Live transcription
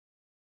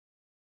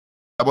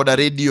Boda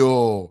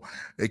Radio.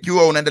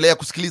 Ikiwa unaendelea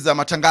kusikiliza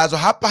matangazo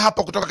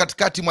hapa kutoka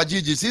katikati mwa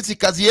jiji, sisi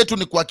kazi yetu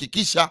ni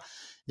kuhakikisha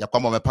ya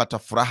kwamba umepata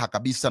furaha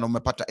kabisa na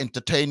umepata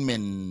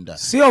entertainment.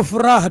 Sio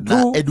furaha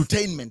tu, na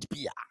edutainment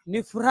pia.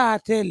 Ni furaha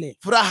tele.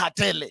 Furaha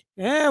tele.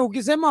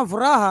 Ukisema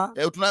furaha,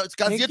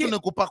 kazi yetu ni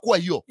kupakua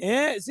hiyo.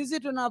 Sisi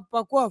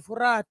tunapakua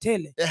furaha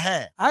tele.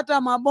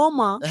 Hata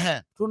maboma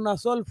tuna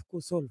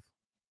kusolve.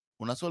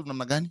 Una solve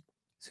namna gani?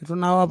 Si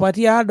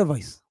tunawapatia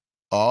advice.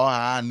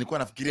 Nilikuwa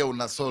nafikiria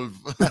una solve.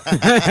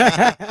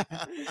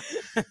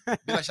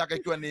 Bila shaka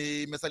ikiwa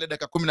ni imesalia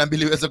dakika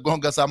 12 iweze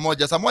gonga saa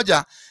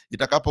moja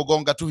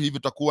itakapogonga tu hivi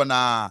tutakuwa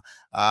na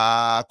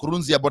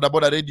kurunzi ya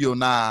Boda Radio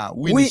na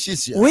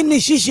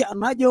Winnie Shisha.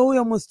 Unajua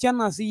huyo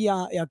msichana si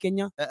ya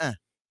Kenya.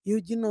 Hiyo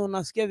jina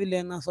unasikia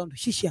vile na sound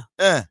Shisha.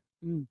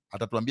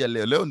 Atatuambia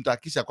leo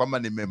nitahakisha kwamba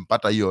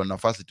nimempata hiyo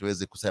nafasi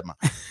tuweze kusema.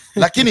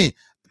 Lakini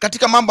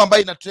katika mambo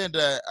ambayo ina trend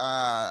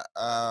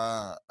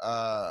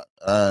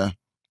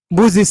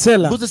Mbuzi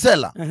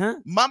Sela.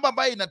 Mambo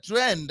ambayo ina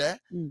trend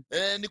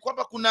ni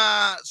kwamba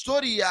kuna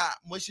story ya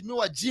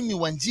mheshimiwa Jimmy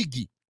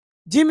Wanjigi.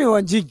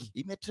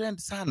 Imetrend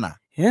sana.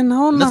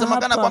 Naona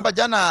nasemekana kwamba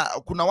jana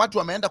kuna watu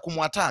wameenda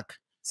kumuattack.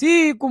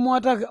 Si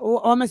kumuattack,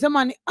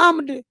 wamesema ni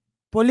armed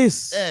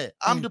police.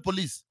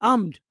 Police.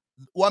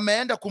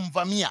 Wameenda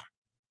kumvamia.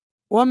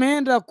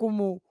 Wameenda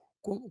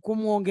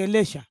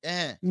kumuongelesha.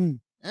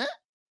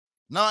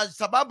 Na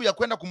sababu ya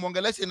kwenda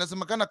kumuongelesha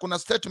inasemekana kuna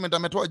statement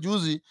ametoa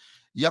juzi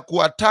ya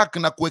kuattack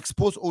na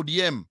kuexpose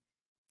ODM.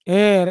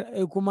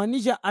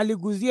 Kumaanisha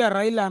aliguzia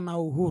Raila na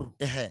Uhuru.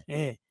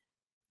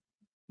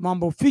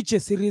 Mambo fiche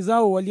siri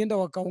zao walienda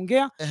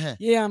wakaongea.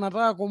 Yeye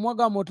anataka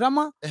kumwaga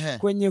motama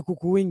kwenye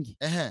kuku wingi.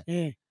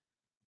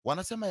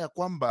 Wanasema ya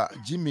kwamba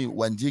Jimmy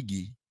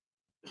Wanjigi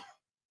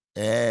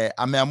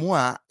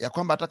ameamua ya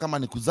kwamba hata kama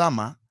ni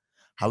kuzama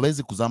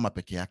hawezi kuzama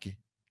peke yake,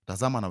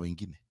 tazama na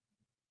wengine.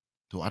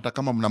 Hata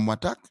kama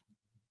mnamwattack.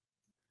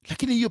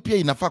 Lakini hiyo pia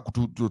inafaa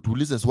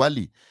kutuulize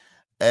swali.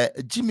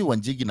 Jimmy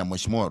Wanjigi na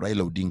mheshimiwa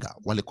Raila Odinga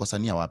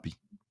walikosania wapi?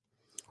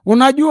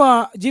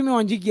 Unajua Jimmy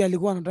Wanjigi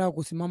alikuwa anataka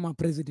kusimama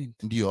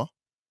president. Ndio.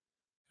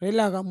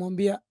 Raila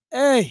akamwambia,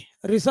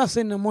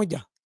 risasi ni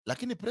moja.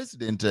 Lakini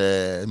president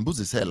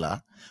Mbuzi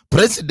Sela,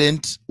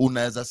 president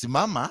unaweza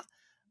simama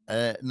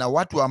na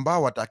watu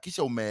ambao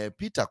watakisha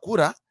umepita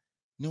kura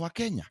ni wa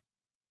Kenya.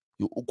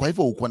 Kwa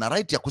hivyo uko na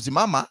right ya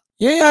kusimama.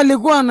 Yeye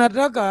alikuwa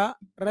anataka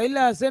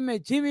Raila aseme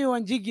Jimmy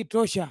Wanjigi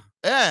tosha.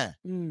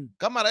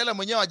 Kama Raila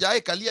mwenyewe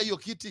hajai kalia hiyo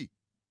kiti,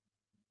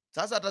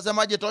 sasa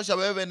atasemaje tosha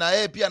wewe na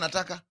yeye pia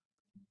anataka?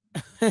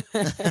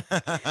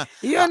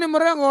 Hiyo ni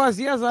mrengo wa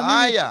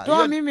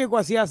siasa. Mimi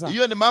kwa siasa.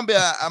 Hiyo ni mambo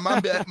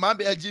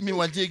ya Jimmy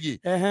Wanjigi.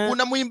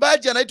 Kuna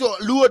mwimbaji anaitwa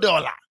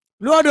Luodola.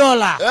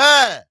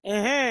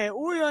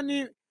 Huyo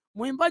ni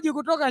mwimbaji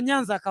kutoka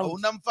Nyanza Kaunti.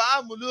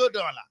 Unamfahamu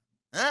Luodola?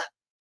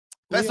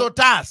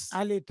 Pesotas.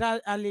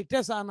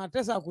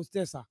 Anatesa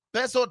kustesa.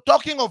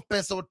 Talking of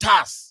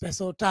Pesotas.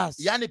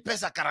 Yani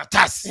pesa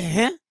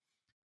karatasi.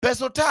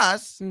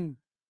 Pesotas.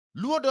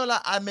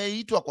 Luodola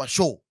ameitwa kwa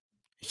show.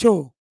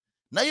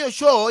 Na hiyo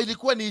show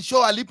ilikuwa ni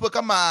show alipwe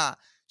kama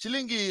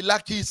shilingi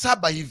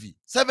 700,000 hivi.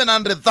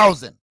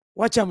 700,000.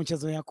 Wacha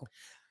mchezo yako.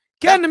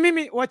 Ken,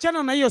 mimi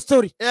wachana na hiyo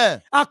story.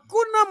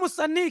 Hakuna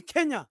msanii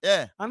Kenya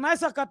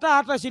anaweza kataa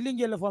hata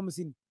shilingi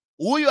 50,000.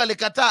 Huyu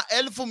alikataa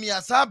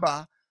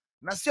 1,700.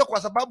 Na sio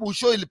kwa sababu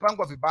show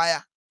ilipangwa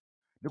vibaya.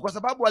 Ni kwa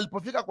sababu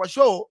alipofika kwa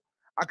show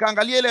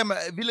akaangalia ile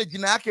vile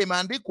jina yake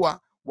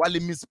imeandikwa, wali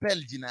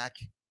misspell jina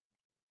yake.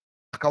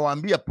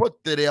 Akawaambia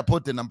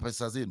pote na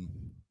pesa zenu.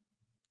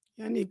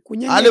 Yani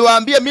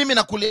aliwaambia mimi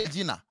nakulia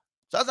jina.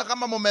 Sasa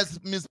kama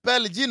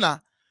misspell jina,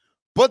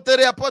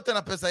 pote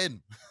na pesa yenu.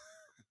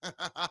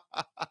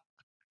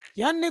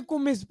 Yani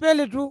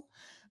kumisspell tu.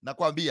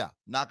 Nakwambia,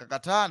 na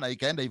akakataa na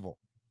ikaenda hivyo.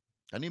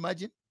 Can you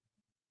imagine?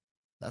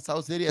 That's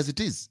how serious it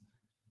is.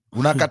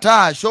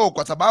 Unakataa show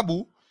kwa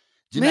sababu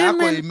jina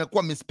yako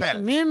imekuwa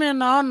misspell. Mimi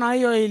naona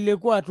hiyo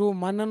ilikuwa tu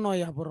maneno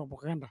ya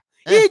propaganda.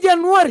 Hii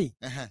Januari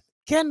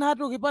Ken,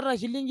 hata ukipata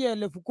shilingi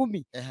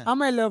 10,000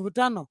 ama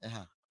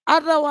 15,000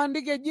 hata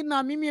waandike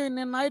jina mimi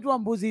ninaitwa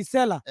Mbuzi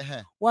Sela,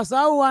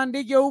 wasahau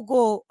waandike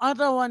huko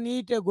hata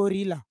waniite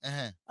gorila,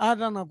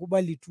 hata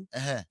nakubali tu.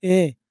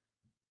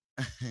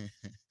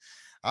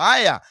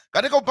 Haya,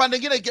 katika upande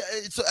mwingine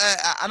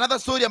another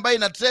story ambayo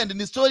ina trend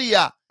ni story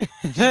ya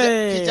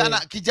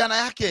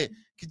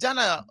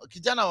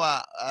kijana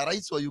wa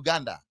rais wa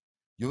Uganda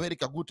Yoweri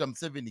Kaguta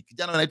Museveni.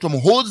 Kijana anaitwa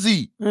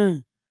Mbuzi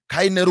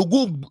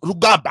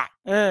Kainerugaba.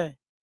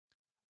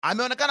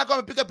 Ameonekana kama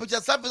amepiga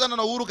picha safi sana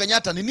na Uhuru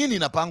Kenyatta. Ni nini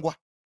inapangwa?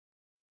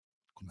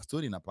 Kuna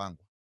story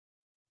inapangwa.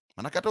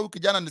 Maana hata huyu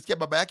kijana nisikia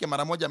baba yake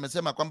mara moja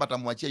amesema kwamba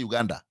atamwachia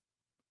Uganda.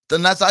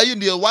 Na sasa hiyo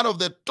ndio one of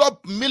the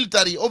top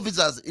military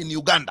officers in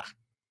Uganda.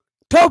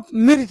 Top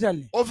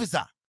military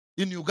officer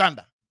in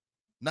Uganda.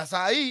 Na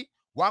saa hii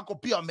wako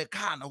pia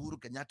wamekaa na Uhuru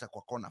Kenyatta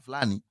kwa kona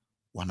fulani,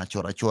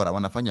 wanachora,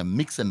 wanafanya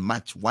mix and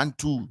match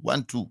 1-2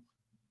 1-2.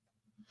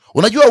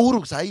 Unajua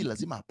Uhuru saa hii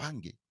lazima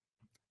apange.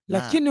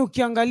 Lakini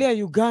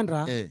ukiangalia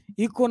Uganda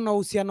iko na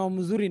uhusiano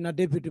mzuri na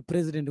deputy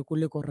president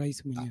kuliko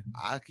rais mwenyewe.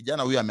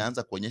 Kijana huyu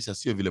ameanza kuonyesha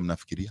sio vile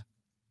mnafikiria.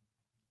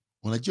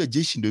 Unajua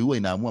jeshi ndio huwa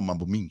inaamua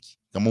mambo mingi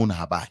kama una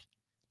habari.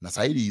 Na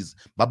sasa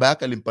baba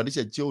yake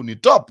alimpandisha cheo ni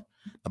top.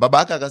 Na baba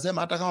yake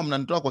akasema hata kama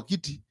mnanitoa kwa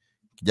kiti,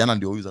 kijana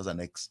ndio huyu sasa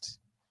next.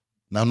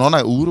 Na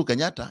unaona Uhuru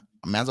Kenyatta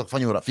ameanza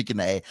kufanya urafiki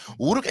na yeye.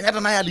 Uhuru Kenyatta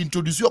naye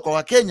aliintroduciwa kwa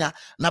Wakenya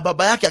na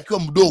baba yake akiwa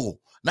mdogo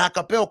na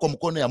akapewa kwa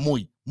mkono ya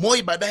Moi.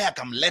 Moi baadaye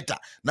akamleta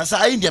na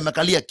sasa ndiye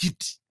amekalia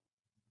kiti.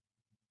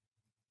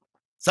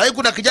 Sasa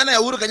kuna kijana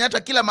ya Uhuru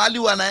Kenyatta kila mahali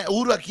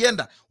Uhuru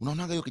akienda,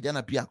 unaona hiyo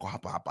kijana pia ako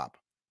hapa.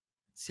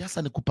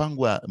 Siasa ni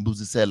kupangwa,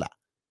 Mbuzi Sela.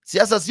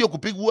 Siasa sio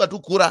kupigwa tu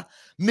kura,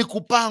 ni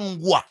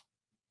kupangwa.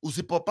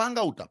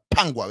 Usipopanga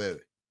utapangwa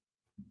wewe.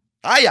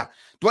 Haya,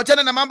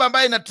 tuachane na mambo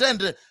ambayo ina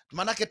trend,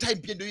 manake time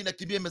pia ndio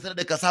inakimbia, imesema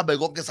dakika 7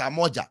 igoke saa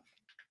 1.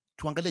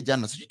 Tuangalie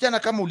jana. Sijui jana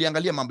kama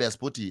uliangalia mambo ya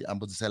sporti,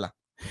 Mbuzi Sela.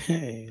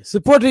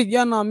 Sporti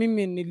jana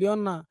mimi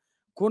niliona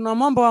kuna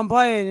mambo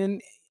ambayo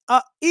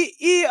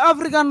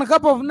African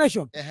Cup of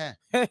Nation.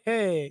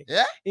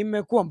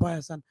 Imekuwa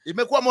mbaya sana.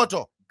 Imekuwa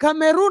moto.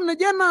 Cameroon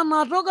jana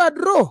anatoka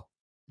draw.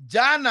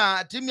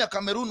 Jana timu ya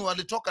Cameroon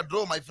walitoka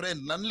draw, my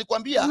friend. Na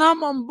nilikwambia na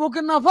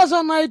Burkina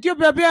Faso na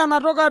Ethiopia pia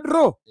anatoka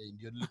draw.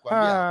 Ndio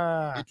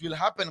nilikwambia it will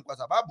happen kwa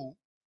sababu,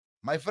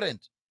 my friend,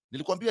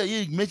 nilikwambia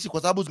hii mechi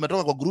kwa sababu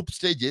zimetoka kwa group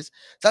stages.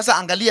 Sasa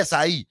angalia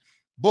saa hii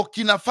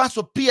Burkina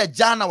Faso pia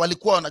jana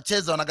walikuwa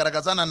wanacheza,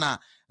 wanagaragazana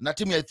na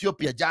timu ya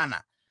Ethiopia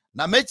jana.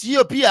 Na mechi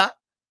hiyo pia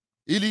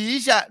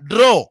iliisha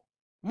draw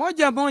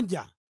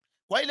 1-1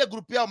 kwa ile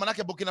group yao,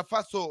 manake Burkina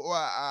Faso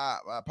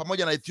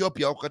pamoja na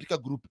Ethiopia wako katika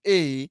group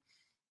A.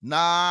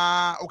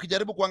 Na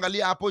ukijaribu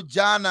kuangalia hapo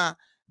jana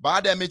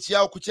baada ya mechi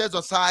yao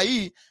kuchezwa, saa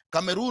hii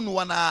Cameroon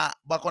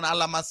wako na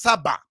alama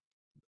 7.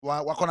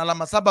 Wako na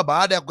alama 7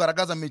 baada ya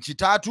kugaragaza mechi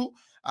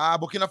 3.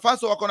 Burkina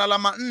Faso wako na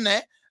alama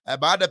 4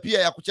 baada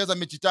pia ya kucheza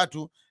mechi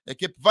 3.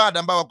 Cape Verde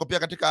ambao wako pia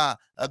katika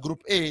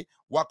group A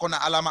wako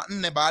na alama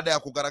 4 baada ya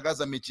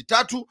kugaragaza mechi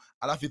 3.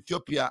 Alafu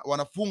Ethiopia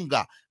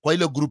wanafunga kwa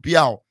ile group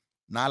yao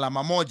na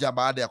alama 1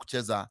 baada ya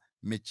kucheza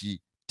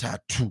mechi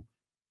 3.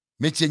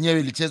 Mechi yenyewe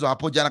ilichezwa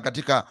hapo jana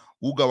katika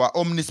uga wa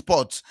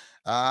Omnisports,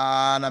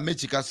 na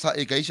mechi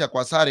ikaisha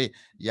kwa sare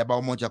ya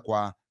bao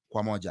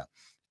 1-1.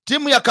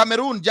 Timu ya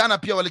Cameroon jana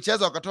pia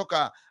walicheza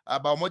wakatoka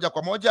bao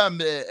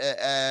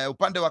 1-1.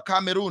 Upande wa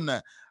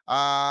Cameroon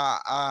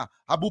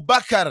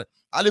Abubakar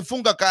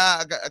alifunga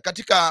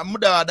katika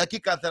muda wa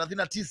dakika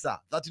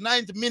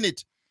 39th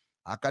minute,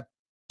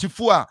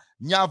 akatifua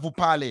nyavu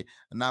pale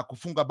na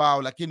kufunga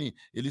bao, lakini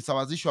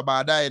ilisawazishwa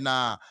baadaye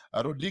na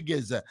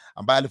Rodriguez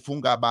ambaye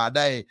alifunga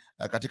baadaye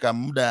katika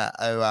muda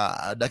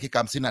wa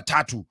dakika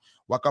 53,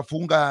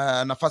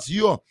 wakafunga nafasi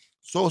hiyo.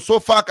 So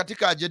far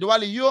katika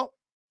jedwali hiyo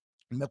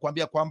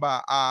nimekuambia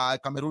kwamba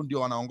Cameroon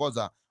ndio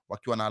wanaongoza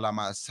wakiwa na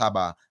alama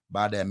 7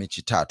 baada ya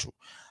mechi 3.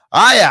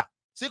 Haya,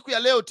 siku ya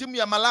leo timu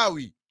ya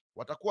Malawi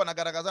watakuwa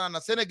wanagaragazana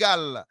na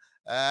Senegal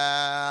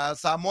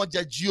saa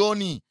 1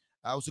 jioni.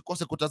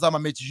 Usikose kutazama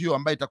mechi hiyo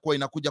ambayo itakuwa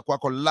inakuja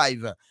kwako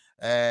live.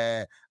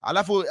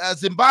 Alafu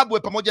Zimbabwe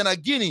pamoja na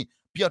Guinea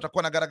pia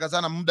watakuwa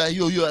nagaragazana muda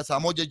hiyo ya saa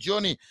 1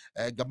 jioni.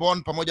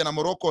 Gabon pamoja na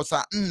Morocco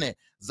saa 4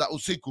 za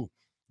usiku.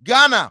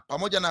 Ghana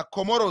pamoja na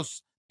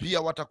Comoros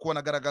pia watakuwa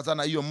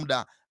nagaragazana hiyo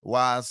muda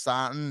wa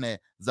saa 4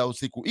 za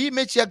usiku. Hii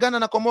mechi ya Ghana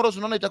na Comoros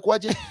unaona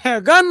itakuwaje?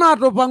 Ghana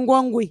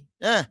atopangwangwi.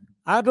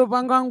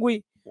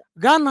 Atopangwangwi.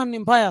 Ghana ni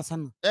mbaya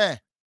sana.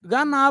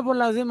 Ghana hapo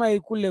lazima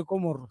ikule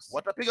Comoros.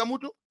 Watapiga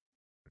mtu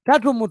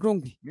 3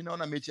 mtungi. Mimi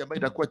naona mechi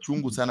ambayo itakuwa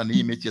chungu sana ni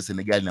hii mechi ya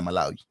Senegal na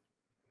Malawi.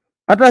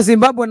 Hata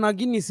Zimbabwe na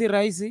Guinea si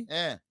rahisi.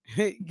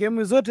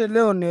 Game zote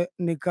leo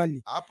ni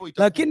kali.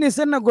 Lakini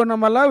Senegal na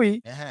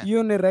Malawi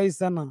hiyo ni rahisi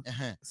sana.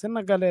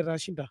 Senegal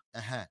itashinda.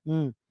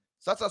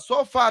 Sasa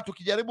so far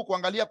tukijaribu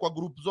kuangalia kwa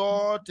group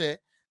zote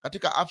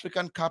katika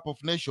African Cup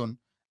of Nation,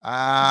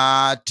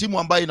 timu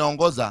ambayo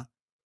inaongoza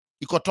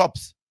iko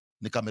tops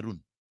ni Cameroon.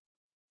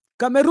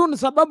 Cameroon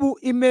sababu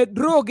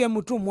imedraw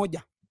game tu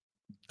moja.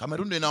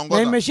 Cameroon ndio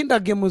inaongoza. Na imeshinda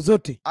game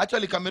zote.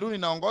 Actually Cameroon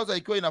inaongoza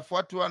ikiwa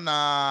inafuatwa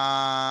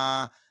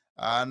na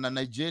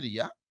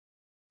Nigeria.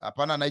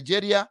 Hapana,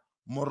 Nigeria,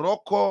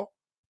 Morocco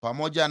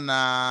pamoja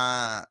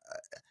na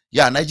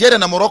Nigeria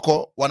na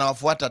Morocco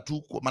wanawafuata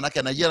tu,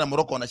 manake Nigeria na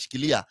Morocco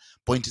wanashikilia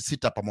point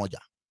 6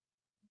 pamoja.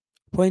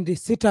 Point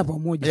 6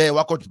 pamoja.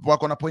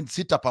 Wako na point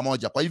 6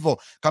 pamoja. Kwa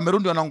hivyo Cameroon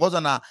ndio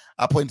wanaongoza na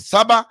point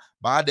 7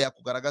 baada ya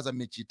kugaragaza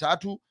mechi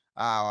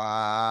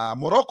 3.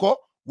 Morocco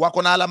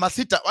wako na alama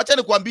 6. Acha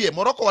nikwambie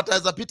Morocco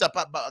wataweza pita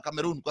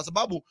Cameroon kwa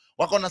sababu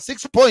wako na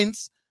 6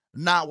 points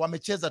na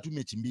wamecheza tu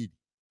mechi 2.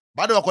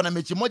 Bado wako na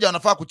mechi moja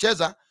wanafaa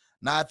kucheza,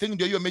 na I think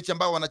ndio hiyo mechi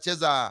ambayo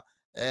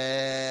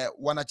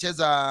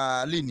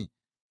wanacheza lini?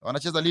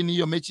 Wanacheza lini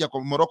hiyo mechi ya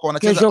Morocco?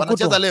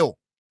 Wanacheza leo.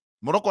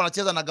 Morocco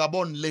wanacheza na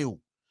Gabon leo.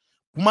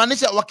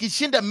 Kumaanisha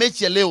wakishinda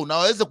mechi ya leo na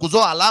waweze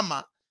kuzoa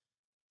alama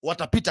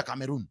watapita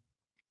Cameroon.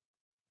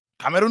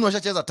 Cameroon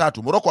washacheza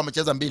 3, Morocco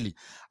wamecheza 2.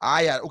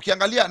 Haya,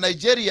 ukiangalia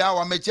Nigeria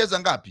wamecheza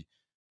ngapi?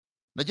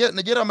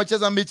 Nigeria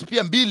wamecheza mechi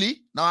pia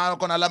 2 na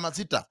wako na alama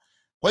 6.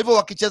 Kwa hivyo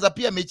wakicheza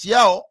pia mechi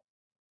yao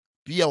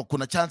pia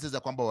kuna chances za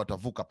kwamba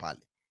watavuka pale,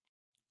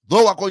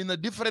 though wako in a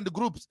different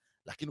groups,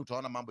 lakini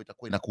utaona mambo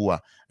itakuwa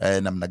inakuwa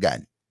namna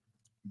gani.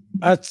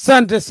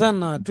 Asante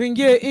sana.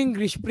 Tuingie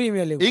English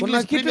Premier League.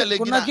 English Premier League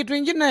kuna kitu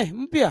ingine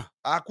mpya?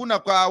 Hakuna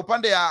kwa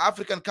upande ya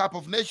African Cup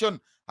of Nation.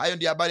 Hayo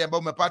ndio habari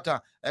ambayo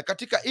umepata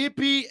katika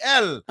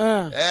EPL.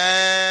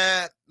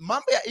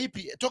 Mambo ya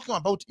EPL, talking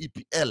about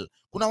EPL,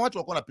 kuna watu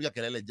walikuwa wanapiga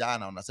kelele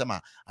jana,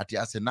 wanasema ati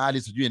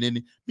Arsenal sijui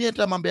nini. Mimi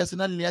hata mambo ya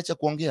Arsenal niacha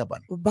kuongea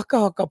bana, mpaka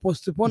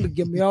wakapostpone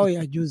game yao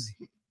ya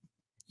juzi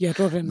ya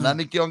Tottenham. Na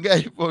nikiongea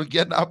hivyo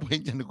ukienda hapo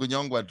nje ni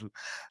kunyongwa tu.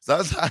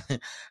 Sasa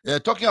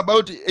talking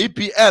about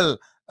EPL,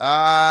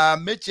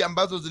 mechi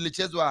ambazo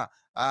zilichezwa,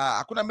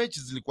 hakuna mechi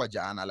zilikuwa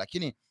jana,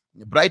 lakini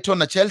Brighton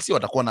na Chelsea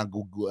watakuwa na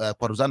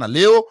kwaruzana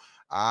leo.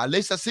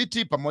 Leicester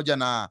City pamoja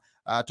na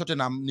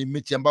Tottenham ni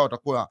mechi ambao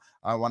watakuwa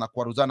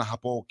wanakwaruzana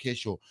hapo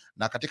kesho,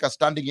 na katika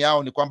standing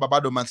yao ni kwamba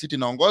bado Man City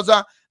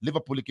inaongoza,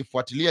 Liverpool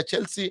ikifuatilia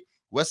Chelsea,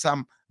 West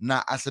Ham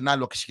na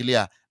Arsenal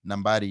wakishikilia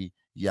nambari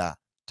ya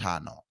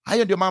 5.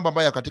 Hayo ndio mambo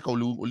ambayo katika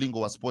ulingo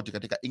wa sport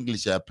katika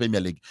English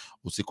Premier League.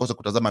 Usikose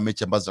kutazama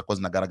mechi ambazo zitakuwa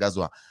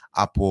zinagaragazwa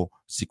hapo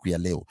siku ya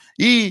leo.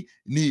 Hii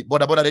ni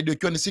Boda Boda Radio,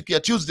 ikiwa ni siku ya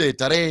Tuesday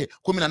tarehe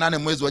 18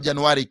 mwezi wa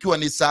Januari, ikiwa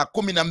ni saa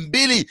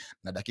 12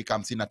 na dakika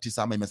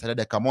 59, ama imesalia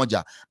dakika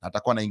moja, na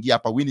atakuwa anaingia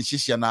hapa Winnie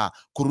Shishia na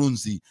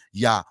kurunzi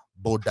ya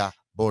Boda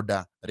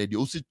Boda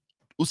Radio.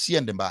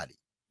 Usiende mbali.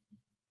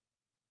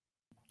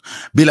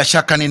 Bila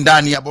shaka ni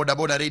ndani ya Boda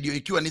Boda Radio,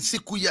 ikiwa ni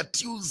siku ya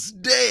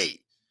Tuesday,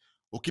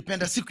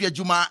 ukipenda siku ya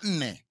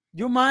Jumanne,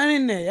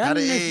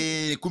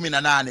 yani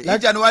 18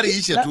 Januari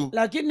ishe tu.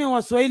 Lakini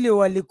Waswahili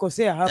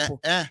walikosea hapo.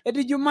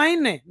 Eti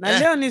Jumanne na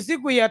leo ni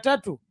siku ya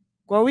 3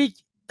 kwa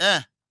wiki.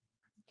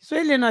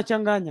 Kiswahili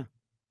inachanganya.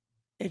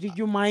 Eti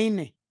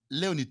Jumanne,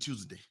 leo ni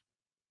Tuesday.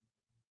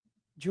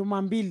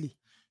 Jumambili,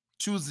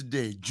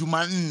 Tuesday,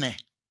 Jumanne.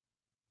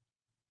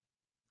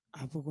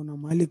 Hapo kuna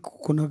mahali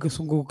kuna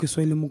kisungu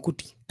Kiswahili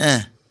mkuti.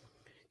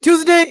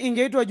 Tuesday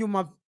ingeitwa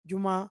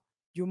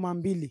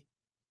Jumambili.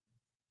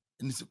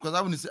 Kwa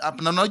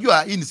sababu na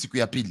unajua hii ni siku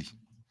ya pili.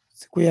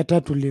 Siku ya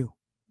 3 leo.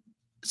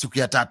 Siku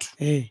ya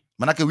 3.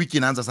 Manake wiki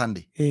inaanza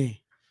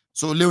Sunday.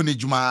 So leo ni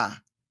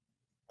Jumaa.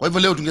 Kwa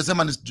hivyo leo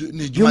tungesema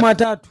ni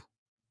Jumatatu.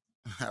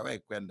 Wewe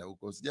kwenda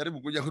huko.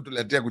 Usijaribu kuja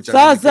kutuletea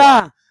kuchanganya.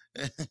 Sasa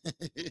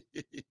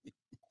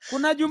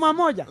kuna juma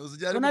moja.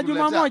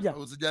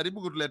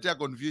 Usijaribu kutuletea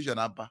confusion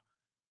hapa.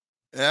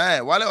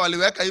 Wale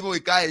waliweka hivyo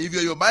ikae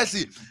hivyo.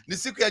 Basi ni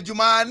siku ya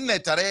Jumanne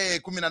tarehe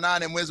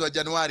 18 mwezi wa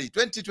Januari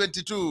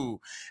 2022,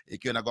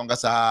 ikiwa inagonga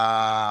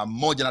saa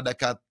 1 na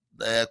dakika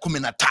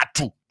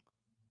 13.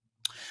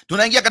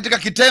 Tunaingia katika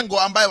kitengo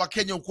ambayo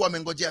Wakenya hukuwa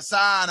wamengojea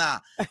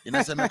sana.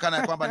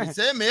 Inasemekana kwamba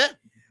niseme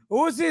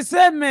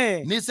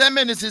usiseme,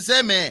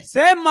 nisiseme,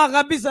 sema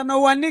kabisa na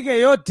uanike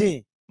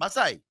yote.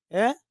 Masai,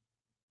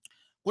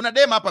 kuna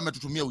dema hapa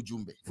ametutumia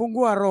ujumbe.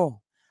 Fungua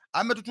roho.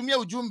 Ametutumia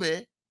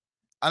ujumbe,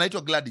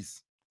 anaitwa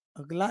Gladys.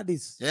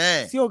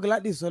 Sio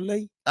Gladys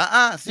Olai.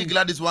 Si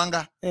Gladys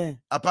Wanga.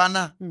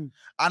 Hapana.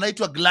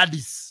 Anaitwa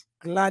Gladys.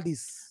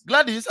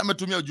 Gladys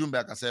ametumia ujumbe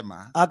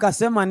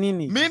akasema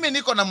nini? Mimi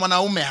niko na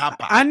mwanaume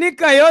hapa.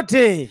 Anika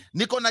yote.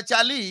 Niko na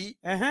chali.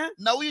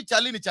 Na huyu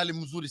chali ni chali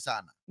mzuri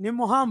sana. Ni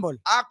humble.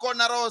 Ako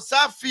na roho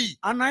safi.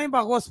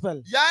 Anaimba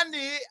gospel.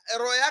 Yani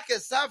roho yake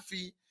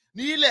safi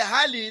ni ile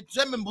hali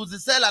tuseme Mbuzi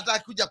Sela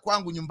hataki kuja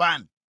kwangu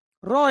nyumbani.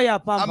 Roho ya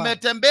pamba.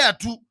 Ametembea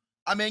tu,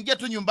 ameingia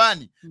tu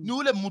nyumbani. Ni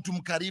ule mtu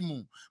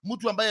mkarimu,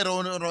 mtu ambaye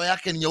roho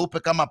yake ni nyeupe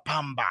kama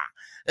pamba.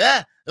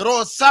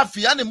 Roho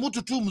safi, yani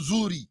mtu tu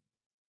mzuri,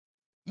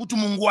 mtu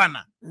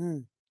mungwana.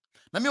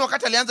 Na mimi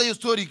wakati alianza hiyo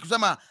story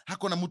kusema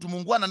hako na mtu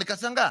mungwana,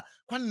 nikashangaa,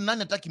 kwani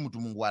nani hataki mtu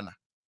mungwana?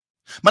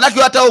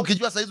 Manake hata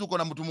ukijua saizi uko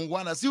na mtu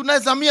mungwana, si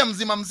unaweza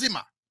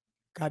mzima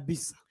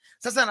kabisa.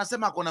 Sasa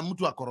anasema ako na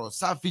mtu akoro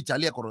safi,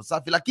 chali akoro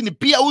safi, lakini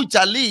pia huyu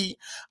chali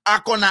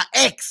ako na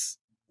ex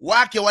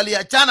wake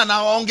waliachana na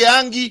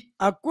hawaongeangi.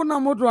 Hakuna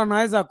mtu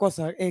anaweza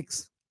kosa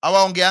ex.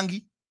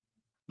 Hawaongeangi.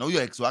 Na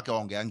huyo ex wake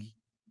hawaongeangi.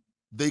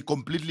 They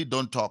completely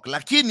don't talk.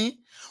 Lakini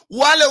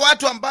wale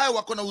watu ambao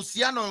wako na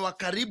uhusiano wa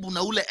karibu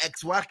na ule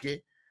ex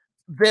wake,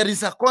 there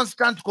is a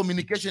constant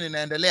communication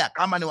inaendelea.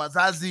 Kama ni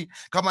wazazi,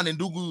 kama ni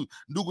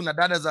ndugu na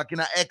dada za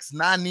kina ex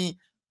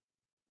nani,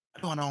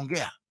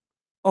 wanaongea.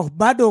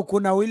 Bado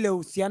kuna ile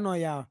uhusiano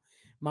ya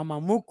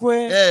mama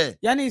mkwe.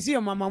 Yani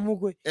sio mama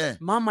mkwe,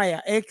 mama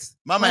ya ex.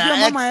 Mama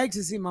ya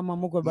ex si mama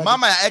mkwe bado.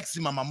 Mama ya ex si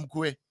mama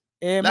mkwe.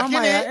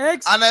 Mama ya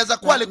ex anaweza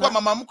kuwa alikuwa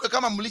mama mkwe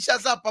kama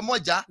mlishazaa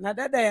pamoja. Na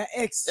dada ya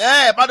ex.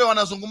 Bado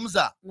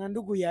wanazungumza. Na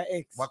ndugu ya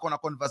ex. Wako na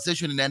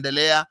conversation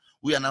inaendelea.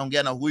 Huyu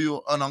anaongea na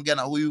huyu, anaongea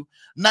na huyu.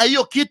 Na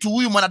hiyo kitu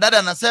huyu mwanadada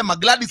anasema,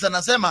 Gladys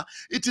anasema,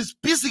 it is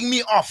pissing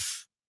me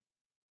off.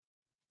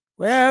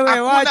 Wewe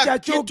wacha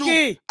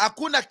chuki.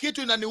 Hakuna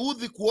kitu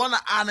inaniudhi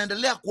kuona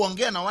anaendelea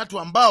kuongea na watu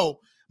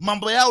ambao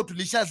mambo yao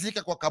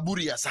tulishazika kwa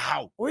kaburi ya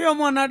sahau. Huyo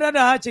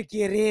mwanadada aache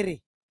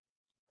kierere.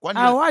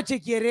 Awache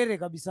kierere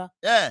kabisa.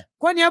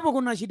 Kwani hapo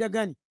kuna shida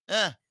gani?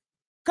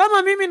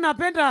 Kama mimi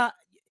napenda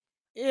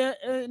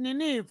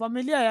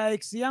familia ya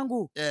ex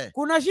yangu,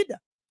 kuna shida?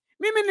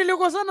 Mimi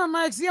nilikosana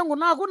na ex yangu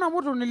na hakuna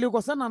mtu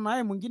nilikosana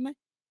naye mwingine.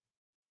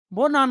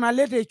 Mbona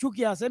analete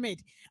chuki aseme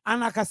eti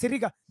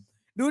anakasirika?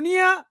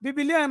 Dunia,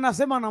 Biblia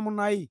inasema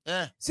namna hii.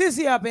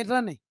 Sisi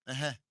apendane.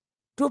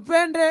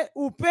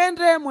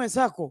 Upende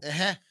mwenzako.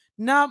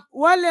 Na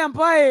wale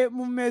ambaye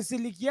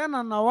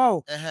mmesilikiana na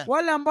wao,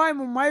 wale ambaye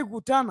mmai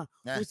kutana,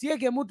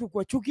 usiweke mtu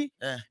kwa chuki.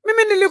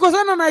 Mimi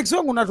nilikosana na ex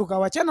wangu na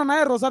tukawachana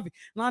naye roho safi,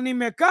 na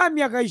nimekaa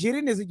miaka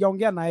 20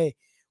 sijaongea na yeye.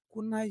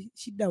 Kuna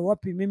shida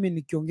wapi mimi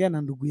nikiongea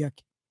na ndugu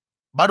yake?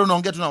 Bado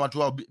unaongea tu na watu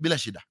wao bila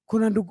shida.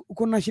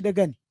 Kuna shida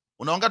gani?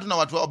 Unaongea tu na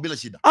watu wao bila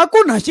shida.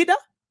 Hakuna shida.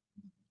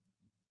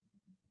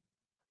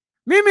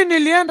 Mimi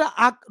nilienda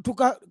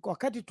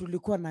wakati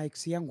tulikuwa na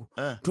ex yangu,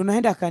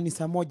 tunaenda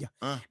kanisa moja.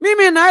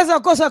 Mimi naweza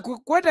kosa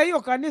kwenda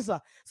hiyo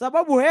kanisa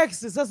sababu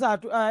ex sasa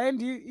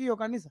aendi hiyo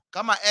kanisa.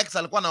 Kama ex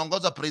alikuwa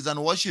anaongoza praise and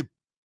worship,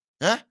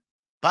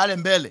 pale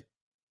mbele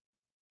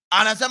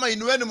anasema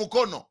inueni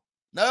mkono,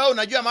 na wewe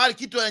unajua mahali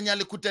kitu yenye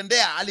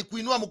alikutendea,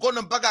 alikuinua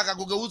mkono mpaka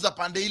akakugeuza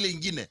pande ile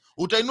nyingine,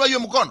 utainua hiyo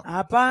mkono?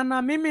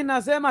 Hapana, mimi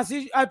nasema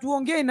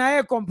atuongei na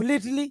yeye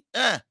completely.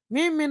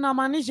 Mimi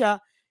namaanisha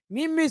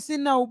mimi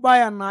sina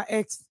ubaya na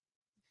ex,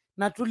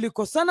 na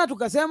tulikosana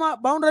tukasema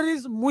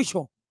boundaries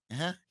mwisho.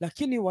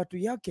 Lakini watu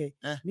yake,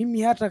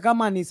 mimi hata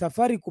kama ni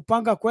safari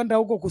kupanga kwenda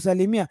huko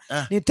kusalimia,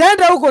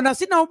 nitaenda huko na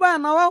sina ubaya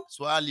na wao.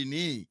 Swali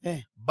ni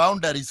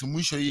boundaries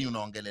mwisho hii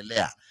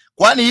unaongelelea.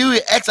 Kwani hiyo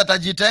ex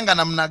atajitenga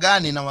namna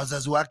gani na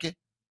wazazi wake?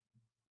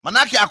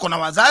 Manake ako na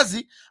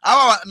wazazi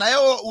hawa, na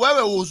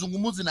wewe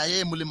uzungumuzi na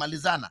yeye,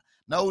 mlimalizana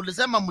na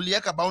ulisema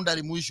mliweka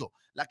boundary mwisho,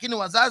 lakini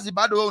wazazi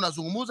bado wewe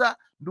unazungumuza,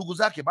 ndugu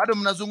zake bado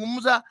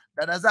mnazungumuza,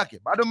 dada zake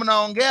bado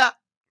mnaongea.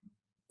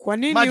 Kwa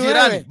nini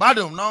majirani wewe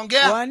bado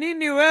mnaongea? Kwa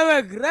nini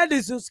wewe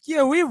Gladys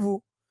usikie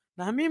wivu?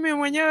 Na mimi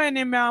mwenyewe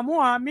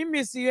nimeamua,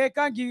 mimi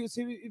siwekangi,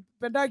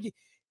 sipendagi.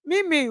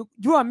 Mimi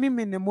jua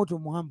mimi ni mtu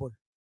humble.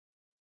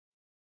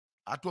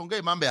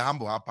 Atuongei mambo ya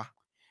humble hapa.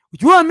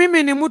 Jua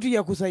mimi ni mtu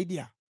ya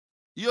kusaidia.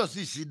 Hiyo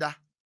si shida.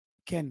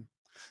 Ken,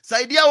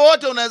 saidia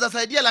wote, unaweza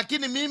saidia,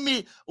 lakini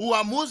mimi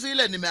uamuzi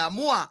ile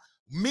nimeamua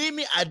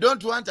mimi, I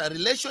don't want a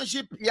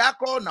relationship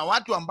yako na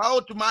watu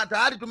ambao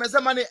tayari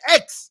tumesema ni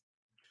ex.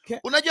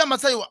 Unajua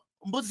Masai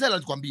Mbuzi sasa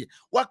nikwambie,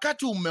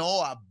 wakati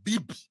umeoa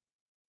bibi,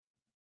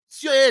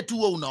 sio yeye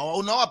tu wewe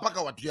unaoa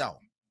paka watu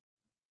yao.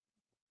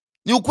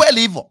 Ni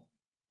ukweli hivyo.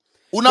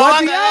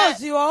 Watu yao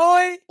si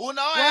waoi,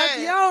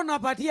 watu yao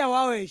unapatia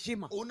wao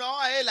heshima.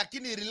 Unaoa yeye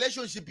lakini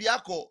relationship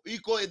yako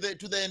iko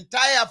to the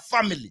entire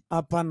family.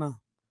 Hapana.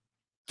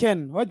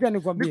 Ken, wacha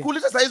nikwambie.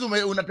 Nikuuliza sasa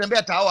hizi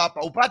unatembea tao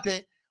hapa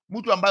upate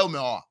mtu ambaye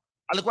umeoa,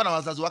 alikuwa na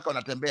wazazi wake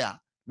wanatembea,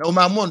 na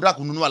umeamua ndio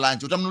kununua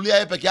lunch, utamnunulia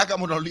yeye peke yake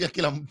ama unanunulia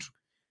kila mtu?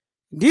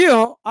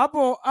 Ndio,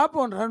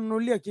 hapo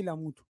nanunulia kila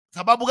mtu.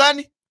 Sababu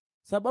gani?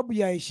 Sababu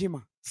ya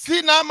heshima.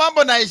 Sina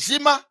mambo na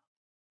heshima.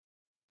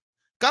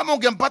 Kama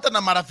ungempata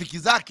na marafiki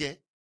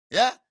zake,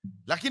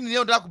 lakini yeye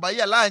unataka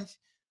kubaia lunch,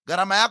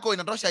 gharama yako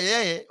inatosha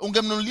yeye,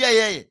 ungemnunulia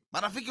yeye,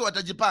 marafiki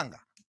watajipanga.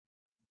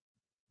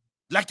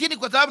 Lakini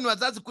kwa sababu ni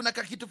wazazi, kuna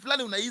kitu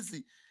fulani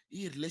unahisi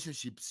hii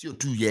relationship sio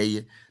tu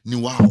yeye, ni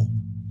wao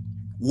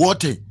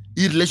wote,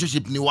 hii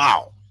relationship ni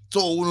wao,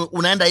 so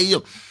unaenda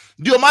hiyo.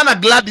 Ndio maana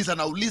Gladys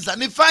anauliza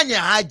nifanye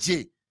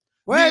aje,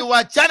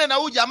 niwachane na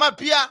huyu jamaa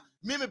pia,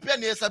 mimi pia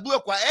nihesabiwe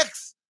kwa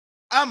ex,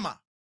 ama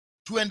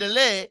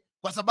tuendelee?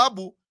 Kwa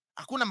sababu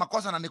hakuna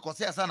makosa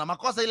ananikosea sana,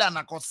 makosa ile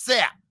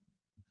anakosea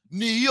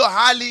ni hiyo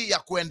hali ya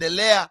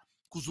kuendelea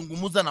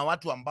kuzungumza na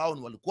watu ambao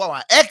ni walikuwa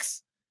wa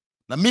ex.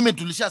 Na mimi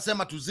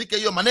tulishasema tuzike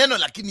hiyo maneno,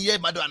 lakini yeye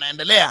bado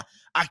anaendelea,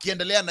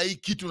 akiendelea na hii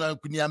kitu na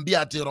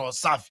kuniambia ati roho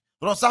safi.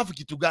 Roho safi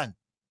kitu gani?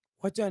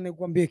 Wacha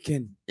nikwambie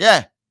Ken.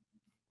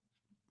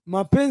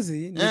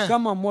 Mapenzi ni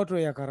kama moto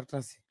ya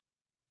karatasi.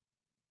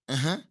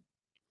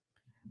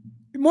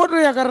 Moto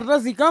ya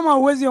karatasi, kama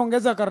huwezi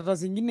ongeza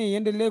karatasi nyingine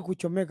iendelee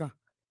kuchomeka,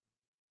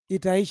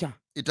 itaisha,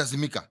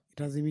 itazimika.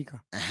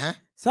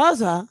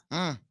 Sasa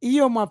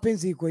hiyo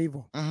mapenzi iko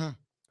hivyo.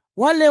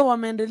 Wale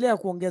wameendelea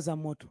kuongeza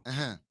moto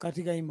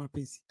katika hii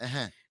mapenzi.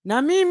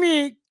 Na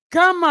mimi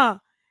kama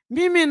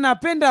mimi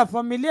napenda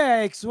familia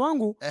ya ex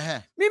wangu,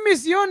 mimi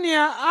sioni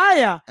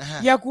haya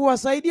ya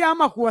kuwasaidia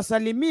ama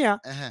kuwasalimia,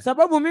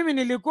 sababu mimi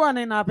nilikuwa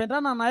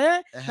ninapendana na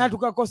yeye na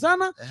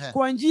tukakosana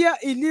kwa njia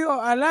iliyo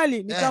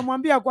halali.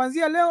 Nikamwambia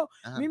kuanzia leo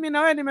mimi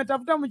na wewe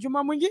nimetafuta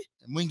mchumba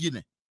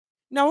mwingine.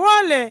 Na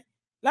wale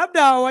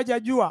labda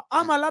hawajajua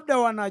ama labda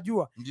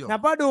wanajua. Ndiyo. Na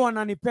bado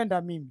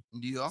wananipenda mimi.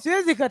 Ndiyo.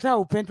 Siwezi kataa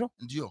upendo.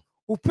 Ndiyo.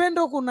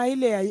 Upendo kuna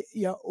ile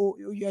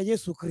ya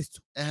Yesu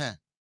Kristo.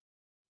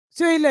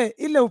 Sio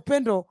ile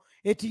upendo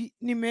eti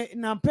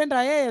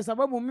nampenda yeye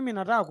sababu mimi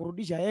nataka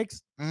kurudisha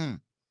ex.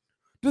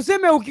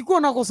 Tuseme ukikuwa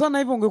unakosana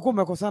hivyo, ungekuwa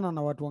umekosana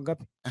na watu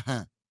wangapi?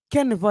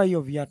 Ken, vaa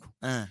hiyo viatu.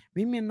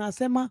 Mimi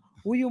nasema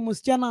huyu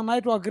msichana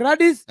anaitwa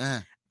Gladys,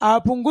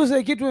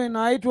 apunguze kitu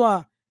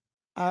inaitwa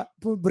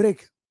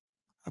break.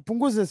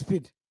 Apunguze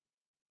speed.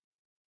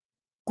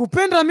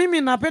 Kupenda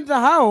mimi napenda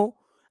hao,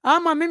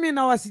 ama mimi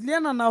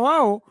nawasiliana na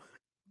wao,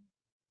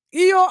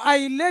 hiyo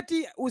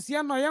haileti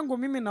uhusiano yangu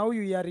mimi na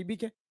huyu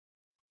iharibike.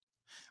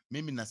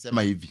 Mimi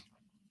nasema hivi,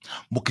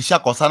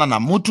 Mkishakosana na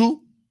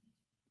mtu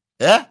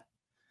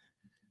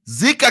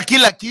zika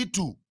kila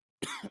kitu.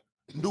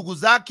 Ndugu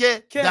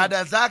zake,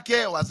 dada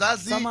zake,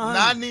 wazazi,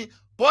 nani,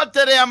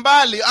 potelea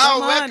mbali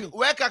au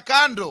weka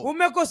kando.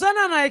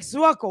 Umekosana na ex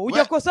wako,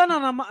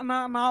 hujakosana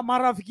na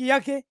marafiki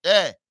yake.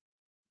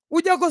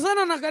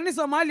 Hujakosana na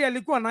kanisa mahali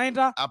alikuwa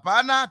anaenda.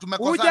 Hapana,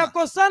 tumekosana.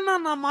 Hujakosana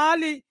na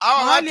mahali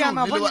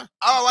anafanya.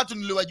 Hawa watu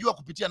niliwajua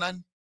kupitia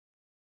nani?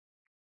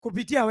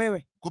 Kupitia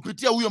wewe.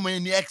 Kupitia huyo mwenye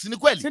ni ex, ni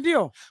kweli?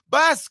 Ndio.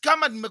 Bas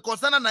kama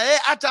nimekosana na yeye,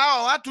 hata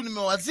hawa watu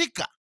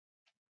nimewazika.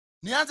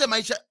 Nianze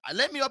maisha.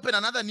 Let me open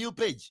another new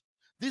page.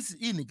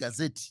 Hii ni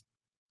gazeti.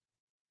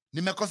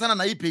 Nimekosana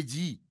na hii page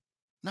hii.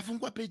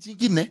 Nafungua page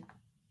nyingine.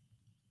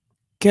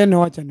 Ken,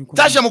 wacha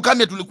nikuambie. Tasha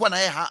Mukamia tulikuwa na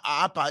yeye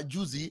hapa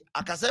juzi,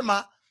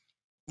 akasema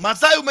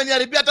Masai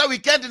umeniharibia hata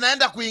weekend,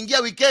 naenda kuingia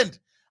weekend.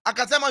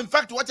 Akasema in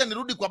fact wacha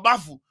nirudi kwa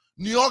bafu,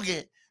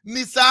 nioge,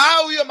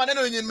 nisahau hiyo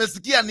maneno yenye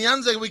nimesikia,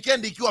 nianze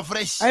weekend ikiwa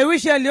fresh. I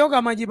wish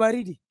alioga maji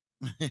baridi.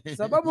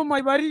 Sababu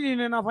maji baridi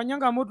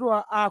inafanyanga mtu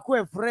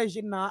akue fresh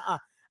na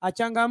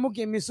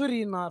achangamuke,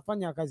 misuri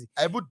inafanya kazi.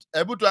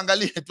 Hebu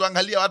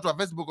tuangalie watu wa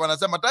Facebook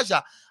wanasema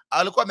Tasha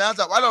alikuwa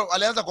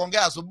walianza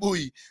kuongea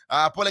asubuhi,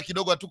 pole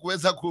kidogo tu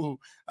kuweza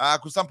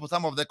kusample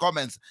some of the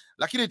comments,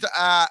 lakini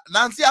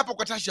naanzia hapo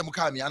kwa Tasha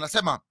Mukamia.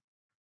 Anasema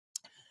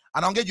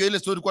anaongea juu ile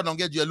story kwa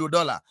anaongea juu ya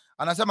 $1.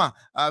 Anasema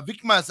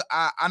Vicmas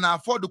ana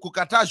afford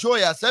kukataa show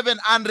ya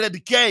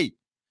 700k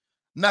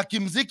na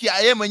kimziki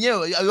yeye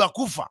mwenyewe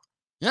yakufa.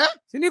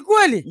 Si ni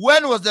kweli?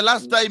 When was the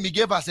last time he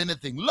gave us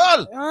anything?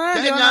 Lol.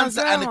 Kenyans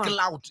and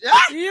clout.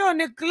 Hiyo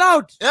ni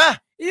clout.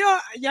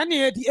 Hiyo yani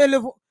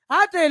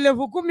hata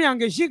 10,000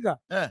 angeshika.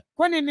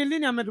 Kwani ni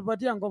lini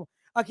ametupatia ngoma?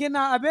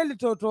 Akina Abeli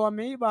Toto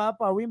wameiba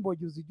hapa wimbo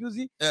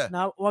juzi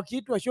na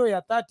wakiitwa show ya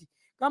 30.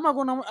 Kama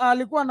kuna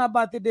alikuwa na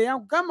birthday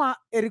yangu kama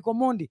Eriko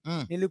Mondi,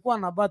 nilikuwa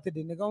na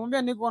birthday,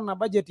 nikamwambia niko na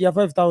budget ya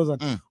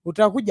 5,000.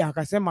 Utakuja?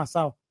 Akasema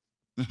sawa.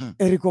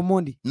 Eriko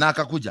Mondi na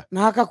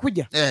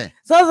akakuja.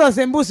 Sasa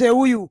sembuse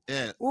huyu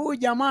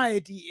jamaa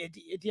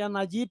eti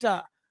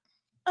anajiita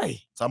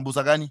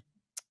sambusa gani?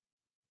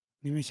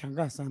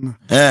 Nimeshangaa sana.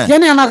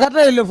 Yani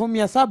anakata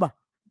 1,700.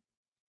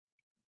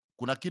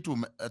 Kuna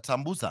kitu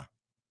sambusa.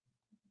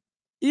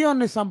 Hiyo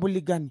ni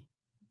sambuli gani?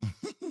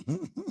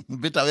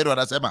 Vita Weru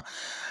anasema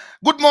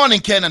good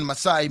morning Ken and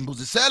Masai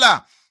Mbuzi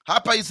Sela.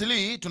 Hapa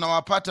Isli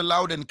tunawapata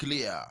loud and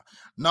clear.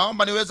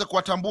 Naomba niweze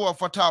kuwatambua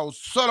wafuatao: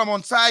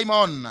 Solomon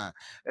Simon,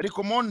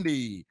 Eriko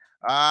Mondi,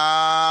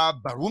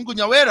 Barungu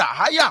Nyawera,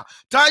 haya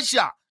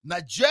Tasha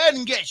na Jen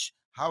Ngesh.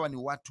 Hawa ni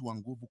watu wa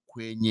nguvu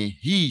kwenye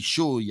hii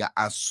show ya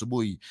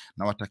asubuhi,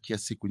 na watakia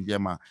siku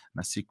njema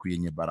na siku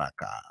yenye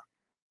baraka.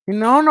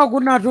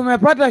 Ninaona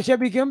tumepata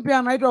shabiki mpya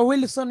anaitwa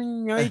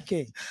Wilson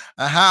Nyoike.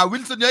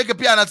 Wilson Nyoike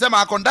pia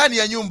anasema ako ndani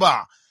ya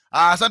nyumba.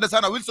 Asante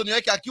sana Wilson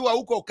Nyoike akiwa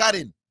huko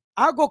Karen.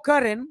 Ako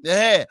Karen.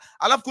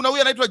 Alafu kuna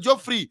huyu anaitwa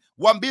Geoffrey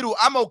Wambiru,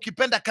 ama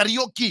ukipenda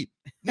Karaoke.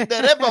 Ni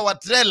dereva wa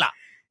trailer.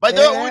 By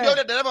the way, huyu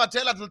ndio dereva wa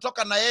trailer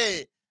tulitoka na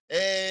yeye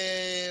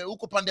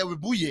huko pande ya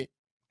Webuye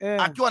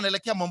akiwa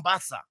anaelekea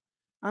Mombasa.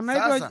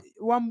 Anaitwa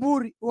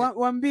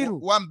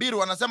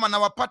Wambiru anasema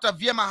nawapata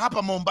vyema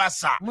hapa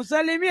Mombasa.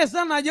 Msalimie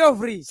sana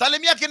Geoffrey.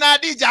 Salimia kina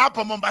Hadija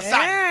hapa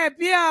Mombasa.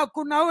 Pia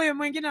kuna huyu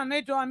mwingine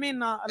anaitwa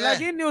Amina,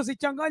 lakini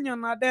usichanganye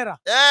na Dera.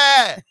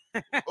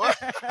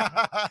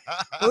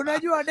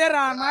 Unajua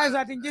Dera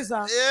anaweza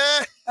tingisa.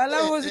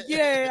 Alafu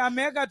usikie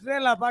ameweka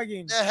trailer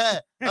parking.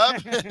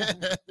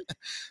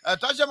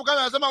 Tasha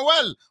Mukamia anasema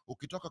well,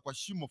 ukitoka kwa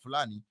shimo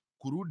fulani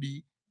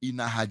kurudi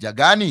ina haja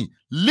gani?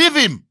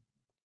 Leave him.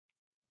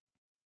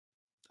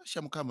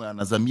 Tasha Mukamia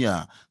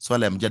anazamia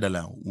swala ya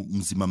mjadala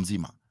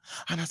mzima.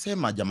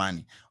 Anasema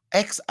jamani,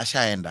 ex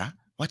ashaenda,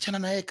 wachana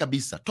na yeye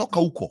kabisa.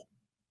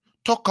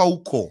 Toka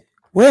huko.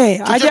 We,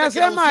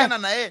 hajasema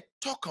na yeye,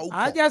 toka huko.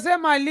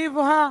 Hajasema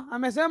leave her,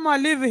 amesema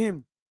leave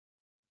him.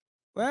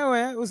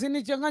 Wewe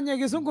usinichanganye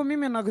Kisungu,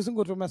 mimi na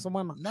Kisungu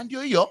tumesomana. Na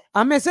ndio hiyo.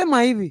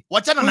 Amesema hivi.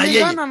 Wachana na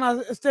yeye. Kulingana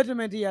na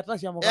statement ya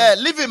Tasha Mukamia.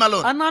 Leave him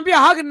alone.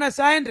 Anaambia Agnes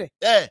aende.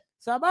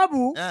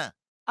 Sababu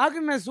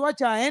Agnes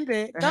wacha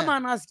aende kama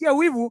anasikia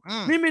wivu,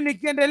 mimi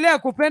nikiendelea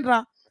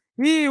kupenda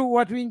hii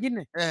watu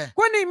wengine.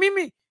 Kwani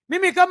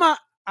mimi kama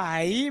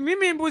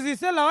mimi Mbuzi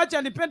Sela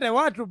wacha nipende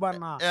watu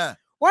bana.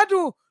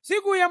 Watu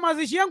siku ya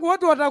mazishi yangu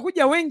watu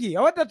watakuja wengi,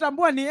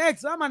 hawatatambua ni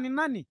ex ama ni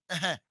nani.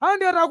 Hao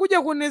ndio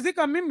watakuja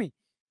kunizika mimi.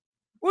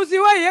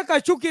 Usiwahi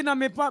weka chuki na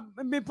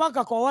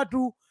mipaka kwa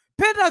watu.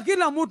 Penda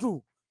kila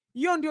mtu.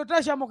 Hiyo ndio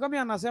Tasha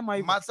Mukamia anasema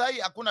hivyo. Masai,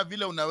 hakuna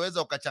vile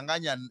unaweza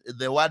ukachanganya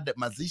the word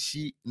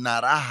mazishi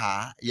na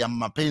raha ya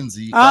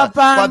mapenzi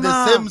kwa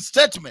the same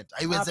statement.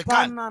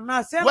 Haiwezekani.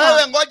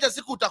 Wewe ngoja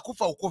siku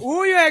utakufa ukufa.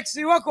 Huyo ex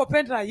wako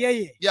penda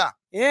yeye.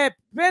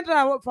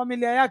 Penda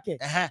familia yake.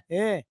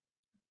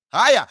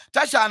 Haya,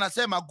 Tasha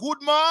anasema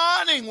good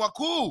morning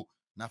wakuu.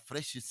 Na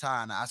fresh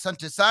sana.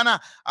 Asante sana.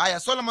 Haya,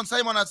 Solomon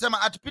Simon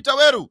anasema at Peter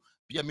Weru.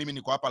 Pia mimi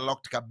niko hapa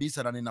locked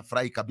kabisa na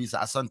ninafurahi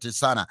kabisa. Asante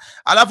sana.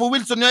 Alafu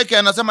Wilson Nyoike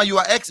anasema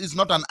your ex is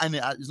not an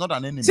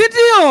enemy.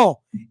 Sitio.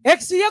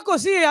 Ex yako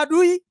si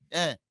adui.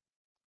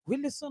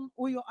 Wilson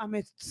huyo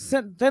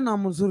tena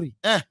mzuri.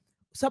 Eh.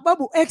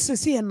 Sababu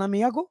ex si enemy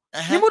yako.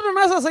 Ni mtu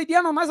unaweza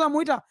saidiana, unaweza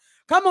muita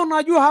kama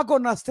unajua hako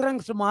na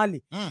strength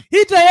mahali.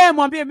 Ita yeye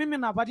mwambie mimi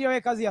napatia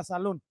wewe kazi ya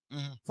salon.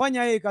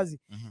 Fanya yeye kazi.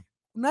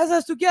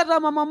 Unaweza stukia hata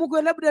mama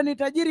mkwe labda ni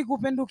tajiri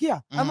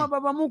kupendukia ama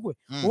baba mkwe.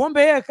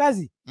 Uombe yeye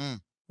kazi.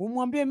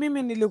 Umwambie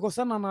mimi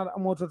nilikosana na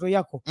mtoto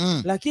yako.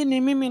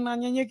 Lakini mimi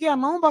nanyenyekea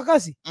naomba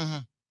kazi.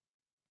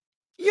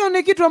 Hiyo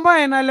ni kitu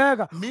ambayo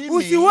inaeleweka.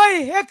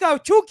 Usiwahi heka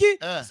chuki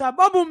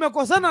sababu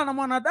umekosana na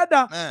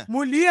mwanadada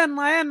mulie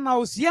naye na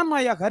uhusiano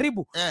ya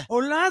karibu.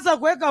 Unaanza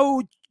kuweka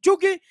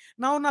chuki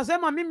na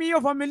unasema mimi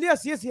hiyo familia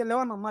siwezi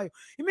elewana nayo.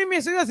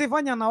 Mimi siwezi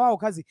fanya na wao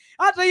kazi.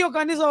 Hata hiyo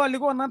kanisa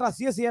walikuwa wanaenda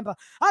siwezi enda.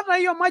 Hata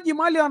hiyo maji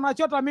mali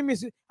wanachota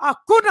mimi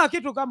hakuna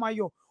kitu kama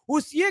hiyo.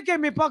 Usiweke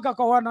mipaka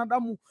kwa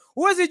wanadamu.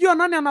 Huwezi jua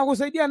nani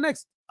anakusaidia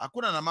next.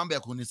 Hakuna na mambo ya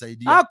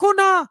kunisaidia.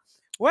 Hakuna.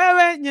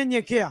 Wewe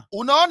nyenyekea.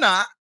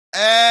 Unaona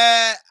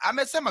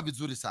amesema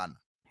vizuri sana.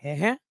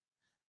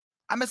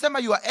 Amesema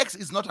your ex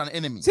is not an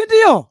enemy.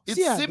 Sindio?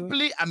 It's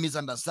simply a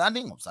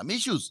misunderstanding of some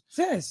issues.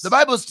 Yes. The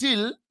Bible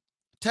still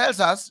tells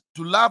us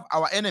to love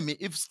our enemy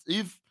if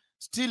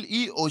still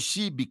he or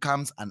she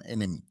becomes an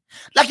enemy.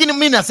 Lakini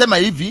mimi nasema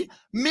hivi,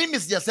 mimi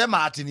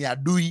sijasema ati ni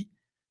adui.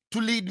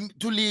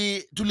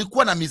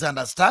 Tulikuwa na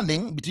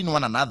misunderstanding between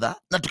one another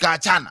na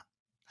tukaachana.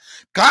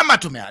 Kama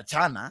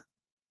tumeachana,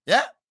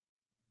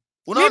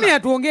 mimi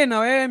hatuongee na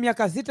wewe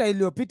miaka 6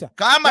 iliyopita.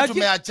 Kama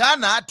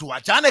tumeachana,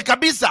 tuachane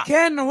kabisa.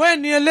 Ken, wewe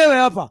nielewe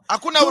hapa.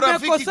 Hakuna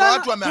urafiki kwa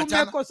watu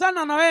wameachana.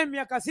 Tumekosana na wewe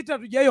miaka 6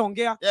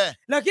 tujaiongea.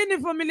 Lakini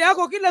familia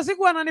yako kila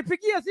siku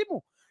ananipigia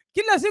simu.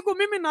 Kila siku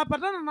mimi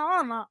napatana na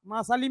wao na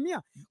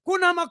nasalimia.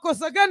 Kuna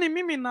makosa gani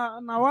mimi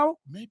na wao?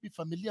 Maybe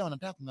familia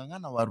wanataka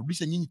kungangana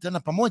warudishe nyinyi tena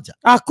pamoja.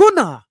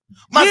 Hakuna.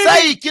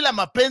 Masai kila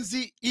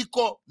mapenzi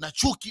iko na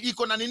chuki,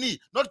 iko na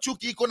nini? Not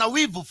chuki, iko na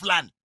wivu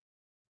fulani.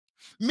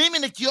 Mimi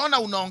nikiona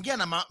unaongea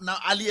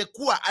na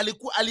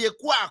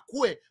aliyekuwa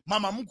akue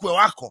mama mkwe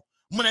wako,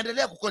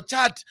 mnaendelea kuko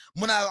chat,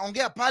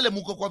 mnaongea pale,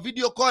 mko kwa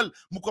video call,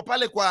 mko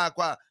pale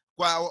kwa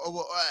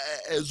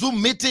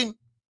Zoom meeting.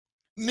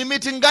 Ni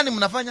meeting gani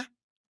mnafanya?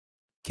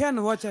 Ken,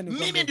 wacha ni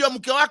mimi ndio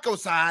mke wako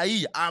saa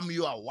hii. I'm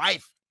your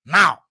wife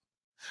now.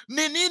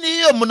 Ni nini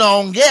hiyo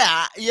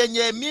mnaongea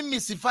yenye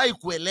mimi sifai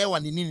kuelewa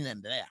ni nini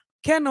inaendelea?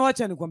 Ken,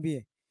 wacha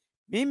nikwambie.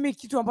 Mimi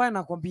kitu ambayo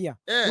nakwambia,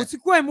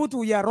 usikuwe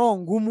mtu ya roho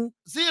ngumu.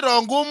 Si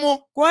roho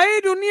ngumu. Kwa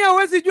hii dunia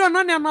huwezi jua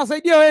nani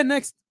anasaidia wewe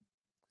next.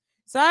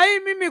 Saa hii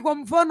mimi kwa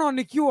mfano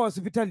nikiwa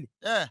hospitali,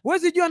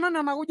 huwezi jua nani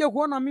anakuja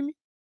kuona mimi.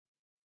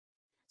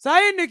 Saa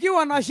hii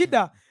nikiwa na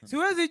shida,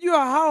 siwezi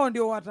jua hao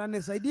ndio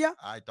watanisaidia.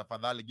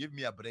 Tafadhali give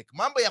me a break.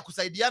 Mambo ya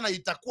kusaidiana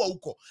itakuwa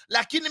huko.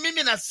 Lakini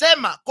mimi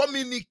nasema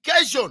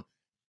communication,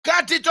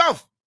 cut it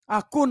off.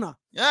 Hakuna.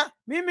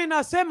 Mimi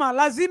nasema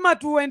lazima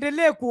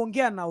tuendelee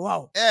kuongea na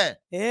wao.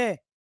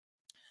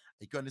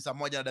 Ikiwa ni saa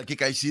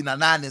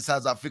 1:28 saa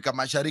za Afrika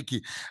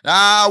Mashariki.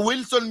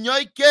 Wilson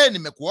Nyoike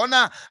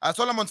nimekuona,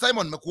 Solomon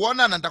Simon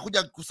nimekuona, na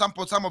nitakuja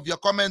kusample some of your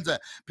comments.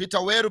 Peter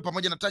Weru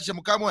pamoja na Tasha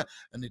Mkamwe,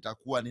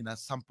 nitakuwa nina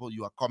sample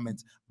your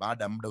comments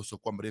baada ya muda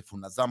usiokuwa mrefu.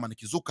 Nazama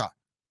nikizuka.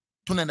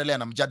 Tunaendelea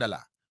na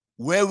mjadala.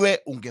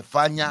 Wewe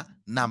ungefanya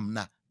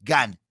namna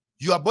gani?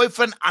 Your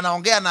boyfriend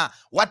anaongea na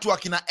watu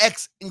wakina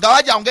ex,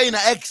 ingawaje aongei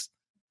na ex,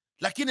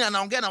 lakini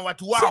anaongea na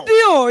watu wao.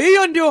 Ndio,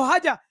 hiyo ndio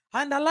haja.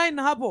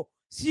 Underline hapo.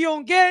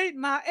 Siongei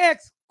na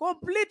ex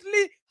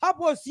completely,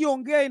 hapo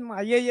siongei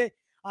na yeye.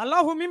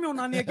 Alafu mimi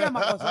unaniekea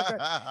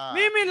makosa.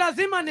 Mimi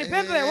lazima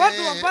nipende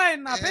watu ambaye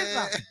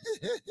napenda.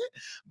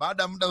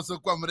 Baada muda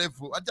usiokuwa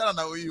mrefu, achana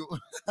na huyu.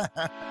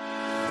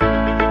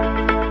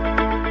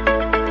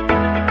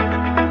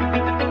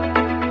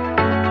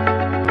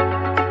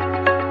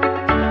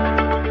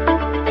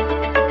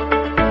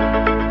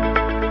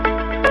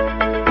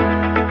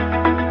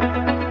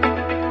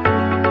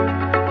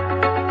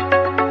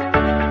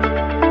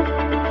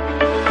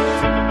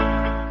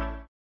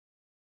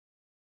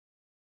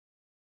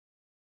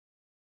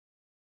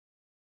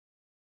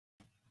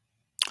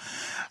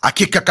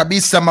 Hakika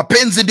kabisa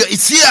mapenzi ndio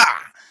hisia.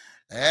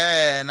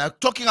 Na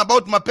talking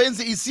about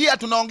mapenzi hisia,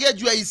 tunaongea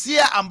juu ya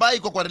hisia ambayo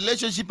iko kwa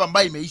relationship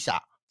ambayo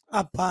imeisha.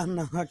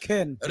 Hapana,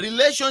 Ken.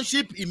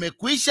 Relationship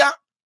imekwisha,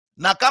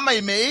 na kama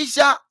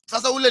imeisha,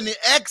 sasa ule ni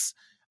ex,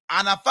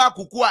 anafaa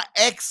kukua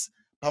ex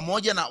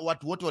pamoja na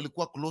watu wote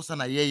walikuwa closer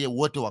na yeye,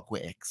 wote wakue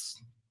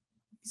ex.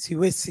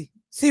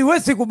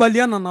 Siwezi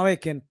kubaliana na wewe,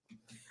 Ken.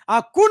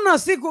 Hakuna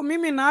siku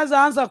mimi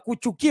naanza anza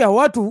kuchukia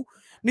watu,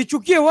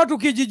 nichukie watu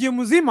kijiji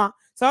mzima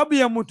sababu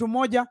ya mtu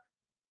moja.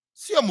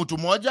 Sio mtu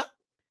moja.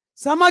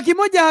 Samaki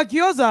moja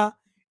akioza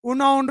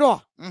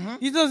unaondoa.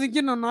 Hizo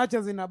zingine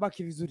unaacha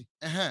zinabaki vizuri.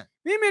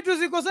 Mimi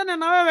tusikosane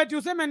na wewe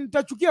tuseme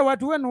nitachukia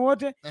watu wenu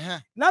wote.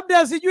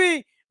 Labda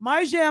sijui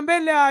maisha ya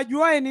mbele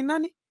ajuae ni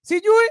nani?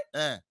 Sijui.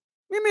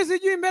 Mimi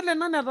sijui mbele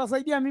nani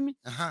atasaidia mimi.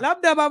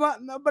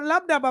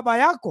 Labda baba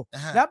yako,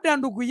 labda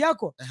ndugu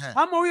yako,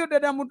 ama huyo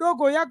dada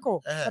mdogo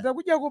yako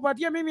atakuja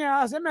kupatia mimi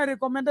aseme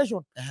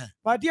recommendation.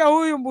 Patia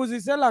huyu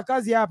Mbuzi Sela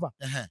kazi hapa.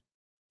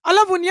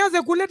 Alafu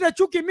nianze kuleta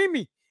chuki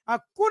mimi.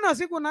 Hakuna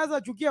siku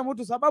naweza chukia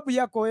mtu sababu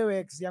yako wewe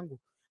ex yangu.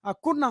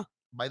 Hakuna.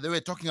 By the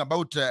way, talking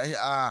about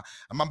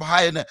mambo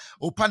haya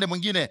upande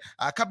mwingine,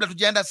 kabla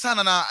tujaenda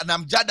sana na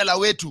mjadala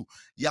wetu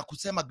ya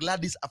kusema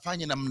Gladys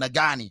afanye namna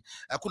gani,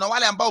 kuna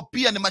wale ambao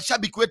pia ni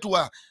mashabiki wetu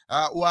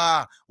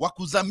wa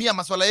kuzamia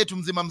masuala yetu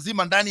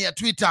mzima ndani ya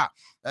Twitter.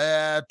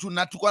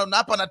 Tuko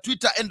hapa na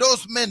Twitter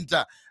endorsement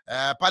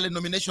pale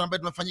nomination ambayo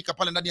tumefanyika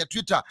pale ndani ya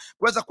Twitter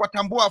kuweza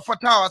kuwatambua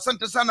wafuatao.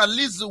 Asante sana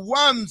Liz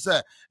Wans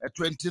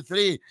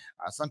 23,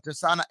 asante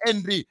sana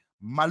Henry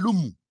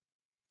Malumu,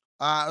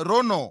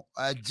 Rono,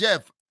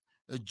 Jeff,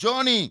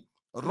 Johnny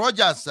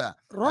Rogers.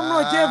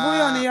 Rono Jeff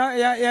huyo ni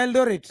ya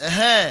Eldoret.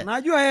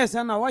 Najua yeye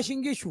sana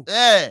Washingishu.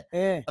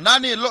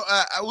 Nani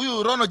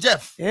huyu Rono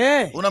Jeff?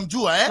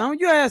 Unamjua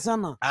Namjua yeye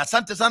sana.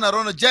 Asante sana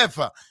Rono Jeff.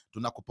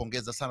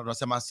 Tunakupongeza sana,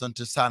 tunasema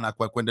asante sana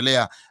kwa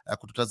kuendelea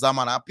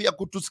kututazama na pia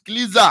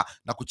kutusikiliza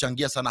na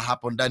kuchangia sana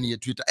hapo ndani ya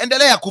Twitter.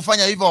 Endelea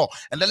kufanya hivyo,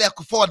 endelea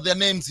kuforward their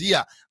names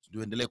here.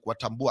 Tuendelee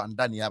kuwatambua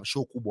ndani ya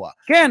show kubwa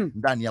Ken,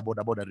 ndani ya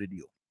Boda Boda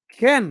Radio.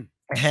 Ken,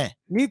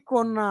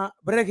 niko na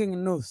breaking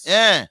news.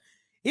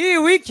 Hii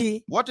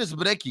wiki. What is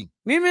breaking?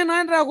 Mimi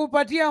naenda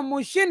kupatia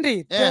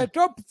mshindi the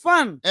top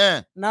fan.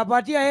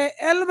 Napatia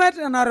helmet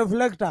na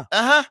reflector.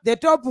 The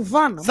top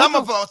fan. Some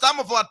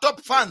of our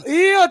top fans.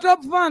 Hiyo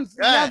top fans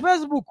ya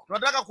Facebook.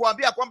 Tunataka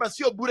kuambia kwamba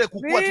sio bure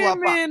kukua tu hapa.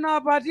 Mimi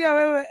napatia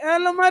wewe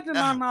helmet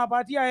na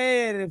napatia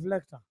yeye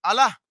reflector.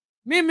 Ala.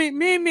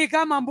 Mimi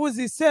kama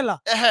Mbuzi Sela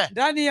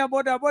ndani ya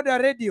Boda Boda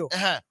Radio.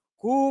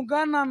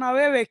 Kuungana na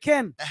wewe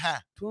Ken,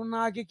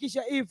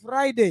 tunahakikisha hii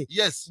Friday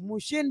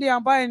mshindi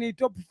ambaye ni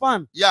top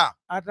fan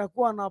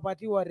atakuwa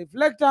anapatiwa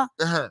reflector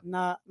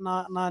na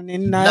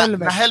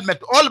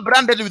helmet all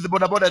branded with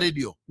Boda Boda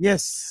Radio.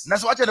 Yes.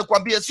 Na acha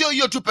nikwambie sio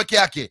hiyo tu peke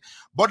yake.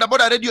 Boda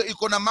Boda Radio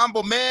iko na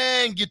mambo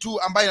mengi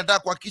tu ambayo nataka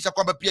kuhakikisha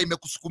kwamba pia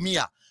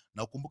imekusukumia.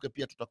 Na ukumbuke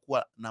pia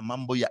tutakuwa na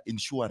mambo ya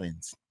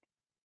insurance.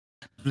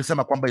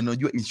 Tulisema kwamba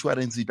inajua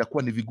insurance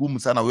itakuwa ni vigumu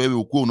sana wewe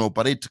ukuwa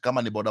unaoperate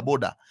kama ni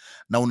bodaboda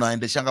na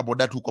unaendeshanga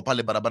boda tu uko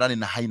pale barabarani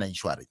na haina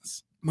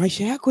insurance.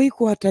 Maisha yako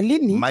iko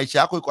hatarini. Maisha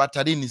yako iko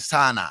hatarini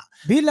sana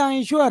bila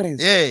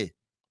insurance.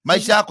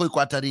 Maisha yako iko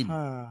hatarini.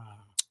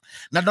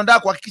 Na tunataka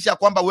kuhakikisha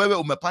kwamba wewe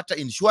umepata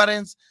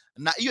insurance,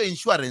 na hiyo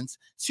insurance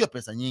sio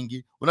pesa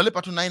nyingi.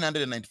 Unalipa tu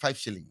 995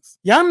 shillings.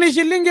 Yaani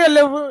shilingi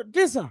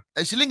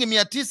 9,000. Shilingi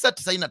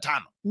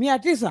 995.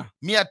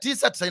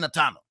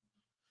 995.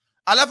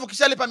 Alafu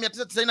kishalipa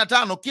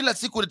 995 kila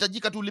siku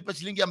unahitajika tu ulipe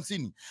shilingi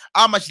 50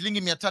 ama shilingi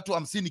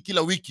 350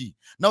 kila wiki,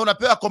 na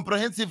unapewa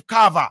comprehensive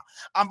cover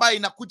ambayo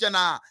inakuja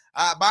na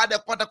baada ya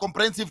kupata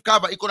comprehensive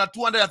cover iko na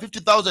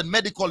 250,000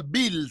 medical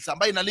bills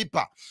ambayo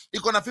inalipa,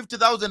 iko na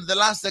 50,000 the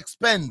last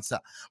expense,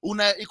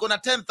 iko na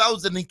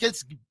 10,000 in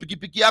case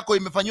pikipiki yako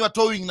imefanywa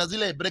towing na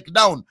zile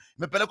breakdown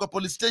imepelekwa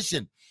police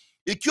station.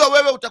 Ikiwa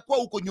wewe utakuwa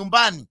uko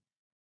nyumbani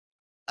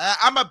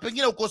ama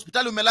pengine uko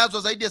hospitali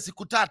umelazwa zaidi ya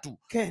siku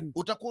 3,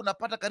 utakuwa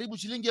unapata karibu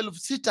shilingi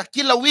 6,000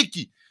 kila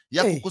wiki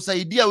ya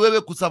kukusaidia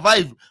wewe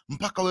kusurvive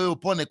mpaka wewe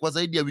upone kwa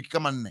zaidi ya wiki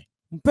kama 4.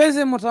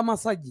 Mpenzi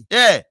mtamasaji.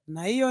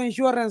 Na hiyo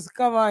insurance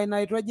cover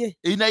inaitwaje?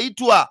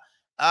 Inaitwa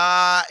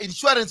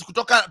insurance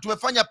kutoka,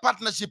 tumefanya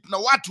partnership na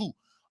watu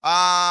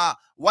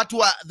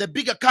wa the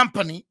bigger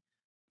company,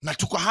 na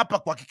tuko hapa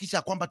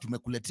kuhakikisha kwamba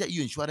tumekuletea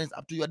hiyo insurance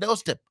up to your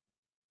doorstep.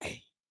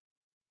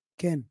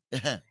 Ken,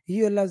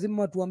 hiyo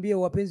lazima tuambie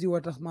wapenzi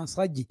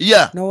watamasaji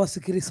na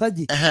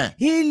wasikilizaji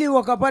ili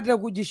wakapata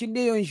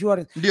kujishindia hiyo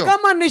insurance.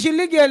 Kama ni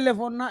shilingi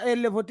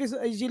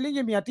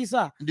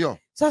 900 ndio.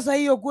 Sasa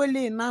hiyo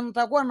kweli na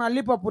nitakuwa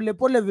nalipa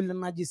polepole vile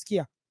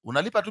najisikia.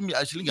 Unalipa tu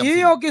shilingi 50.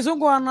 Hiyo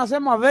kizungu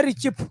anasema very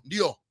cheap.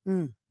 Ndio.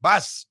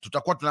 Bas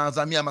tutakuwa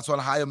tunazamia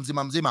masuala hayo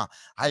mzima.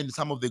 Hayo ni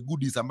some of the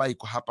goodies ambayo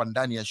iko hapa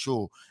ndani ya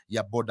show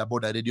ya Boda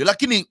Boda Radio.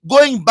 Lakini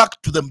going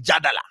back to the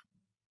mjadala.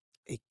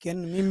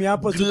 Ken, mimi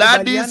hapo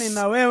sikubaliani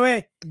na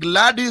wewe.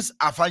 Gladys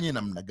afanye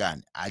namna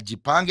gani?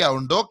 Ajipange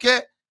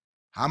aondoke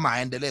ama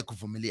aendelee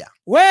kuvumilia?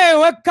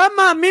 Wewe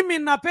kama mimi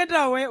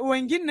napenda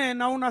wengine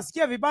na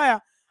unasikia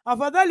vibaya,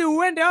 afadhali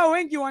uende hao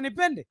wengi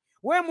wanipende.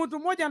 Wewe mtu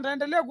mmoja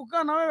nitaendelea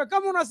kukaa na wewe,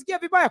 kama unasikia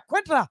vibaya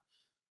kwenda.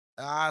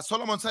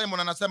 Solomon Simon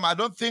anasema I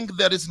don't think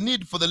there is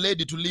need for the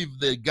lady to leave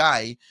the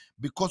guy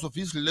because of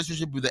his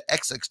relationship with the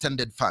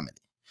ex-extended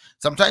family.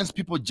 Sometimes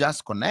people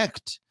just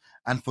connect,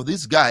 and for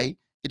this guy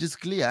it is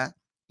clear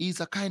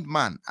he's a kind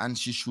man and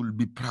she should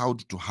be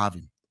proud to have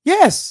him.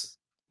 Yes.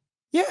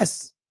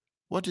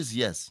 What is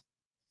yes?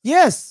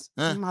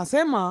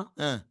 Nasema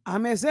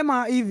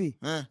amesema hivi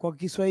kwa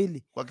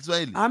Kiswahili.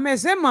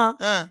 Amesema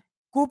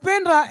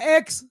kupenda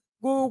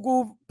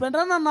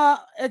kupendana na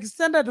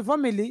extended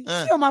family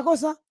sio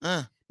makosa.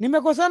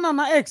 Nimekosana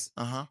na ex.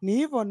 Ni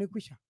hivyo ni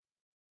kwisha.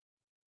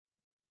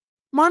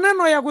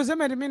 Maneno ya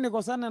kusema mimi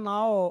nikosane na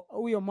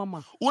huyo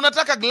mama.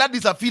 Unataka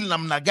Gladys afeel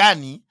namna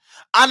gani?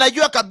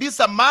 Anajua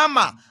kabisa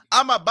mama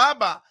ama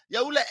baba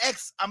ya ule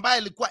ex ambaye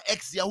alikuwa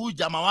ex ya huyu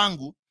jamaa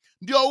wangu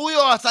ndio huyo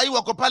wasai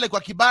wako pale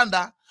kwa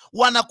kibanda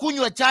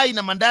wanakunywa chai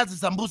na mandazi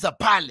sambusa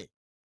pale.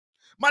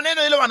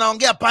 Maneno ile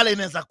wanaongea pale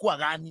inaweza kuwa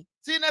gani?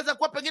 Si inaweza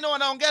kuwa pengine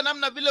wanaongea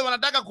namna vile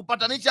wanataka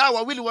kupatanisha hao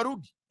wawili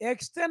warudi.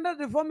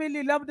 Extended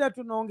family, labda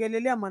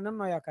tunaongelelea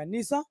maneno ya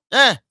kanisa,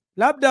 Eh,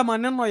 labda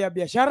maneno ya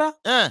biashara,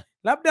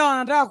 labda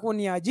wanataka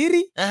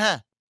kuniajiri.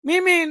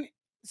 Mimi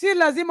si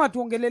lazima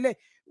tuongelele.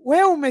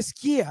 Wewe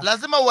umesikia?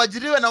 Lazima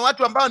uajiriwe na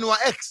watu ambao ni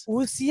wa ex.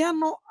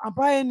 Uhusiano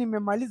ambaye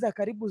nimemaliza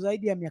karibu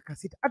zaidi ya miaka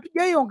 6.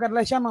 Hatujai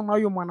ongeleshana na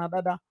huyo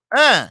mwanadada.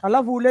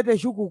 Alafu ulete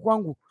shuku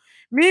kwangu.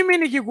 Mimi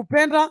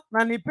nikikupenda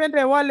na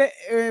nipende wale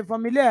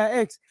familia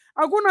ya ex,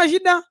 hakuna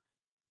shida.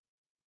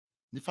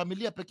 Ni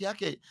familia peke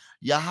yake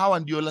ya hawa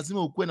ndio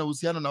lazima ukuwe na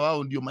uhusiano na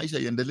wao ndio maisha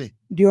iendelee.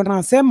 Ndio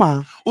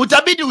nasema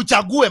utabidi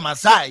uchague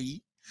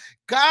Masai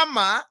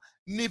kama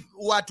ni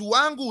watu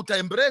wangu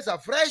utaembrace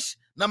fresh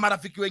na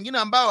marafiki wengine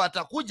ambao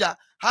watakuja,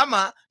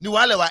 ama ni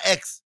wale wa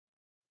ex.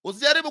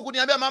 Usijaribu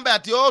kuniambia mambo ya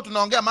ati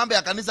tunaongea mambo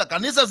ya kanisa.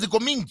 Kanisa ziko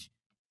mingi.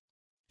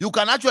 You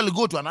can actually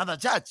go to another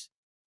church.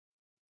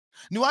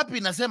 Ni wapi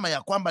inasema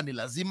ya kwamba ni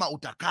lazima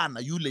utakaa na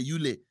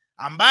yule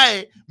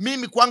ambaye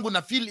mimi kwangu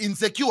na feel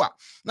insecure?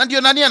 Na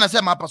ndio nani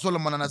anasema hapa,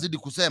 Solomon anazidi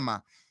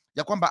kusema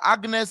ya kwamba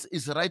Agnes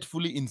is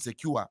rightfully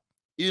insecure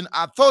in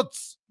her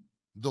thoughts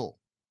though.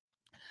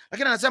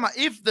 Lakini anasema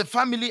if the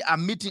family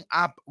are meeting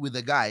up with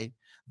the guy,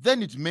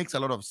 then it makes a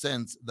lot of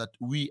sense that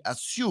we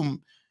assume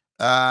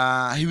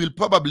he will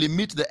probably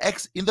meet the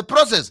ex in the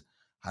process,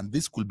 and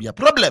this could be a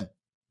problem.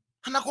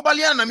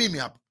 Anakubaliana na mimi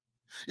hapa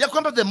ya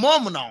kwamba the more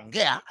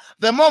mnaongea,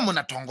 the more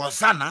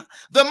mnatongozana,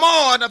 the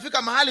more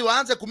wanafika mahali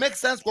waanze ku make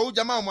sense kwa huyu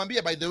jamaa,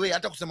 umwambie by the way,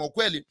 hata kusema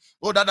ukweli,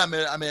 dada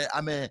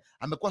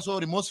amekuwa so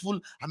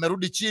remorseful,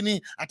 amerudi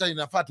chini, hata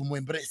inafaa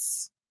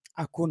tumuembrace.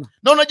 Hakuna.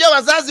 Na unajua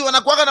wazazi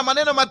wanakuaga na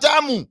maneno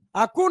matamu.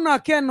 Hakuna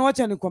Ken,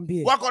 wacha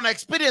nikwambie. Wako na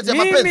experience ya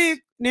mapenzi.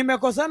 Mimi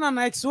nimekosana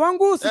na ex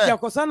wangu,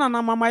 sijakosana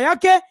na mama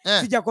yake,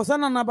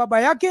 sijakosana na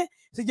baba yake,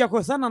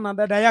 sijakosana na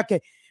dada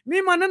yake.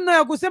 Mimi maneno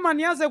ya kusema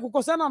nianze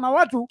kukosana na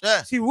watu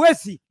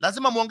siwezi.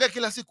 Lazima muongee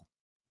kila siku.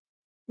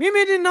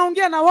 Mimi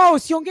ninaongea na wao,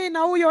 siongei na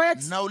huyo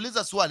ex.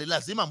 Nauliza swali,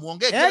 lazima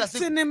muongee kila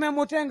siku. Ex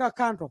nimemutenga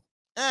kando.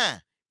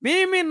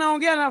 Mimi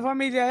naongea na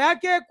familia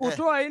yake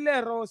kutoa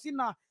ile roho,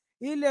 sina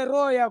ile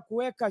roho ya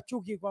kuweka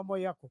chuki kwa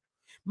moyo wako.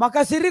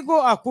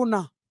 Makasiriko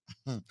hakuna.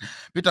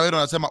 Peter Wero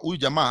anasema huyu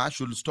jamaa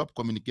should stop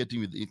communicating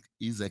with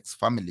his ex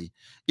family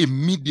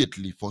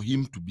immediately for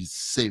him to be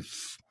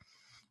safe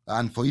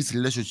and for his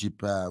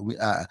relationship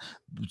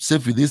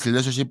safe with his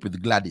relationship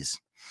with Gladys.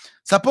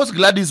 Suppose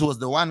Gladys was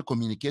the one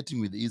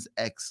communicating with his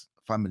ex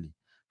family,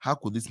 how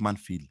could this man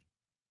feel?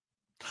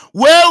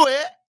 Wewe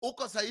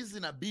uko saizi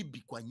na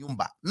bibi kwa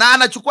nyumba na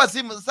anachukua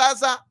simu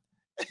sasa.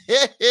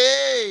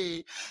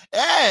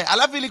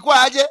 Alafu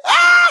ilikuwa aje?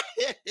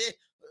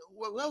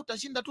 Wewe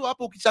utashinda tu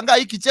hapo ukishangaa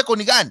hii kicheko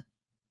ni gani?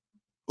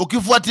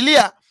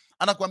 Ukifuatilia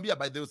anakuambia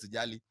by the way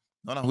usijali.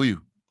 Naona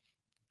huyu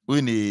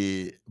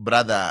ni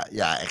brother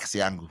ya ex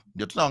yangu.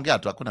 Ndio tunaongea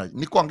tu, hakuna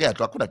ni kuongea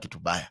tu, hakuna kitu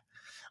baya.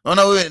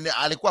 Naona huyu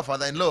alikuwa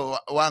father in law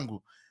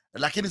wangu,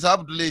 lakini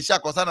sababu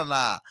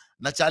tulishakosana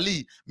na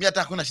Charlie, mimi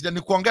hata hakuna shida,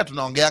 ni kuongea,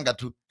 tunaongeanga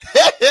tu.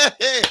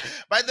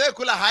 By the way,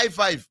 kula high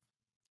five.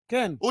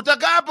 Ken,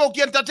 utakaa hapo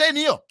ukientertain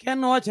hiyo?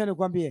 Ken, wacha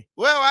nikwambie.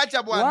 Wewe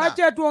acha bwana.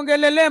 Wacha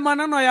tuongelelee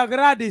maneno ya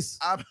Gladys.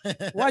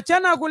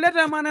 Wachana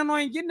kuleta maneno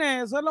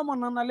mengine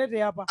Solomon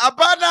analeta hapa.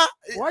 Hapana.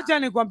 Wacha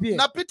nikwambie.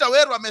 Na Peter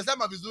Wero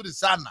amesema vizuri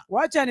sana.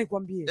 Wacha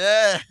nikwambie.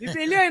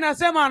 Biblia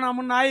inasema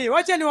namna hii.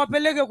 Wacha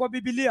niwapeleke kwa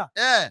Biblia.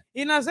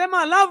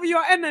 Inasema love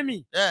your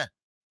enemy.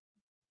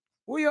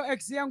 Huyo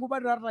ex yangu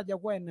bado hata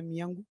hajakuwa enemy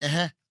yangu.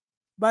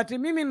 But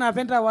mimi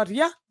napenda watu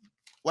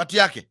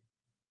yake.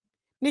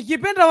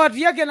 Nikipenda watu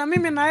yake na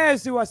mimi na yeye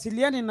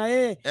siwasiliani na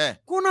yeye.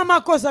 Kuna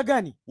makosa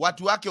gani?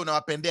 Watu wake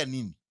unawapendea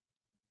nini?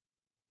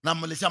 Na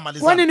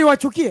mlishamaliza. Kwani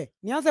niwachukie?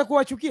 Nianze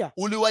kuwachukia?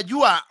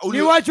 Uliwajua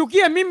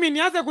niwachukie mimi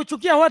nianze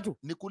kuchukia watu?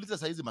 Nikuuliza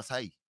saizi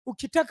Masai.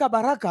 Ukitaka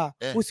baraka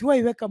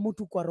usiwahi weka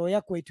mtu kwa roho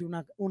yako eti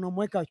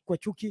unamweka kwa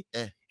chuki.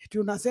 Eti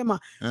unasema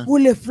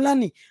ule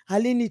fulani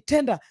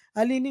alinitenda,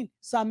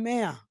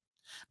 samea.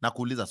 Na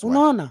kuuliza swali.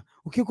 Unaona?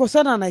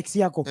 Ukikosana na ex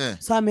yako,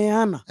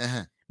 sameana.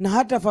 Na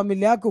hata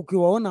familia yako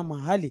ukiwaona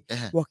mahali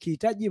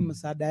wakihitaji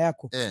msaada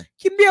yako,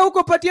 kimbia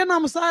huko, patiana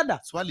msaada.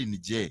 Swali ni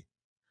je,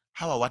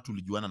 hawa watu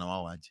ulijuana na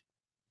wao aje?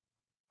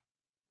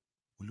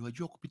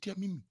 Uliwajua kupitia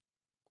mimi?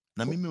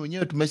 Na mimi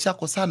wenyewe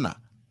tumeshakosana.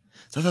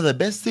 Sasa the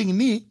best thing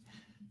ni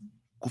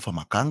kufa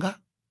makanga,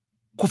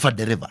 kufa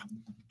dereva.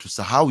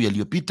 Tusahau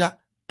yaliyopita,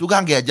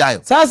 tugange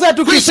yajayo. Sasa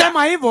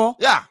tukisema hivyo,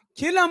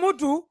 kila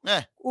mtu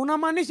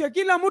unamaanisha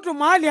kila mtu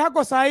mahali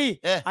hako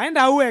sahi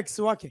aenda uwe ex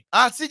wake.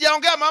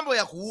 Sijaongea mambo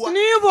ya kuua. Ni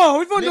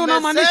hivyo ndio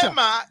unamaanisha.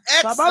 Nimesema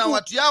ex na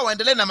watu yao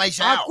waendelee na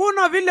maisha yao.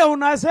 Hakuna vile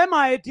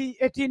unasema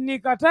eti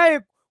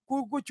nikatae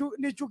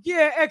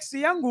nichukie ex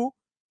yangu.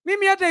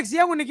 Mimi hata ex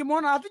yangu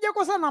nikimwona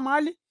hatujakosana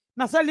mahali,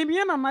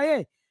 nasalimiana na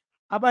yeye,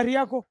 habari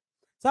yako.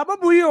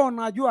 Sababu hiyo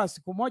unajua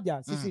siku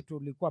moja sisi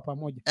tulikuwa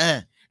pamoja.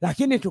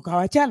 Lakini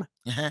tukawachana.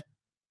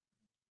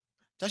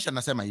 Tasha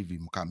anasema hivi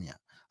Mkamia.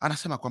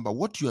 Anasema kwamba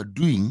what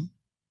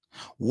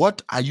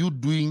are you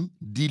doing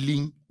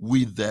dealing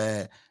with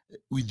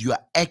your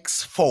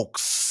ex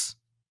folks?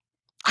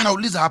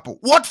 Anauliza hapo,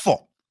 what for?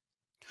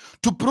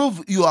 to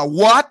prove you are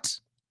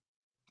what?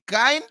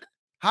 Kind,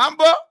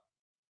 humble,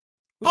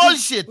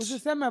 bullshit.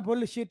 Usiseme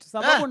bullshit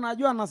sababu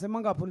najua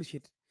anasemanga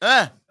bullshit.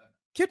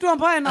 Kitu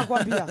ambaye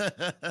nakwambia.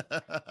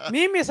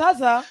 Mimi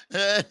sasa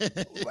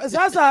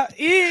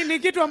hii ni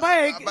kitu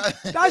ambaye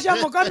Tasha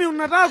Mukami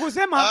unataka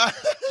kusema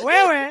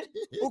wewe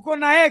uko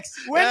na ex,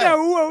 uende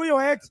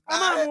huyo ex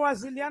ama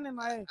muwasiliane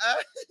na yeye.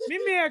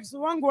 Mimi ex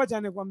wangu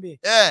acha nikwambie.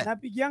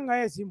 Napigianga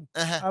yeye simu.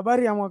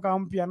 Habari ya mwaka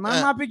mpya.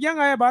 Na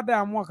napigianga yeye baada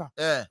ya mwaka.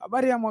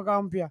 Habari ya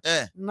mwaka mpya.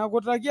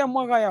 Nakutakia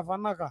mwaka ya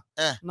fanaka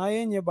na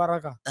yenye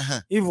baraka.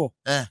 Hivyo.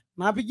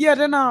 Napigia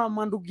tena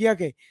mandugu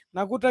yake.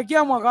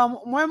 Nakutakia mwaka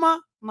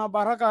mwema na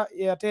baraka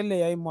ya tele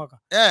ya hii mwaka.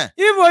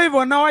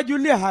 Hivyo na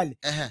wajulia hali.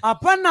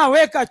 Hapana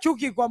weka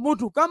chuki kwa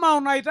mtu kama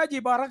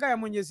unahitaji baraka ya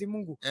Mwenyezi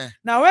Mungu.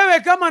 Na wewe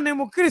kama ni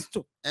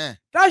Mkristo.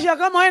 Tasha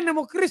kama wewe ni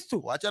Mkristo.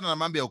 Waachana na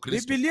mambo ya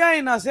Ukristo. Biblia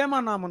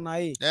inasema namna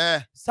hii.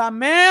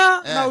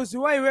 Samea na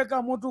usiwahi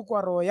weka mtu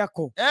kwa roho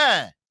yako.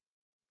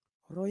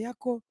 Roho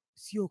yako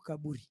sio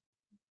kaburi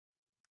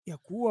ya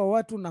kuua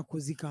watu na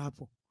kuzika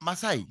hapo.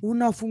 Masai.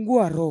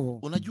 Unafungua roho.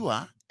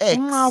 Unajua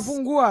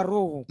unafungua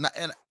roho.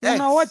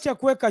 Unawacha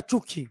kuweka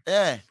chuki.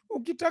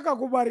 Ukitaka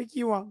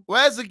kubarikiwa.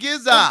 Wewe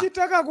sikiza.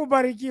 Ukitaka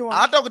kubarikiwa.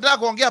 Hata ukitaka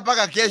kuongea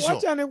paka kesho.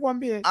 Wacha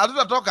nikwambie.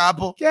 Hatutatoka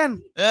hapo.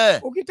 Ken.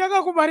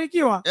 Ukitaka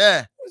kubarikiwa.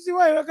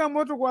 Usiwahi weka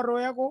mtu kwa roho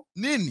yako.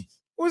 Nini?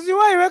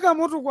 Usiwahi weka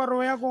mtu kwa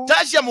roho yako.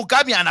 Tasha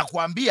Mukami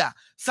anakuambia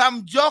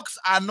some jokes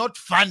are not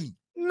funny.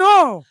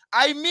 No.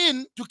 I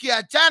mean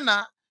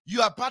tukiachana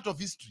you are part of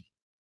history.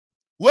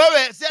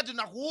 Wewe si ati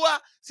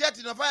nakuua, si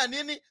ati nafanya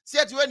nini, si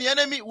ati wewe ni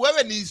enemy,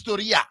 wewe ni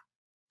historia.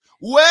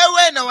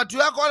 Wewe na watu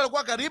wako wale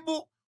walikuwa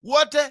karibu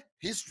wote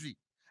history.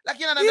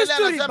 Lakini anaendelea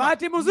anasema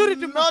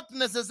not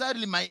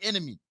necessarily my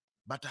enemy,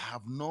 but I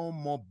have no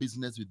more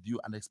business with you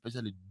and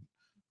especially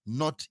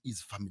not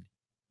his family.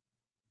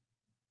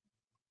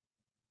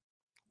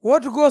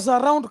 What goes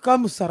around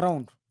comes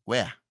around.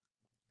 Where?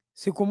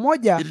 Siku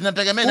moja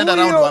inategemea inaenda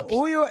round wapi.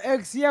 Huyo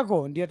ex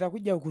yako ndiye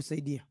atakuja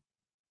kukusaidia.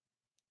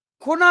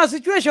 Kuna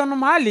situation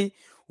mahali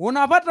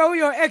unapata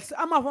huyo ex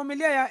ama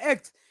familia ya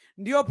ex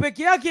ndio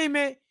peke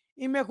yake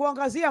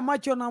imekuangazia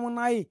macho na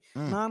namna hii.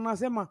 Na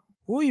anasema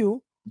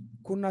huyu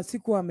kuna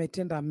siku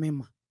ametenda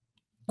mema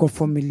kwa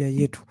familia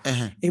yetu.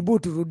 Hebu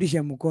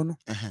turudishe mkono.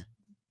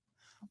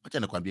 Acha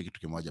nikwambie kitu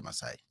kimoja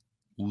Masai.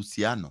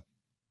 Uhusiano.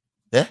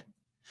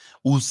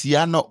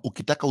 Uhusiano,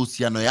 ukitaka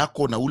uhusiano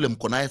yako na ule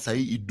mko naye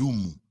sahi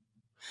idumu,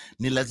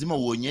 ni lazima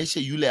uonyeshe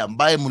yule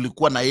ambaye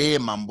mlikuwa na yeye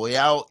mambo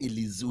yao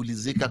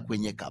ulizika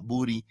kwenye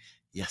kaburi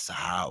ya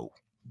sahau.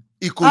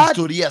 Iko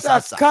historia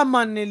sasa.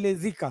 Kama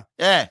nilizika.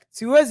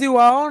 Siwezi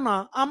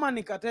waona ama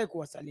nikatae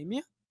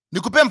kuwasalimia.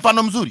 Nikupe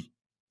mfano mzuri.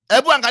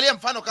 Hebu angalia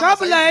mfano kama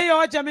kabla sasa.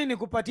 Hiyo acha mimi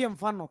nikupatie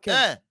mfano.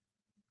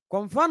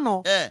 Kwa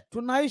mfano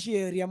tunaishi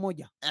area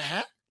moja.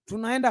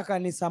 Tunaenda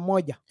kanisa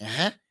moja.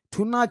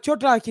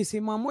 Tunachota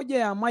kisima moja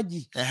ya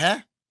maji.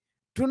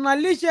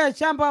 Tunalisha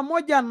shamba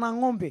moja na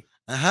ng'ombe.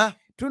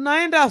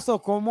 Tunaenda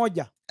soko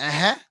moja.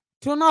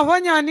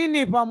 Tunafanya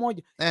nini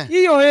pamoja?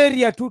 Hiyo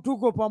area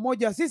tuko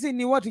pamoja. Sisi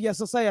ni watu ya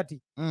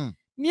society.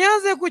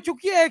 Nianze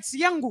kuchukia ex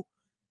yangu,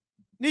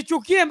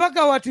 nichukie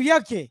mpaka watu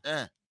yake.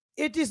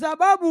 Eti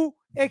sababu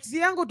ex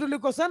yangu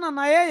tulikosana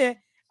na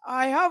yeye,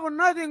 I have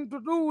nothing to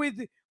do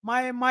with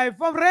my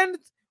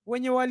friends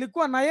wenye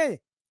walikuwa na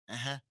yeye.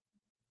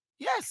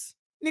 Yes.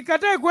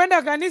 Nikatae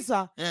kuenda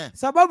kanisa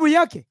sababu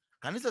yake.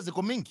 Kanisa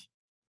ziko mingi.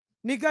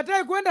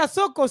 Nikatae kuenda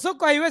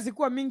soko haiwezi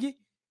kuwa mingi.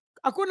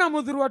 Hakuna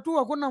mudhuru wa 2,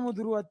 hakuna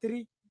mudhuru wa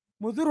 3.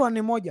 Mudhuru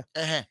ni moja.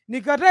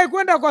 Nikatae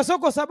kwenda kwa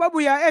soko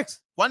sababu ya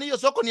X. Kwani hiyo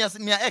soko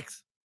ni ya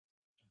X?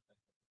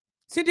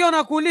 Si ndio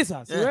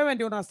nakuuliza? Si wewe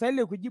ndio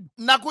unastahili kujibu.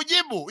 Na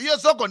kujibu, hiyo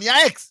soko ni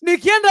ya X.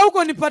 Nikienda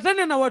huko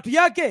nipatane na watu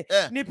yake,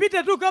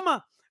 nipite tu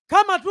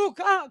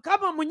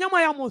kama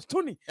mnyama ya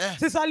mostuni.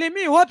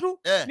 Sisalimii watu,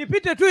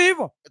 nipite tu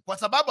hivyo. Kwa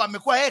sababu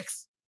amekuwa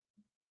X.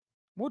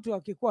 Mtu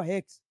akikuwa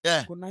X,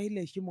 kuna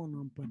ile heshima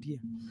unampatia.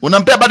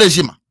 Unampea bado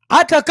heshima.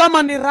 Hata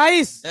kama ni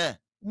rais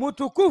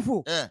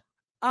mtukufu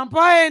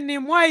ambaye ni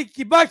Mwai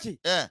Kibaki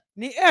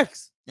ni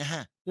X,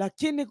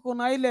 lakini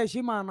kuna ile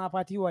heshima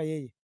anapatiwa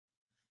yeye.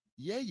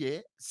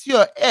 Yeye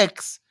sio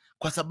X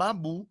kwa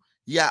sababu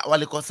ya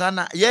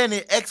walikosana. Yeye ni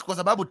X kwa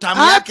sababu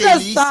tamu yake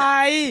iliisha.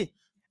 Sai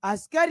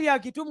askari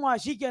akitumwa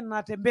ashike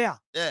na tembea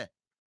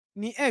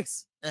ni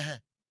X.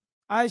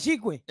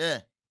 Ashikwe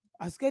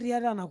askari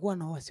hata anakuwa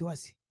na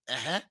wasiwasi.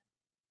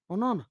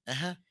 Unaona?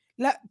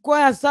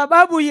 Kwa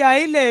sababu ya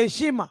ile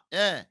heshima.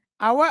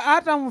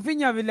 Hata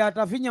mfinya vile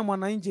atafinya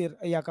mwananchi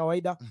ya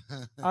kawaida.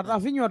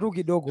 Atafinywa tu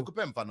kidogo.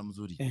 Nikupe mfano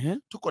mzuri.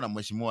 Tuko na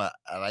Mheshimiwa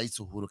Rais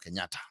Uhuru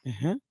Kenyatta.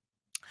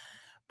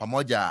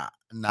 Pamoja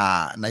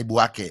na naibu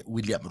wake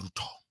William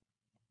Ruto.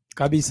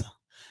 Kabisa.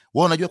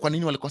 Wewe unajua kwa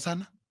nini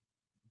walikosana?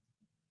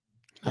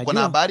 Uko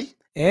na habari?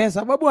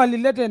 Sababu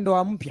alileta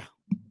ndoa mpya.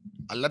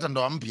 Alileta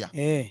ndoa mpya.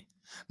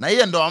 Na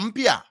hiyo ndoa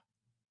mpya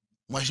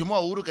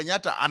Mheshimiwa Uhuru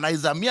Kenyatta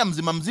anaizamia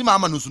mzima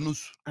ama nusu?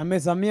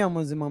 Amezamia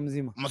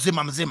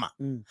mzima.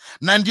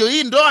 Na ndio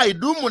hii ndoa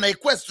idumu na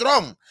ikuwe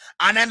strong.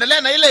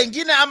 Anaendelea na ile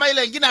ingine ama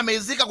ile ingine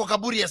ameizika kwa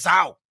kaburi ya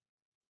sahau.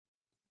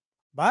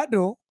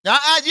 Bado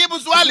Jibu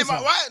swali.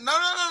 Sasa.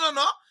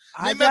 No.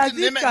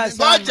 Hajazika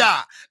sana.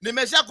 Ngoja.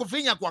 Nimesha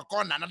kufinya kwa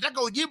kona.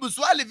 Nataka ujibu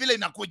swali vile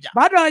inakuja.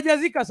 Bado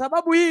hajazika,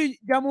 sababu hii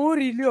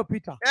jamhuri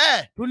iliyopita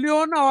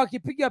tuliona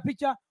wakipiga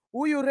picha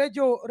huyu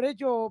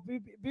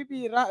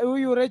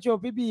Rachel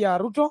bibi ya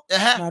Ruto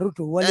na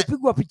Ruto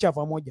walipigwa picha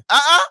pamoja.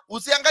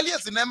 Usiangalie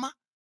sinema.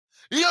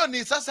 Hiyo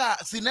ni sasa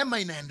sinema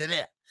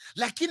inaendelea.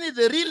 Lakini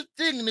the real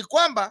thing ni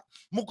kwamba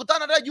mkutano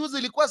hata juzi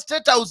ilikuwa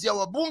State House ya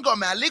wabunge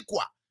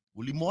wamealikwa.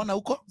 Ulimuona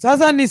huko?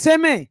 Sasa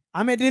niseme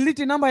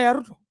amedelete namba ya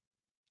Ruto?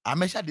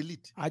 Amesha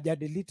delete. Haja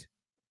delete.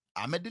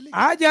 Amedelete.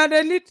 Haja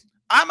delete.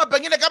 Ama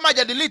pengine kama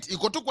haja delete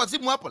iko tu kwa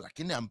simu hapo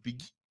lakini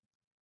ampigi.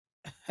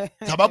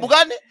 Sababu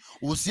gani?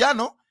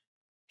 Uhusiano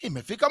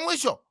imefika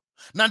mwisho.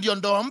 Na ndio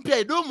ndoa mpya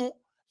idumu,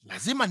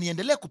 lazima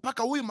niendelee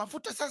kupaka huyu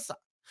mafuta sasa.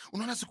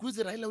 Unaona siku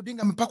hizi Raila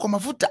Odinga amepakwa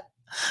mafuta.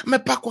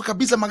 Amepakwa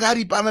kabisa,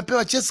 magari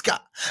amepewa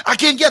Cheska.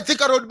 Akiingia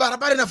Thika Road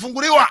barabara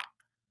inafunguliwa.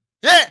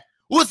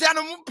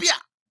 Uhusiano mpya.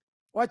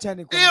 Wacha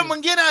nikwambie. Hiyo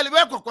mwingine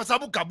aliwekwa kwa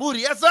sababu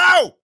kaburi.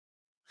 Yesao.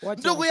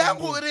 Ndugu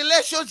yangu,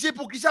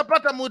 relationship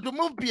ukishapata mtu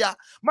mpya,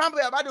 mambo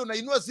ya bado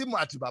unainua simu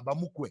ati baba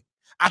mkwe.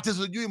 Ati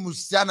sijui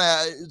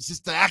msichana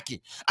sister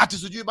yake. Ati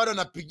sijui bado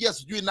napigia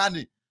sijui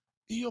nani.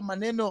 Hiyo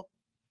maneno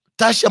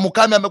Tasha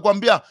Mukami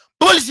amekwambia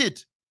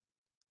bullshit.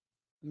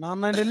 Na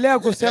anaendelea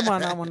kusema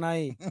namna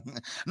hii.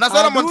 Na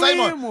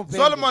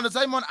Solomon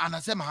Simon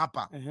anasema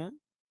hapa.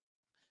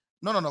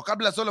 No.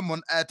 Kabla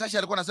Solomon, Tasha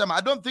alikuwa anasema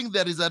I don't think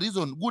there is a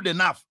reason good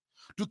enough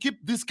to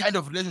keep this kind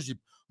of relationship.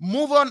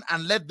 Move on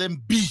and let them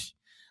be.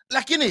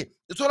 Lakini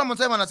Solomon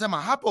Simon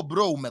anasema hapo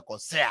bro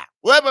umekosea.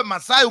 Wewe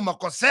Masai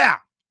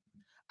umekosea.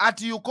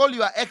 At you call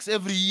your ex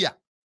every year.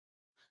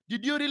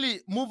 Did you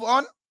really move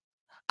on?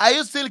 Are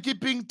you still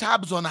keeping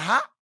tabs on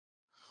her?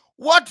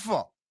 What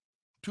for?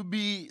 To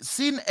be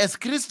seen as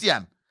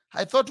Christian?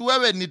 I thought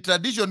wewe ni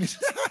traditionist.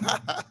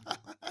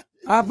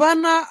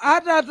 Hapana,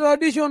 hata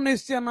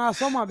traditionist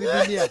anasoma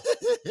Biblia.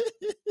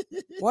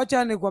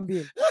 Wacha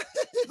nikwambie.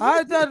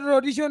 Hata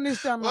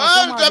traditionist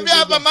anasoma Biblia. Tuambia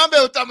hapa mambo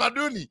ya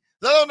utamaduni.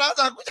 Sasa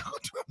unaanza kuja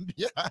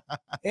kutuambia.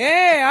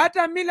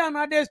 Hata mila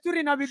na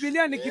desturi na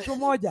Biblia ni kitu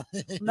moja.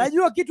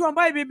 Unajua kitu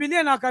ambaye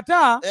Biblia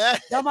inakataa,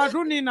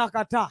 tamaduni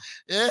inakataa.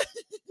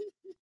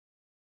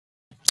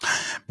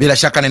 Bila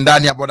shaka ni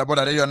ndani ya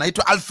bodaboda radio,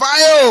 anaitwa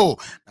Alfayo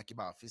na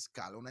kibao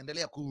Fiscal.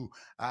 Unaendelea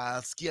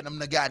kusikia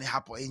namna gani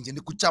hapo nje? Ni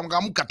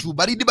kuchangamka tu,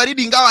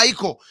 baridi ingawa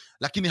haiko,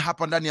 lakini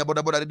hapa ndani ya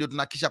bodaboda radio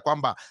tunahakisha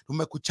kwamba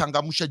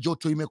tumekuchangamsha.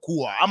 Joto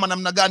imekuwa ama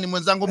namna gani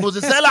mwenzangu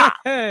Mbuzi Sela?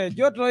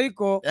 Joto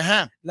iko,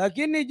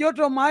 lakini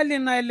joto mahali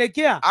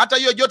naelekea, hata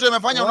hiyo joto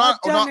imefanya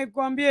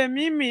nikwambie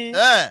mimi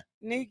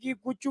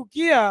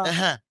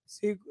nikikuchukia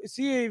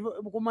si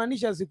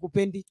kumaanisha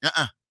sikupendi.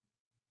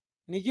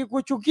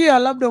 Nikikuchukia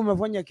labda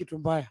umefanya kitu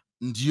mbaya.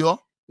 Ndio.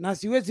 Na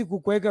siwezi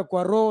kukuweka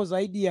kwa roho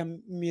zaidi ya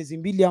miezi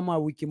 2 ama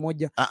wiki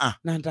moja.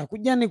 Na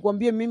nitakuja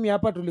nikwambie mimi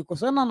hapa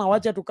tulikosana na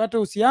wacha tukate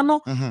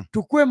uhusiano,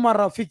 tukue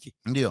marafiki.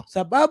 Ndio.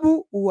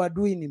 Sababu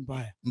uadui ni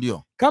mbaya.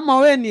 Ndio. Kama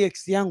we ni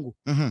ex yangu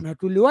na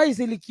tuliwahi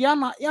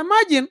silikiana,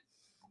 imagine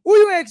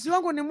huyu ex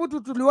wangu ni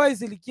mtu tuliwahi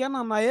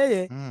silikiana na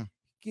yeye,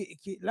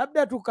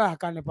 labda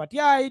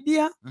akanipatia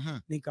idea,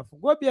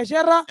 nikafungua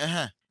biashara,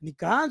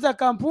 nikaanza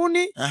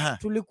kampuni,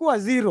 tulikuwa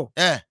zero.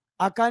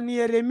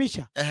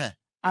 Akanielemisha,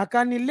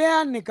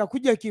 akanilea,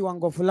 nikakuja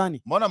kiwango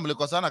fulani. Mbona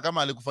mlikosana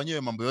kama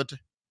alikufanyia mambo yote?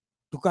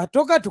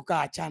 Tukatoka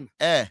tukaachana.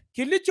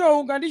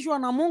 Kilichounganishwa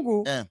na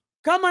Mungu,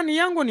 kama ni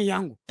yangu ni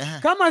yangu.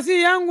 Kama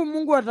si yangu,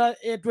 Mungu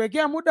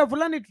atatuwekea muda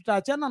fulani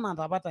tutaachana na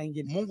atapata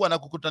ingine. Mungu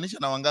anakukutanisha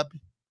na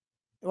wangapi?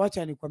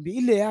 Wacha nikwambie,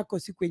 ile yako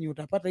siku yenye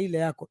utapata ile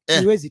yako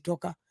iwezi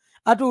toka.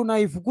 Hata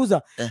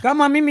unaifukuza.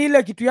 Kama mimi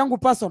ile kitu yangu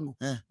personal,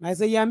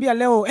 naweza iambia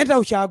leo enda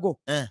ushago.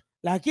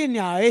 Lakini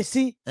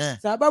haesi,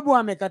 sababu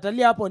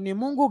amekatalia hapo, ni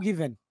Mungu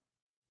given.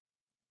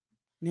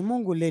 Ni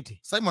Mungu leti.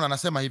 Simon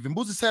anasema hivi,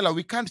 Mbuzi Sela,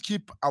 we can't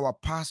keep our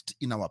past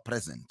in our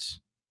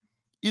present.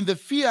 In the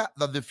fear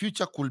that the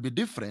future could be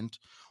different,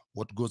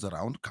 what goes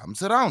around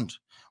comes around.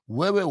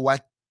 Wewe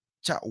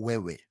wacha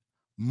wewe.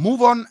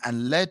 Move on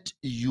and let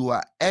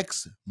your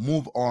ex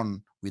move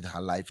on with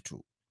her life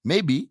too.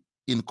 Maybe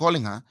in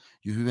calling her,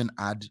 you even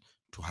add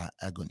to her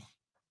agony.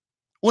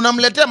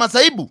 Unamletea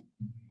masaibu.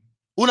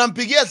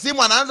 Unampigia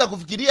simu, anaanza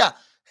kufikiria,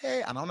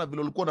 anaona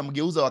vile ulikuwa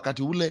unamgeuza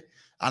wakati ule.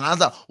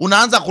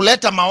 Unaanza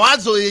kuleta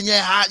mawazo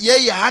yenye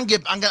yeye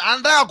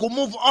anataka ku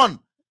move on.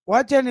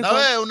 Na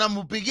wewe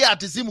unampigia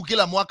ati simu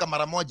kila mwaka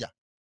mara moja.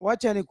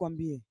 Wacha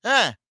nikwambie.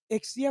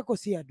 Ex yako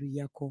si adui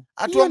yako.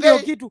 Hiyo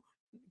ndio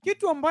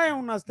kitu ambaye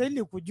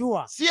unastahili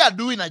kujua. Si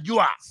adui,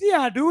 najua. Si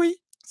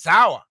adui.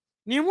 Sawa.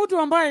 Ni mtu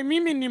ambaye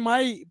mimi ni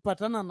mai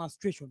patana na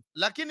situation.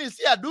 Lakini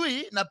si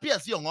adui na pia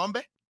sio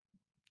ng'ombe.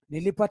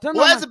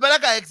 Nilipatana wewe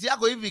sipeleka ex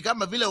yako hivi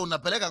kama vile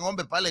unapeleka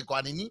ng'ombe pale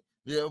kwa nini?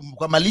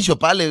 Kwa malisho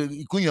pale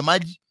ikunywe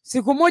maji.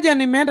 Siku moja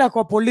nimeenda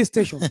kwa police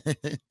station.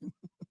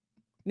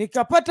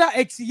 Nikapata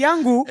ex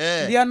yangu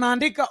ndiye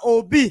anaandika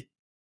OB.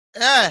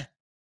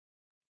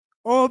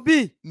 OB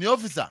ni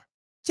officer.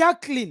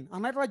 Jacqueline,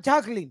 anaitwa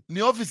Jacqueline.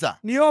 Ni officer.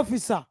 Ni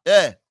officer.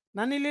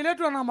 Na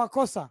nililetwa na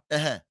makosa.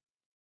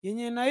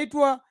 yenye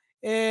inaitwa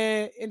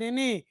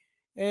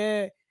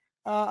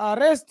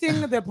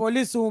arresting the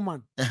police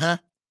woman.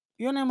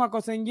 Hiyo ni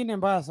makosa ingine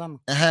mbaya sana.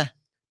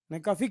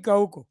 Nikafika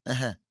huko.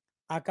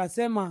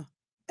 Akasema,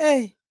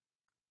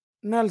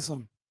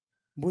 Nelson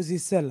Mbuzi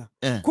Sela,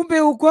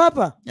 kumbe uko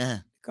hapa?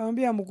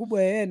 Nikamwambia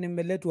mkubwa,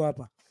 nimeletwa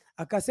hapa.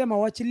 Akasema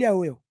wachilia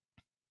huyo.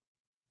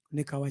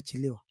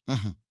 Nikawachiliwa.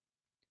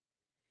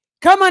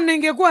 Kama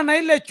ningekuwa na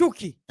ile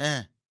chuki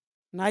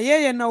na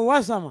yeye na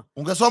uhasama,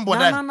 ungesombwa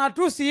ndani. Na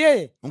natusi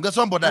yeye,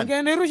 ungesombwa ndani.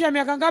 Ungenirusha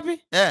miaka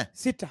ngapi?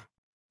 6.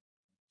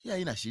 Hii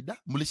haina shida,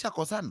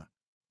 mlishakosana.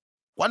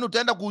 Kwani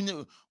utaenda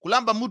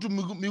kulamba mtu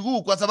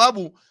miguu kwa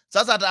sababu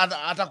sasa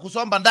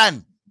atakusomba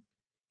ndani?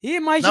 Hii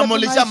maisha na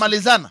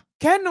mlishamalizana.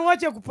 Ken,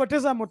 wache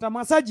kupoteza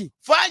mtamasaji.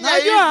 Fanya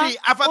hivi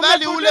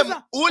afadhali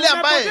ule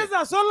ambaye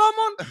umepoteza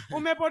Solomon,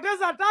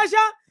 umepoteza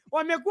Tasha,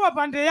 wamekuwa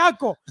pande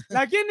yako.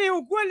 Lakini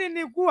ukweli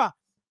ni kuwa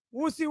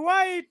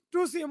usiwahi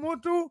tusi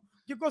mtu.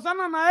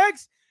 Kikosana na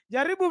ex,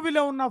 jaribu vile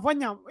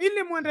unafanya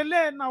ili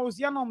muendelee na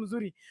uhusiano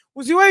mzuri.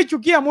 Usiwahi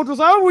chukia mtu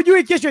sababu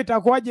hujui kesho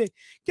itakuwaje.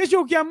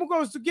 Kesho ukiamuka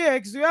usikie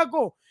ex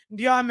yako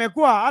ndio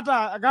amekuwa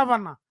hata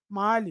governor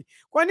mahali.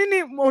 Kwa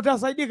nini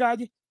utasaidika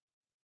aje?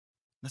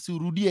 Na si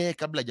urudie yeye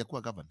kabla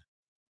hajakuwa governor.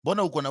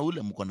 Mbona uko na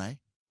ule mko naye?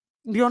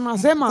 Ndio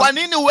nasema. Kwa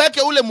nini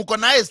uweke ule mko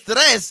naye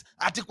stress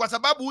ati kwa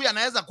sababu huyu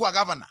anaweza kuwa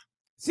governor?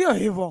 Sio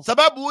hivyo.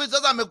 Sababu huyu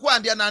sasa amekuwa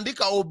ndiye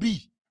anaandika OB.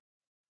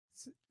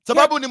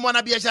 Sababu ni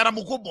mwanabiashara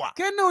mkubwa.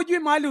 Kena hujui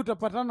mahali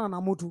utapatana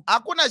na mtu.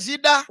 Hakuna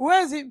shida.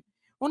 Uwezi.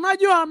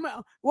 Unajua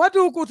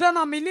watu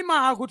hukutana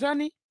milima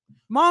hakutani.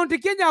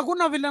 Mount Kenya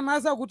hakuna vile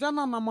naweza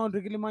kukutana na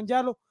Mount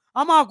Kilimanjaro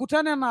ama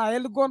hakutane na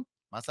Elgon.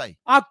 Masai.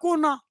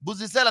 Hakuna.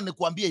 Mbuzi Sela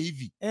nikuambie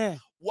hivi.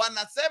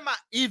 Wanasema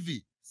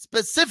hivi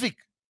specific.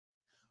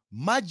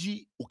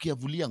 Maji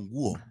ukiyavulia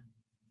nguo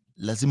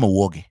lazima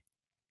uoge.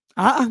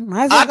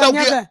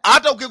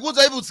 Hata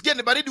ukiguza hivi usikie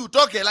ni baridi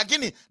utoke,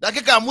 lakini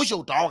dakika ya mwisho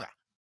utaoga.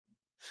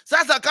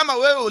 Sasa kama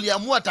wewe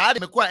uliamua tayari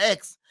imekuwa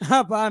ex,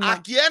 hapana.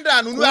 Akienda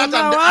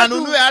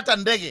anunue hata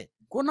ndege.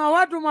 Kuna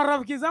watu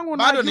marafiki zangu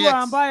najua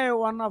ambaye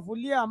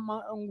wanavulia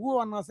nguo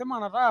wanasema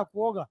anataka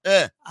kuoga.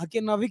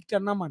 Akina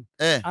Victor Naman.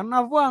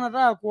 Anavua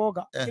anataka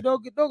kuoga. Kidogo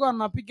kidogo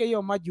anapiga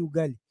hiyo maji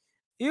ugali.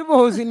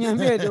 Hivyo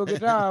usiniambie ndio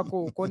ukitaka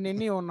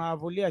kunini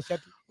unavulia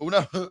shati.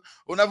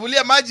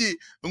 Unavulia maji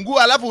nguo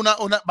alafu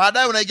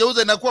baadaye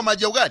unaigeuza inakuwa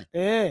maji ya ugali.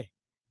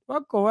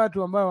 Wako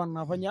watu ambao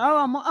wanafanya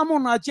ama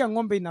unaachia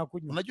ng'ombe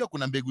inakunywa. Unajua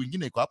kuna mbegu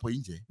nyingine iko hapo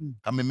nje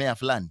kama mea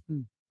fulani.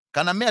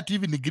 Kana mea tu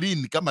hivi ni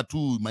green kama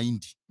tu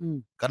mahindi.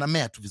 Kana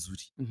mea tu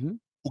vizuri.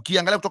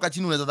 Ukiangalia kutoka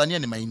chini unaweza dhania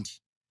ni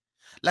mahindi.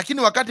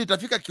 Lakini wakati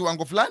itafika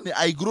kiwango fulani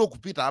I grow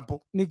kupita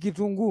hapo. Ni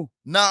kitunguu.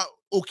 Na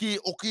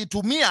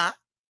ukitumia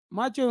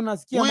macho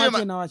unasikia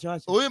macho na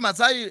washa. Huyu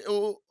Masai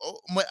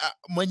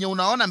mwenye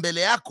unaona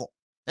mbele yako.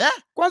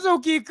 Kwanza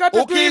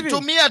ukikata tu hivi.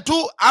 Ukitumia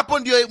tu hapo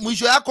ndio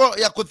mwisho yako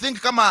ya kuthink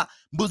kama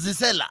Mbuzi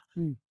Sela.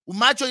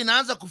 Macho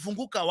inaanza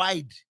kufunguka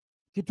wide.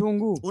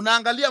 Kitunguu.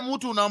 Unaangalia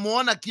mtu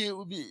unamuona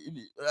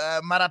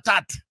mara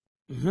 3.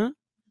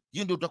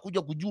 Hiyo ndio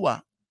utakuja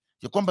kujua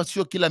ya kwamba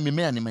sio kila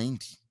mimea ni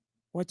mahindi.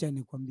 Wacha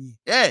nikwambie.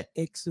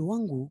 Ex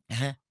wangu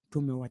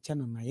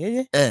tumewachana na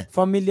yeye.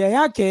 Familia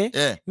yake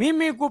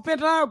mimi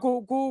kupenda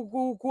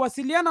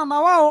kuwasiliana na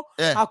wao.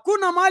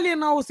 Hakuna mali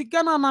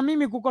inahusikana na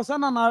mimi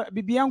kukosana na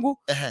bibi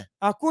yangu.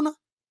 Hakuna.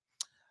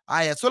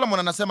 Aya, Solomon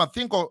anasema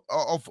think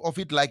of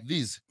it like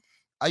this.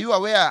 Are you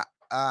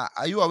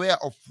aware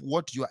of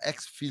what your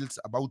ex feels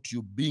about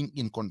you being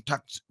in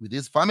contact with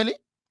his family?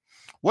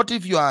 What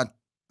if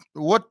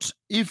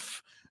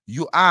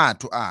you are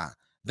to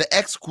the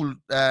ex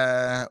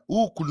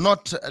who could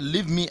not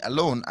leave me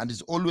alone and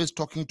is always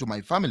talking to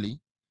my family?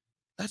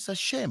 That's a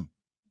shame.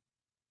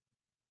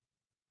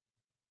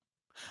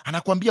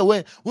 Anakuambia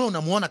we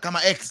unamuona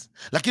kama ex,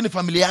 lakini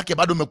familia yake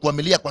bado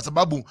umekuamilia kwa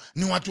sababu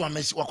ni watu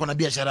wako na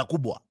biashara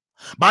kubwa.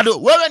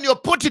 Bado wewe ni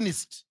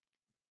opportunist.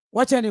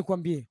 Wacha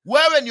nikwambie.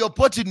 Wewe ni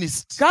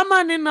opportunist.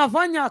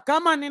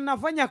 Kama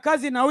ninafanya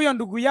kazi na huyo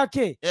ndugu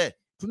yake,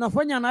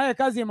 tunafanya na yeye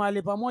kazi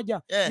mahali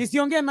pamoja.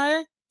 Nisiongee na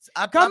yeye.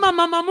 Kama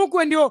mama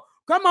mkwe ndio,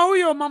 kama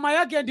huyo mama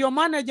yake ndio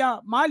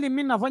manager mahali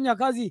mimi nafanya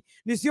kazi,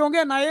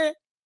 nisiongee na yeye.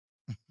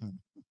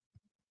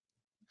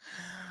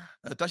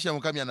 Tasha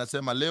Mukami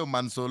anasema leo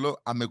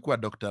Mansolo amekuwa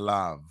Dr.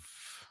 Love.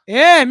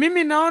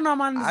 Mimi naona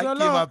Mansolo.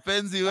 Aki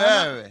mapenzi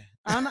wewe.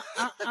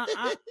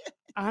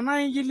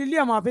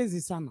 Anaingililia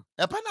mapenzi sana.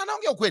 Hapana,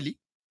 anaongea ukweli.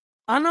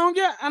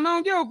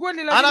 Anaongea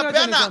ukweli,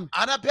 lakini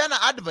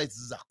anapeana advice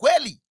za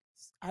kweli.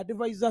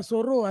 Advice za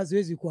soro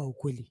haziwezi kuwa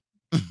ukweli.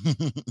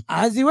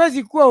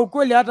 Haziwezi kuwa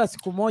ukweli hata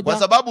siku moja. Kwa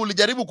sababu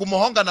ulijaribu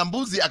kumuhonga na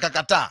mbuzi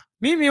akakataa.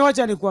 Mimi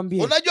wacha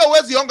nikwambie. Unajua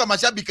uwezi honga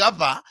mashabiki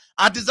hapa,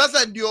 ati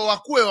sasa ndio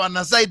wakue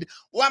wana side.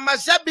 Wa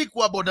mashabiki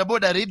wa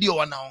bodaboda radio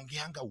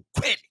wanaongeanga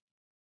ukweli.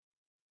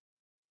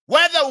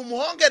 Whether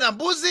umuhonge na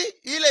mbuzi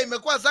ile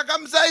imekuwa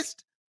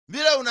circumcised,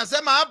 vile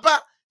unasema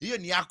hapa, hiyo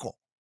ni yako.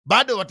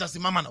 Bado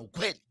watasimama na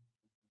ukweli.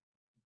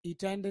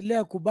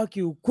 Itaendelea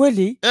kubaki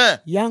ukweli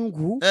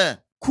yangu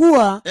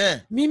kuwa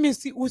mimi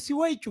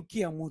usiwahi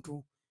chukia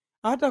mtu.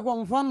 Hata kwa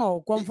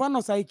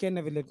mfano sahi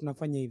Kenya vile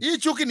tunafanya hivi. Hii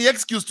chuki ni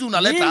excuse tu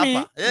unaleta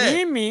hapa.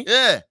 Mimi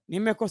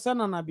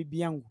nimekosana na bibi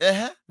yangu.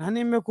 Na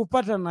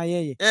nimekupata na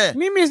yeye.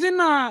 Mimi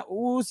sina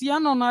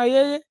uhusiano na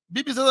yeye.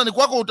 Bibi sasa ni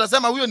kwako,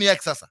 utasema huyo ni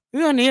ex sasa.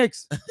 Huyo ni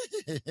ex.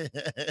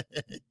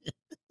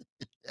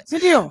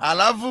 Sindio?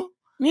 Alafu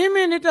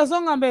mimi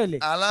nitasonga mbele.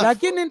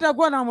 Lakini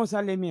nitakuwa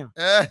namsalimia.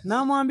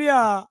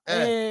 Namwambia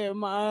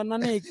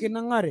nani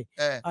Kinangare.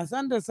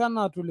 Asante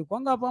sana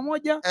tulikuanga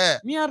pamoja.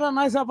 Mimi hata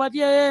naweza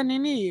patia yeye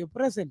nini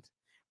present.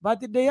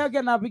 Birthday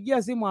yake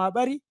napigia simu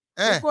habari.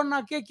 Uko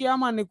na keki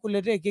ama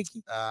nikuletee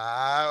keki?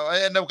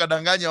 Enda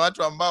ukadanganya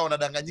watu ambao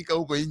wanadanganyika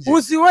huko nje.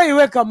 Usiwahi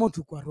weka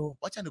mtu kwa roho.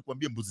 Wacha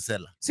nikwambie Mbuzi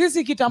Sela.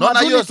 Sisi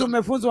kitamaduni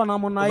tumefunzwa na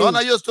mwana hii. Unaona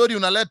hiyo story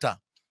unaleta?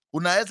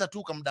 Unaweza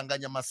tu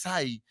kumdanganya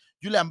Masai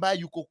yule ambaye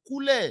yuko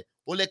kule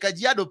Ole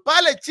Kajiado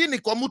pale chini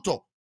kwa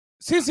mto.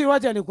 Sisi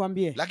wacha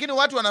nikwambie. Lakini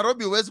watu wa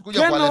Nairobi huwezi kuja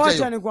kuwaletea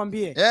hiyo. Wacha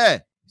nikwambie.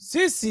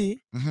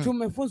 Sisi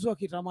tumefunzwa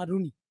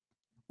kitamaduni.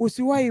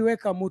 Usiwahi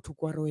weka mtu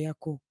kwa roho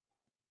yako.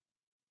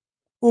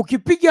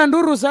 Ukipiga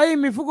nduru sahi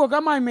mifuko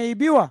kama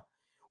imeibiwa,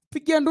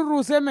 piga nduru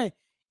useme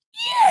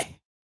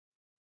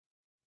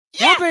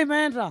ng'ombe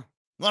imeenda.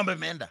 Ng'ombe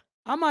imeenda.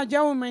 Ama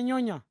jau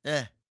imenyonya.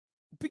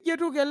 Piga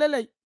tu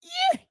kelele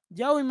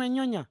jau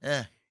imenyonya.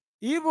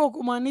 Hivyo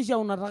kumaanisha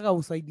unataka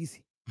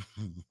usaidizi.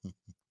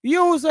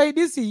 Hiyo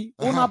usaidizi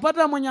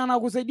unapata mwenye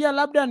anakusaidia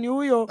labda ni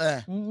huyo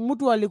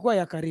mtu alikuwa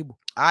ya karibu.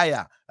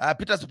 Haya,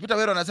 Peter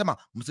Wero anasema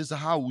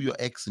msisahau huyo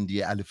ex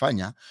ndiye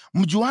alifanya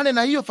mjuane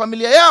na hiyo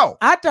familia yao.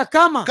 Hata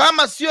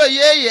kama sio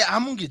yeye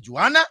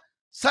hamungejuana.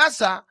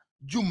 Sasa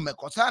juu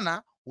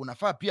mmekosana,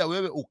 unafaa pia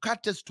wewe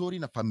ukate story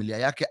na familia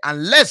yake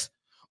unless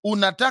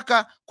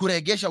unataka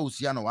kuregesha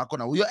uhusiano wako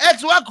na huyo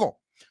ex wako.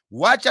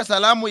 Wacha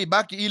salamu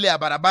ibaki ile ya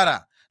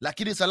barabara,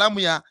 lakini salamu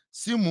ya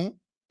simu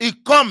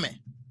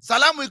ikome.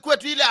 Salamu ikuwe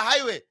tu ile ya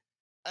highway.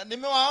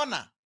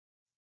 Nimewaona.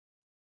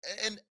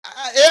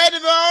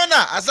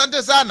 Nimewaona.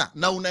 Asante sana.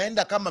 Na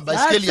unaenda kama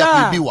baiskeli ya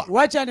kuibiwa.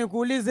 Wacha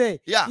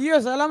nikuulize.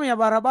 Hiyo salamu ya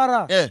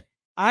barabara.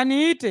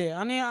 Aniite,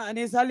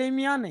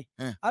 anisalimiane.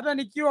 Hata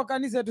nikiwa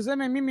kanisa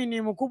tuseme mimi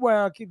ni mkubwa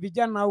ya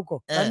vijana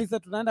huko. Kanisa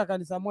tunaenda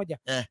kanisa moja.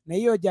 Na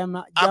hiyo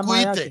jamaa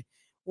yake.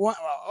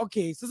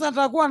 Okay, sasa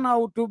nitakuwa na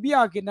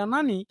hutubia akina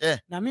nani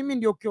na mimi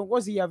ndio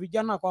kiongozi ya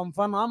vijana kwa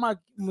mfano ama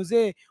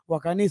mzee wa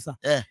kanisa.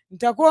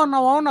 Nitakuwa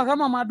nawaona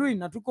kama maadui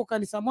na tuko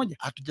kanisa moja.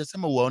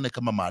 Hatujasema uwaone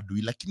kama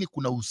maadui, lakini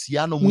kuna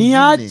uhusiano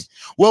mwingine.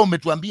 Wewe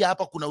umetuambia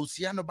hapa kuna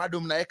uhusiano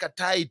bado mnaweka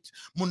tight,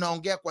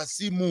 mnaongea kwa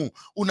simu,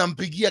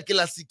 unampigia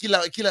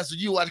kila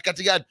sijui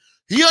wakati gani.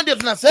 Hiyo ndio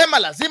tunasema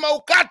lazima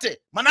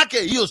ukate.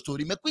 Manake hiyo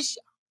story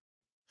imekwisha.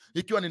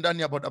 Ikiwa ni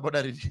ndani ya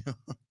bodaboda radio.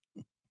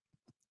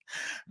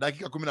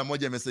 Dakika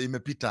 11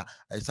 imepita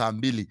saa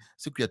 2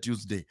 siku ya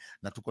Tuesday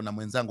na tuko na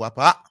mwenzangu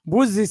hapa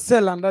Mbuzi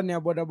Sela ndani ya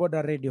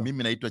bodaboda radio.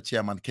 Mimi naitwa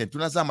Chairman Ken.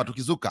 Tunazama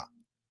tukizuka.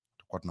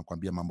 Tutakuwa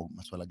tunakuambia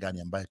masuala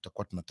gani ambayo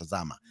tutakuwa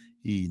tunatazama.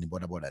 Hii ni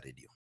bodaboda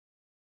radio.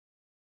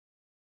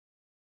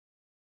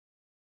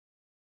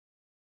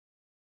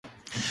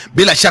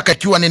 Bila shaka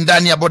ikiwa ni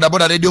ndani ya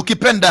bodaboda radio,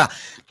 ukipenda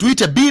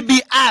tuite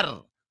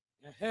BBR.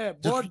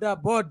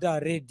 Bodaboda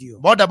radio.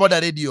 Bodaboda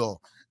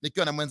radio.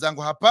 Nikiwa na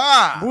mwenzangu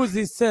hapa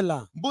Mbuzi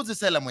Sela. Mbuzi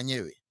Sela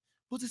mwenyewe.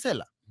 Mbuzi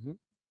Sela.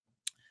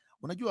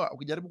 Unajua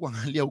ukijaribu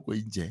kuangalia huko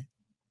nje,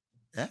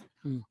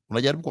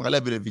 unajaribu kuangalia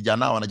vile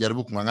vijana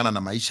wanajaribu kungangana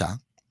na maisha,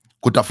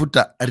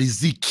 kutafuta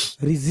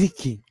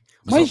riziki.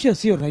 Maisha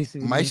sio rahisi.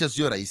 Maisha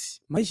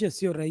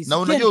sio rahisi. Na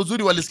unajua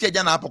uzuri walisikia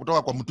jana hapa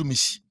kutoka kwa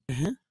mtumishi.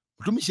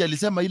 Mtumishi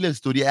alisema ile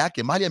historia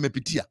yake mahali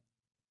amepitia.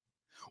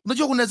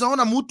 Unajua unaweza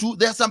ona mtu,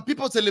 there are some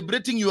people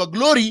celebrating your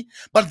glory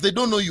but they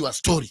don't know your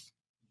story.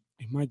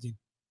 Imagine.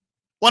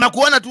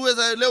 Wanakuona tu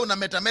leo na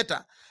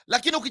meta,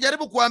 lakini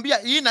ukijaribu kuambia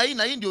hii na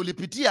hii ndio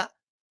ulipitia,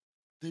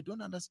 they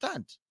don't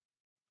understand.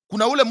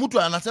 Kuna ule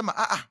mtu anasema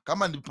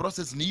kama ni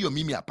process ni hiyo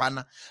mimi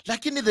hapana,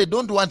 lakini they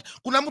don't want.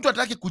 Kuna mtu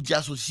hataki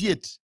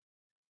kujiassociate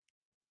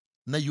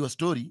na your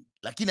story,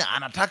 lakini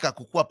anataka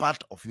kukuwa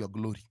part of your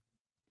glory.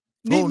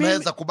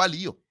 Unaweza kubali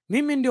hiyo?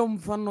 Mimi ndio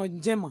mfano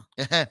njema.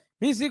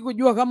 Mimi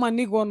sikujua kama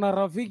niko na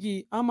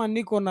rafiki ama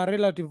niko na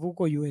relative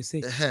huko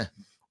USA.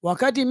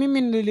 Wakati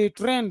mimi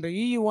nilitrend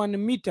hii 1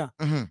 meter,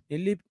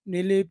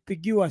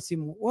 nilipigiwa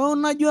simu. Wewe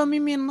unajua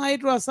mimi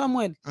naitwa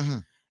Samuel.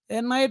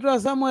 Naitwa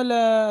Samuel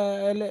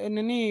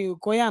nini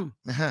Koyan.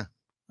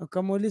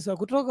 Akamuuliza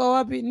kutoka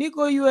wapi?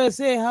 Niko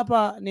USA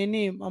hapa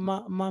nini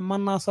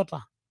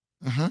Minnesota.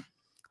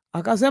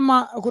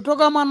 Akasema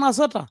kutoka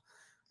Minnesota.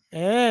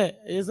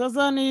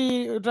 Sasa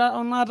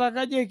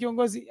unatakaje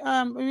kiongozi?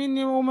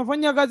 Mimi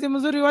umefanya kazi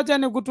mzuri, wacha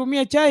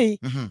nikutumie chai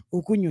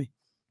ukunywe.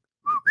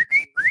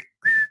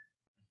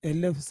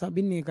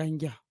 70,000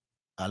 ikaingia.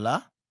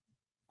 Ala?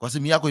 Kwa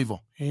simu yako hivyo?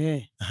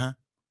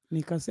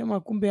 Nikasema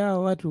kumbe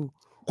hao watu.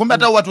 Kumbe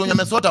hata watu wenye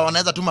Minnesota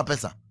wanaweza tuma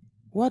pesa.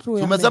 Watu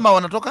umesema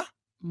wanatoka?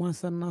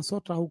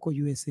 Minnesota huko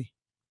USA.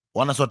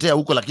 Wanasotea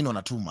huko lakini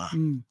wanatuma.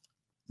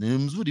 Ni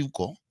mzuri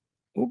huko.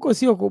 Huko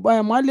sio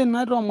kubaya, mahali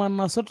naitwa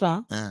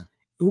Minnesota.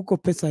 Huko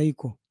pesa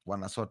iko.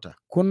 Wanasota.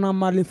 Kuna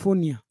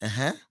California.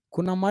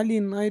 Kuna mahali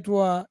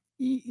inaitwa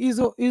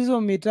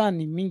hizo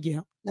mitani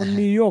mingi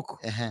New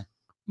York.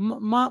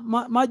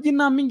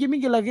 Majina mingi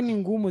lakini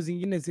ngumu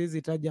zingine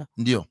siwezi taja.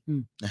 Ndio.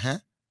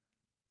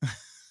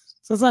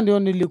 Sasa ndio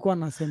nilikuwa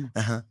nasema.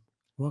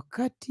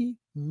 Wakati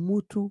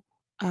mtu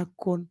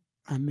ako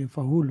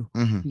amefaulu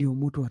ndio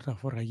mtu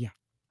atafurahia.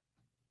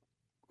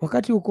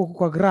 Wakati uko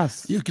kwa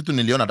grass. Hiyo kitu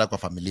niliona hata kwa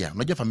familia.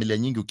 Unajua familia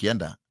nyingi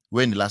ukienda,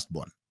 wewe ni last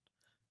born.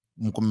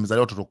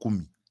 Mmezaliwa watoto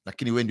 10,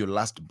 lakini wewe ndio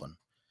last born.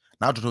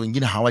 Na watoto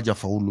wengine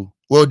hawajafaulu.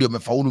 Wewe ndio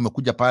umefaulu,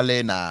 umekuja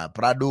pale na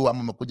Prado ama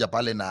umekuja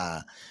pale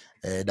na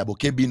double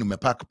cabin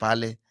umepark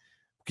pale.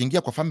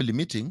 Ukiingia kwa family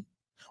meeting,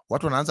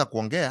 watu wanaanza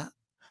kuongea.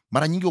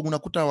 Mara nyingi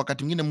unakuta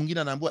wakati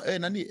mwingine anaambiwa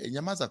nani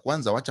nyamaza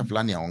kwanza, wacha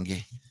fulani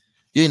aongee.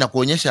 Hiyo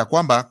inakuonyesha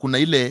kwamba kuna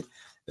ile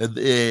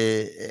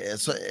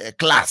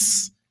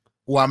class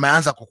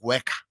wameanza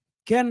kukuweka.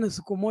 Ken,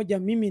 siku moja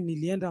mimi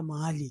nilienda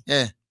mahali.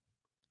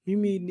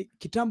 Mimi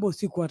kitambo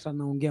siku hata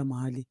naongea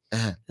mahali.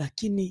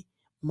 Lakini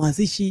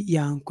mazishi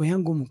ya anko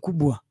yangu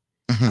mkubwa,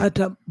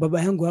 hata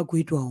baba yangu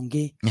hakuitwa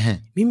aongee.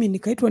 Mimi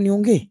nikaitwa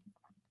niongee.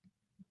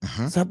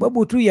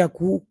 Sababu tu ya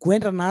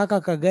kuenda na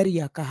haka kagari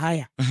ya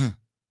kahaya.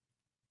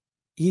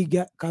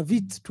 Iga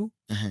kavit tu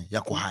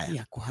ya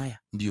kuhaya.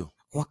 Ndio.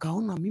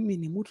 Wakaona mimi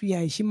ni mtu ya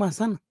heshima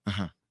sana.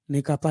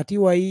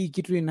 Nikapatiwa hii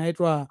kitu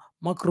inaitwa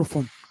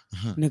microphone.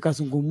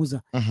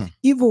 Nikazungumza.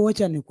 Hivyo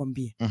wacha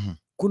nikwambie.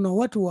 Kuna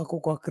watu wako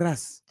kwa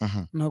grass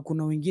na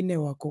kuna wengine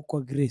wako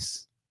kwa grace.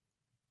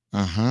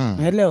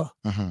 Naelewa?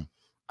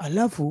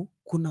 Alafu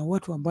kuna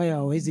watu ambaye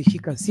hawawezi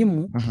shika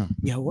simu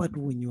ya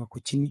watu wenye wako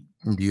chini.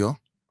 Ndio.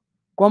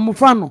 Kwa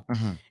mfano,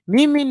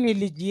 mimi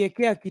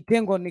nilijiwekea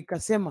kitengo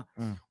nikasema,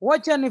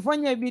 wacha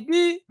nifanye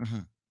bidii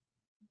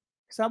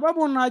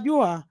sababu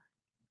najua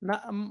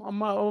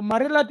na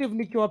relative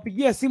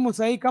nikiwapigia simu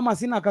sahi kama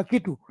sina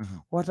kakitu,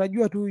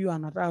 watajua tu huyu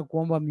anataka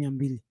kuomba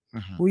 200.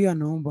 Huyu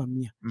anaomba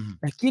 100.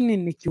 Lakini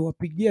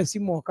nikiwapigia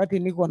simu wakati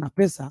niko na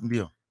pesa,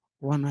 ndio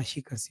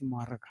wanashika simu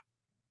haraka.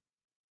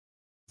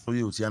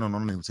 Huyo uhusiano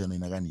unaona ni uhusiano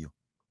aina gani hiyo?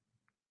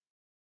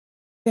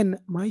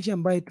 Maisha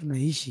ambayo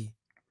tunaishi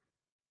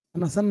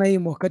sana hii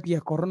wakati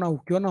ya corona,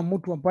 ukiona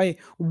mtu ambaye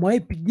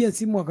umewaipigia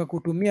simu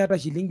akakutumia hata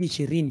shilingi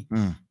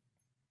 20.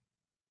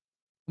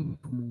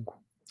 Mungu.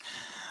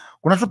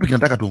 Kuna topic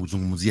nataka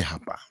tuzungumzie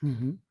hapa.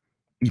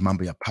 Hii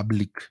mambo ya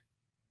public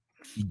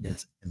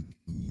figures and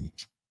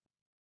community.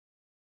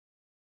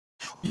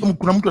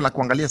 Kuna mtu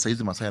anakuangalia saa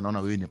hizi Masai anaona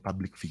wewe ni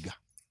public figure.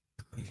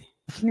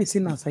 Lakini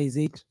sina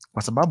size 8.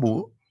 Kwa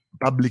sababu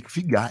public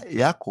figure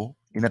yako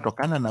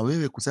inatokana na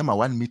wewe kusema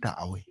 1 meter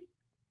away.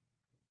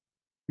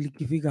 Public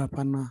figure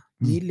hapana,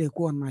 ni ile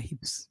kuwa na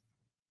hips.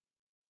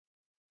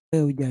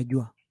 Wewe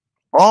hujajua.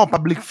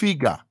 Public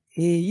figure.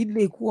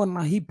 Ile kuwa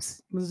na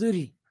hips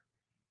mzuri.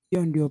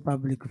 Hiyo ndio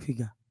public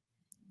figure.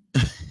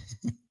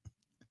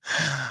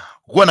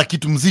 Kuwa na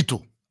kitu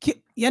mzito.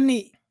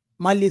 Yani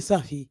mali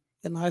safi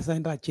inaweza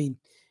enda chain.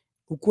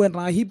 Ukuwe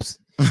na hips,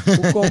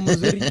 uko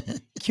mzuri.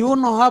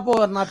 Kiuno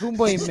hapo na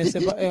tumbo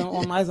imesema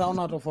unaweza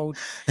ona tofauti.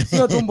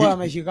 Sio tumbo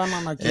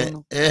yameshikana na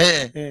kiuno.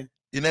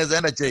 Inaweza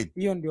enda chain.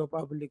 Hiyo ndio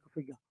public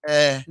figure.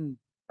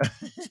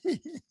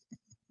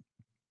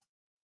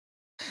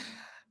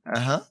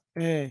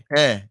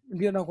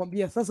 Ndio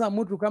nakwambia sasa,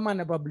 mtu kama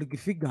ana public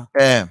figure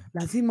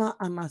lazima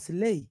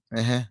anaslay.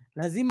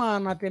 Lazima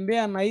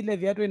anatembea na ile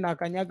viatu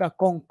inakanyaga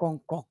kong.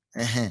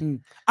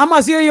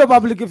 Ama sio hiyo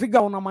public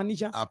figure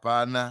unamaanisha?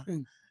 Hapana.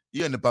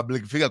 Hiyo ni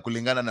public figure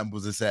kulingana na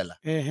Mbuzi Sela.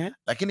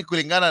 Lakini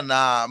kulingana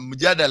na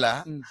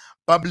mjadala,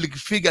 public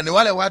figure ni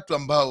wale watu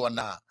ambao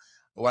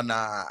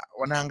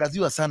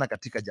wanaangaziwa sana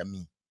katika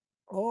jamii.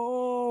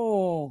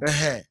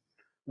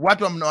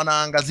 Watu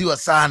wanaangaziwa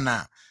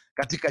sana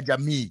katika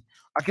jamii.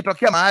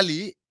 Akitokea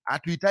mahali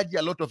hatuhitaji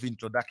a lot of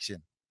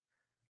introduction.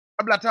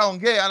 Kabla hata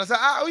ongea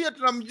anasema huyo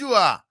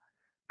tunamjua.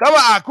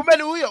 Kama kumbe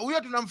ni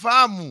huyo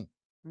tunamfahamu.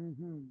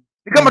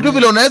 Ni kama tu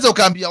vile unaweza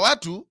ukaambia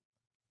watu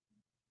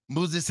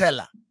Mbuzi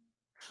Sela.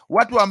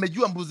 Watu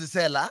wamejua Mbuzi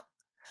Sela,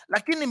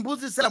 lakini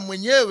Mbuzi Sela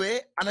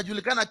mwenyewe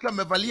anajulikana akiwa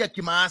amevalia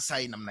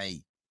kimaasai namna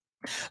hii.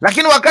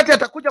 Lakini wakati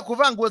atakuja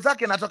kuvaa nguo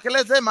zake na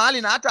atokeleze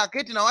mahali na hata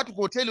aketi na watu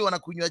kwa hoteli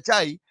wanakunywa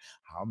chai,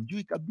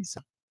 hamjui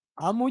kabisa.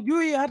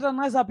 Hamjui hata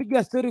naweza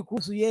piga story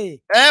kuhusu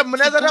yeye.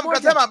 Mnaweza hata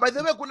mkasema by the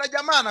way kuna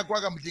jamaa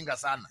anakuaga mjinga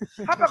sana.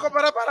 Hapa kwa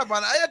barabara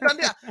bwana.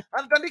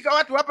 Anatandika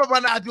watu hapa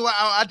bwana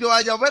ati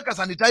hawajaweka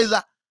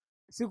sanitizer.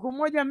 Siku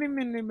moja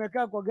mimi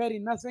nimekaa kwa gari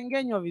na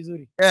sengenywa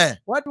vizuri.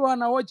 Watu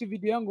wana watch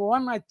video yangu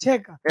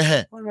wanacheka.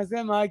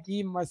 Wanasema haki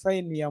hii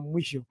Masai ni ya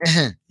mwisho.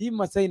 Hii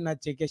Masai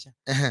inachekesha.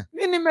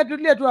 Mimi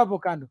nimetulia tu hapo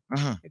kando.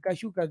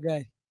 Nikashuka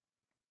gari.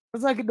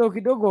 Sasa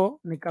kidogo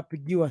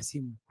nikapigiwa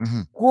simu.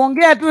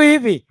 Kuongea tu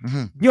hivi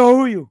ndio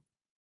huyu.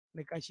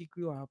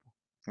 Nikashikiwa hapo.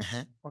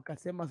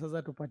 Wakasema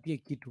sasa tupatie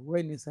kitu.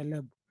 Wewe ni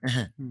celeb.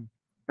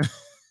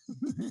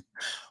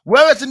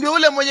 Wewe si ndio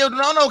ule mwenye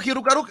tunaona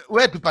ukirukaruka,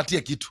 wewe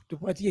tupatie kitu.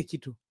 Tupatie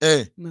kitu.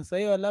 Na sasa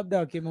hiyo labda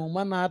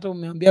wakimeumana hata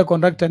umeambia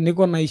conductor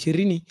niko na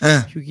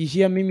 20,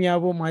 shukishia mimi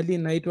hapo mahali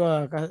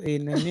inaitwa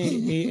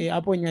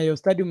hapo Nyayo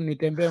Stadium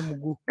nitembee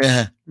mguu.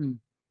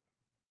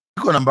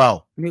 Niko na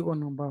mbao. Niko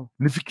na mbao.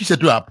 Nifikishe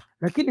tu hapa.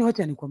 Lakini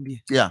wacha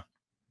nikwambie. Yeah.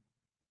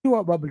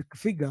 Kwa public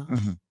figure,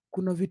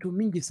 kuna vitu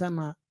mingi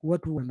sana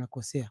watu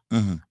wanakosea.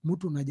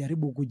 Mtu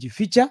unajaribu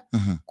kujificha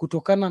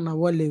kutokana na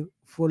wale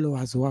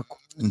followers wako.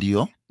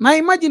 Ndio. Na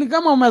imagine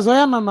kama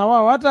umezoeana na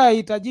wao, hata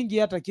haitajingi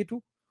hata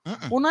kitu.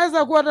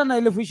 Unaweza kuwa hata na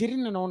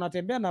 20,000 na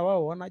unatembea na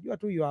wao, wanajua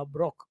tu you are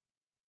broke.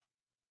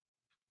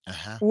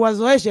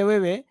 Uwazoeshe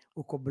wewe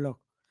uko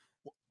broke.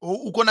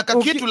 Uko na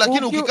kakitu,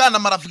 lakini ukikaa na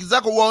marafiki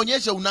zako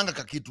waonyeshe unanga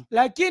kakitu.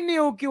 Lakini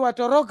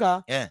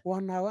ukiwatoroka,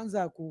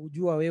 wanaanza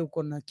kujua wewe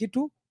uko na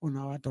kitu,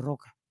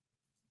 unawatoroka.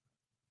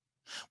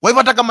 Kwa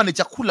hivyo hata kama ni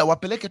chakula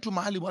wapeleke tu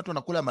mahali watu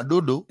wanakula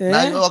madodo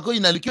na wako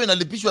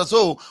inalipishwa,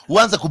 so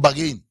uanze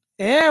kubagain.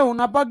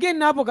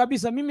 Unabagain hapo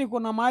kabisa. Mimi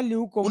kuna mahali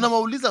huko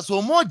unawauliza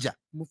so moja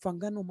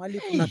Mfangano mahali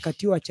kuna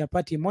katiwa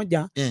chapati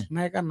moja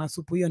naeka na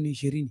supu, hiyo ni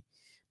 20.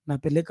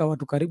 Napeleka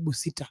watu karibu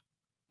 6.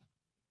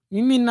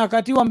 Mimi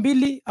nakatiwa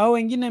 2 au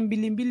wengine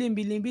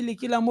 2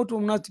 kila mtu.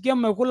 Mnasikia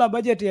mmekula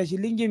budget ya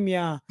shilingi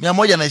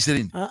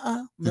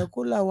 120.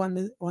 Mmekula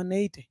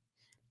 180.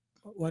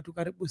 Watu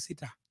karibu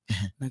 6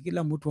 na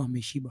kila mtu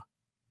ameshiba.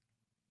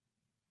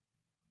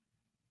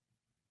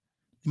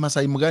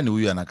 Masai mgani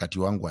huyu anakati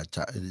wangu wa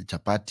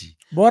chapati?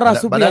 Bora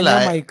supu ya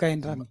nyama ikae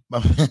ndani.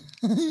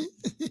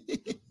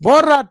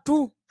 Bora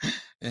tu.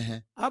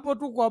 Hapo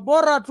tu kwa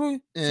bora tu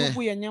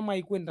supu ya nyama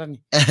ikuwe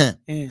ndani.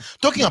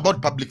 Talking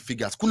about public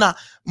figures, kuna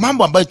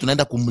mambo ambayo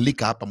tunaenda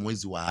kumulika hapa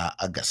mwezi wa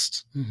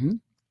August.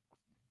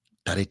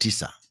 Tarehe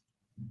 9.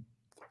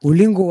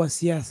 Ulingo wa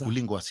siasa.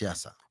 Ulingo wa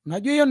siasa.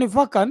 Najua hiyo ni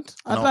vacant.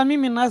 Hata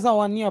mimi naweza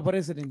wania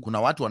president.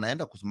 Kuna watu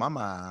wanaenda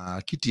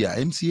kusimama kiti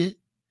ya MCA.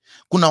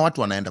 Kuna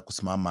watu wanaenda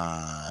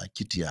kusimama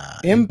kiti ya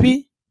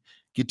MP,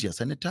 kiti ya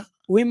senator,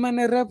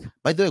 women rep.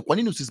 By the way, kwa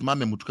nini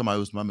usisimame mtu kama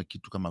wewe, usimame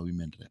kitu kama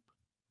women rep?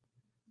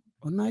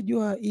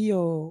 Unajua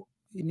hiyo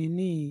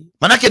nini?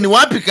 Manake ni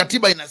wapi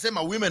katiba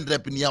inasema women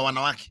rep ni ya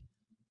wanawake?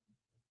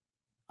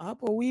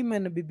 Hapo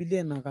women Biblia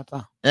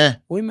inakataa.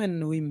 Women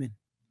ni women.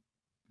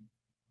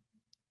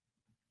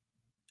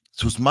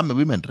 Usimame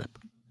women rep.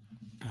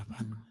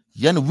 Hapana.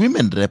 Yaani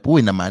women rep huwa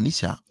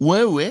inamaanisha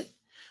wewe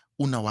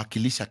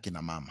unawakilisha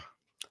kina mama.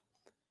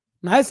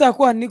 Naweza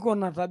kuwa niko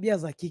na tabia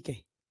za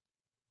kike.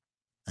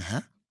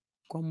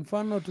 Kwa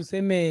mfano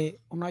tuseme,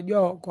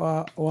 unajua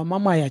kwa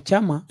wamama ya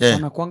chama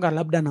wanakuanga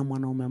labda na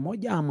mwanaume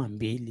moja ama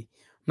 2.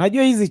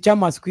 Unajua hizi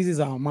chama siku hizi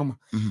za wamama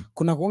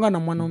kuna kuanga na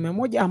mwanaume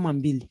moja ama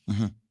 2.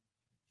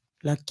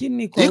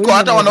 Lakini kwa iko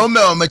hata wanaume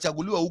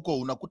wamechaguliwa huko,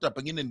 unakuta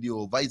pengine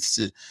ndio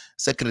vice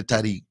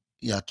secretary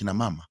ya kina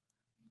mama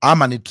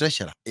ama ni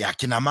treasurer ya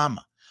kina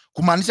mama,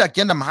 kumaanisha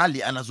akienda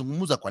mahali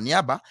anazungumza kwa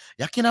niaba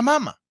ya kina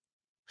mama.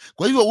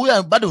 Kwa hivyo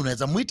huyu bado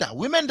unaweza muita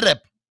women rep,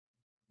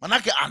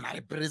 manake ana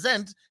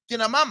represent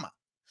kina mama.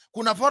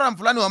 Kuna forum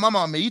fulani wa mama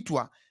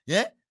wameitwa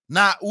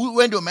na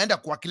wewe ndio umeenda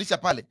kuwakilisha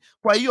pale.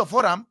 Kwa hiyo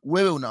forum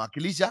wewe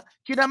unawakilisha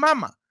kina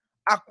mama.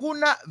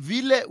 Hakuna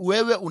vile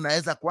wewe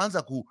unaweza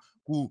kuanza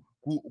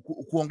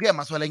kuongea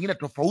masuala mengine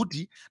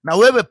tofauti, na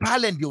wewe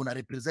pale ndio una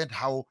represent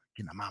hao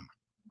kina mama.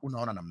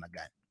 Unaona namna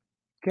gani?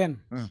 Ken,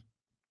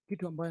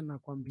 kitu ambayo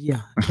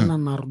nakwambia tena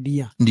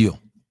narudia. Ndio.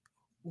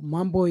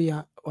 Mambo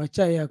ya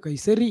wacha ya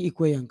Kaiseri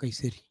ikuwe ya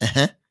Kaiseri.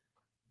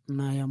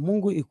 Na ya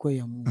Mungu ikuwe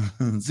ya Mungu.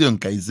 Sio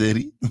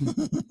Kaiseri.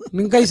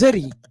 Ni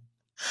Kaiseri.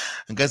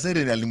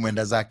 Kaiseri ni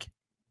alimwenda zake.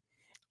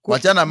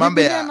 Wachana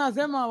mambo ya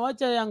nasema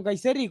wacha ya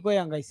Kaiseri ikuwe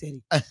ya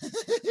Kaiseri.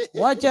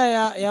 Wacha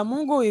ya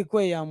Mungu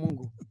ikuwe ya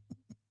Mungu.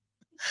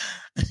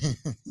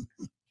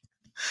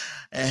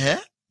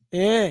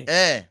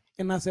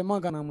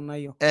 Inasemanga namna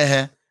hiyo.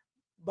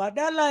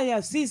 Badala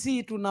ya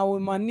sisi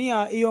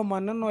tunawimania hiyo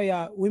maneno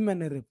ya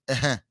women rep.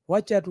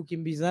 Wacha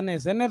tukimbizane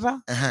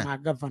senator na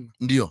governor.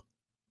 Ndio.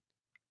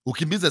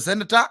 Ukimbize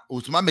senator,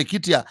 usimame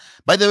kiti ya.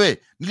 By the way,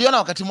 niliona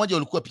wakati mmoja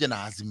ulikuwa pia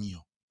na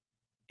Azimio.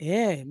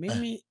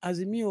 Mimi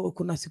Azimio,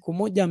 kuna siku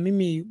moja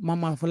mimi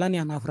mama fulani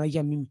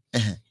anafurahia mimi.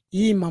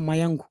 Hii mama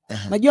yangu.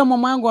 Najua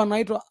mama yangu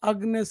anaitwa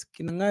Agnes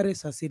Kinangare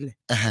Sasile.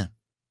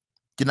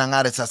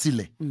 Kinangare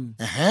Sasile.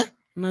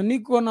 Na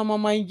niko na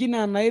mama ingine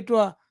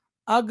anaitwa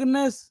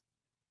Agnes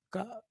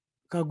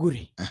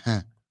Kaguri.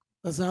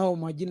 Sasa hao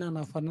majina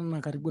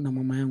anafanana karibu na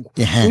mama yangu.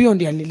 Huyo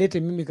ndiye alilete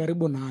mimi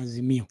karibu na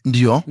Azimio.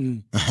 Ndio.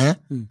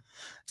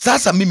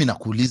 Sasa mimi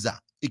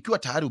nakuuliza, ikiwa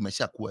tayari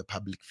umeshakuwa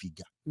public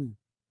figure,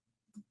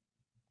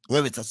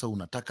 wewe sasa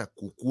unataka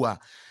kukua,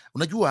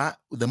 unajua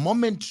the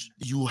moment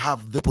you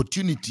have the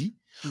opportunity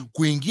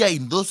kuingia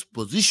in those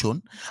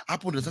position,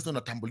 hapo ndio sasa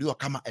unatambuliwa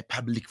kama a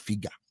public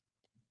figure.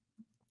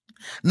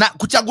 Na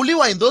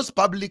kuchaguliwa in those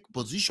public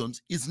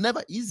positions is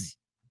never easy.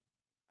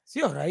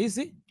 Sio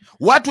rahisi.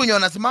 Watu wenye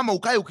wanasimama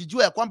ukae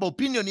ukijua ya kwamba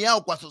opinion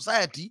yao kwa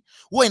society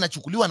huwa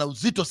inachukuliwa na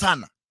uzito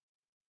sana.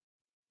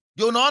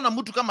 Ndio unaona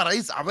mtu kama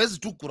rais hawezi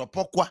tu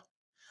kuropokwa.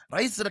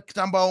 Rais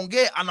kitamba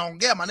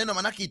anaongea maneno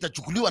manake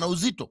itachukuliwa na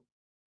uzito.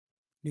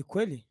 Ni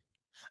kweli.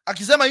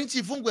 Akisema nchi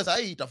ifungwe saa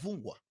hii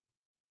itafungwa.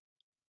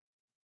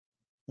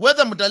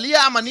 Whether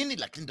mtalia ama nini,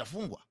 lakini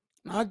itafungwa.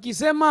 Na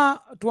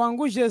akisema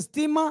tuangushe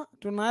stima,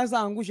 tunaweza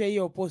angusha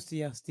hiyo posti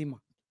ya stima.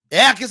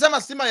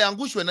 Akisema stima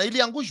yaangushwe na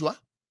iliangushwa.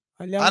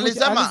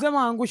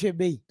 Alisema angushe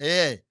bei.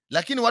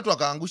 Lakini watu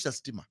wakaangusha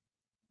stima.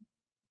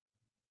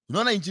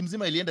 Unaona nchi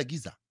mzima ilienda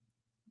giza.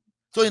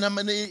 So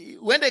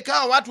wende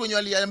ikawa watu wenye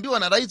waliambiwa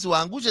na rais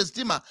waangushe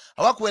stima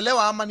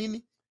hawakuelewa ama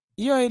nini?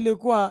 Hiyo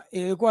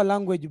ilikuwa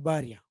language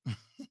barrier.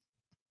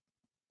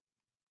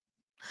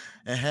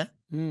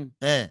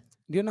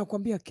 Ndio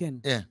nakwambia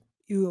Ken.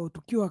 Hiyo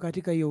tukiwa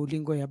katika hiyo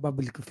ulingo ya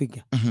public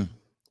figure.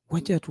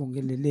 Wacha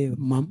tuongelelee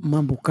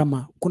mambo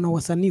kama kuna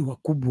wasanii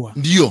wakubwa.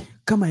 Ndio.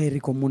 Kama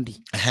Eric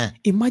Omondi.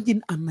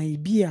 Imagine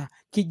anaibia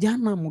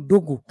kijana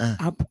mdogo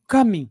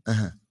upcoming.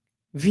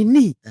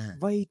 Vini,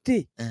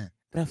 Vaite,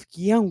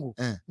 rafiki yangu,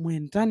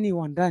 mwendani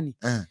wa ndani,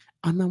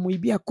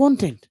 anamuibia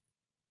content.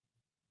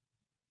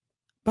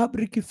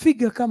 Public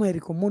figure kama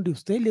Eric Omondi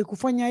ustahili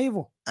kufanya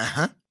hivyo.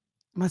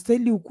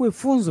 Unastahili ukue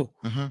funzo.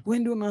 Wewe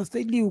ndio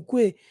unastahili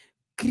ukue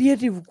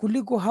creative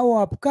kuliko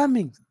hawa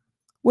upcoming.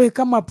 We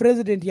kama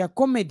president ya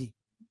comedy.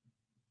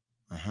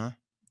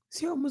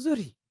 Sio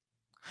mzuri.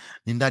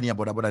 Ni ndani ya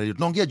bodaboda radio.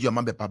 Tunaongea juu ya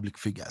mambo ya public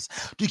figures.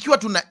 Tukiwa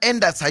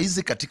tunaenda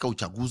saizi katika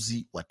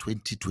uchaguzi wa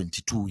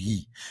 2022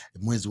 hii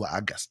mwezi wa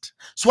August.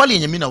 Swali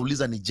yenye mimi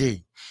nauliza ni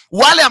je,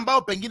 wale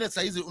ambao pengine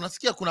saizi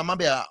unasikia kuna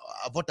mambo ya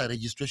voter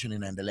registration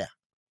inaendelea.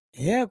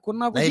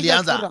 Kuna na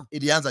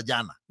ilianza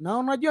jana. Na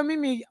unajua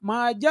mimi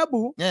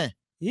maajabu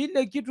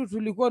ile kitu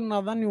tulikuwa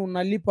nadhani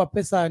unalipa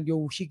pesa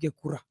ndio ushike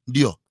kura.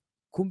 Ndio.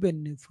 Kumbe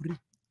ni free.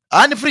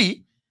 Ni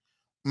free.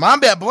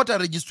 Mambo ya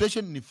voter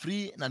registration ni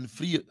free na ni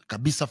free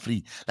kabisa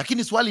free.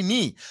 Lakini swali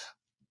ni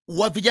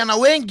vijana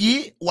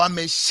wengi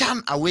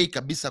wameshan away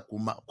kabisa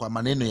kwa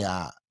maneno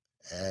ya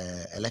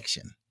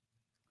election.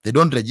 They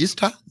don't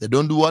register, they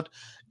don't do what?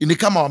 Ni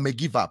kama wame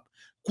give up.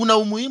 Kuna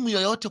umuhimu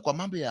yoyote kwa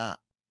mambo ya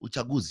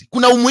uchaguzi?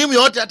 Kuna umuhimu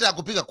yoyote hata ya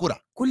kupiga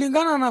kura?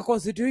 Kulingana na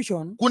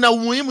constitution. Kuna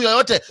umuhimu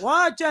yoyote?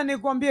 Wacha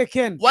nikwambie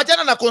Ken.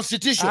 Wachana na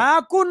constitution.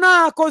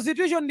 Hakuna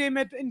constitution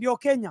ndio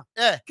Kenya.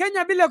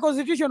 Kenya bila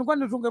constitution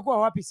kwani tungekuwa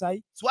wapi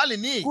sai? Swali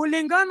ni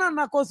kulingana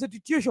na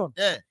constitution.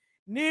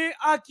 Ni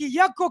haki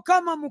yako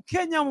kama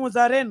Mkenya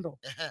mzalendo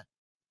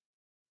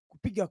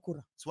kupiga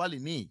kura. Swali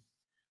ni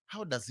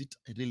how does it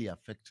really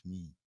affect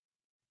me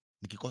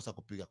nikikosa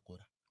kupiga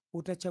kura?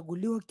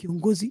 Utachaguliwa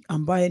kiongozi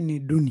ambaye ni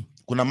duni.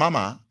 Kuna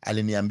mama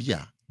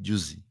aliniambia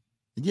juzi,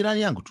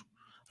 jirani yangu tu,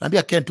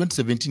 anambia Ken,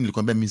 2017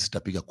 nilikwambia mimi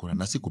sitapiga kura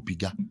na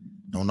sikupiga.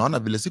 Na unaona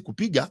vile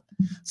sikupiga,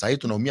 sasa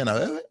hivi tunaumia na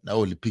wewe na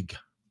wewe ulipiga.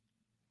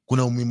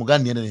 Kuna umuhimu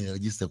gani niende ni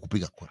register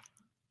kupiga kura?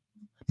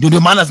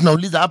 Ndio maana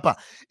tunauliza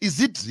hapa, is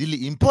it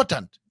really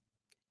important?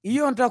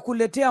 Hiyo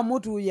nitakuletea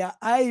mtu ya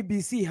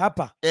IBC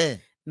hapa.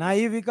 Na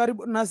hivi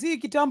karibu na si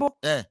kitambo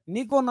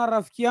niko na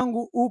rafiki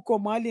yangu huko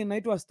mahali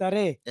inaitwa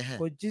Starehe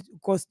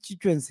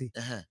constituency.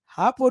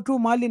 Hapo tu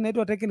mahali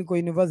inaitwa Technical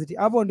University.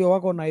 Hapo ndio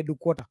wako na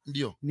headquarter.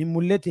 Ndio.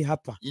 Nimulete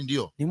hapa.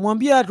 Ndio.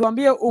 Nimwambie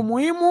atuambie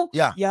umuhimu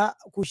ya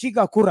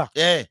kushika kura.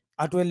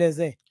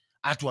 Atuelezee.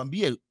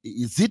 Atuambie,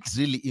 is it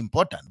really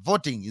important?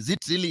 Voting, is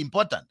it really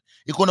important?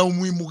 Iko na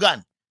umuhimu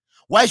gani?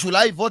 Why should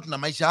I vote na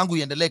maisha yangu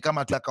iendelee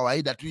kama tu ya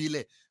kawaida tu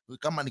ile,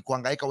 kama ni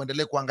kuhangaika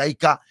uendelee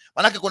kuhangaika?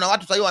 Manake kuna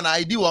watu sasa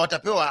wanaahidiwa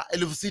watapewa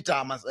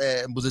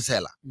 6,000 Mbuzi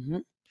Sela.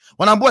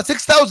 Wanaambiwa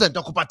 6,000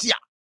 takupatia.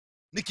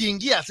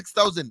 Nikiingia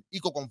 6,000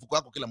 iko kwa mfuko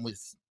wako kila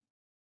mwezi.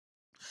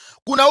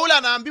 Kuna ule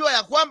anaambiwa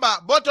ya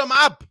kwamba bottom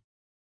up.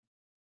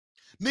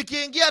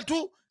 Nikiingia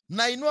tu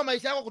nainua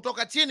maisha yako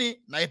kutoka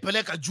chini na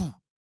ipeleka juu.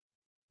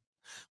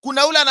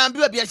 Kuna ule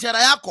anaambiwa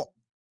biashara yako,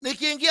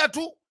 nikiingia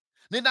tu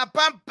nina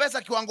pump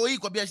pesa kiwango hii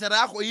kwa biashara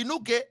yako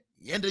inuke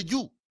iende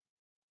juu.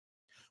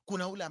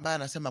 Kuna ule ambaye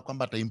anasema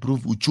kwamba ata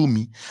improve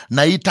uchumi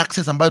na hii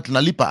taxes ambayo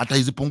tunalipa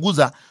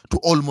ataizipunguza to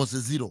almost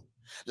zero.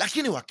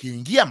 Lakini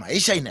wakiingia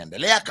maisha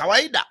inaendelea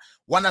kawaida.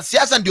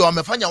 Wanasiasa ndio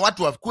wamefanya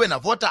watu wakuwe na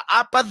voter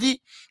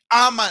apathy,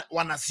 ama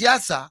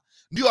wanasiasa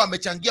ndio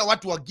wamechangia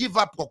watu wa give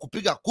up kwa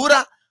kupiga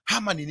kura,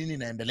 ama ni nini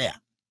inaendelea?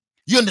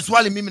 Hiyo ni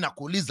swali mimi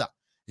nakuuliza.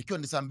 Ikiwa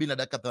ni saa 2 na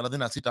dakika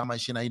 36 ama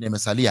 24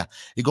 imesalia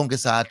igonge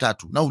saa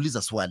 3,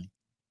 nauliza swali.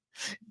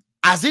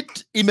 As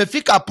it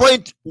imefika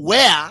point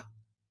where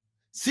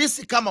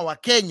sisi kama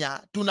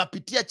Wakenya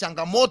tunapitia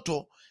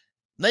changamoto,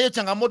 na hiyo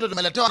changamoto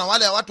tumeletewa na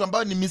wale watu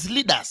ambao ni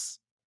misleaders.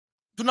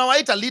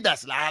 Tunawaita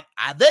leaders.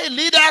 Are they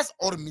leaders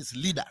or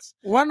misleaders?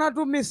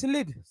 Wanatu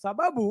mislead.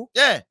 Sababu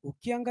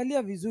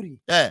ukiangalia vizuri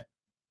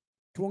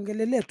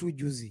tuongelelea tu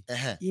juzi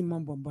hii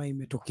mambo ambayo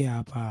imetokea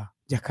hapa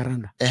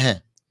Jakaranda.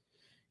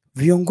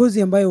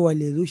 Viongozi ambayo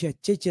walirusha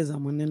cheche za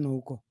maneno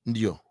huko.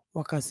 Ndio.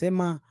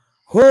 Wakasema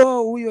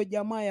huyo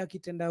jamaa ya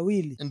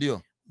kitendawili.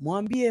 Ndio.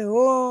 Mwambie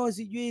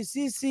sijui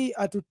sisi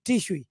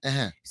atutishwi.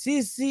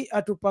 Sisi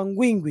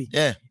atupangwingwi.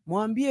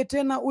 Mwambie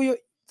tena huyo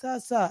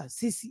sasa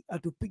sisi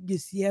atupige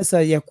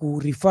siasa ya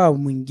kurifaa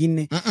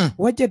mwingine.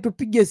 Wacha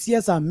tupige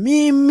siasa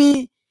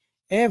mimi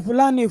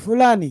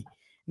fulani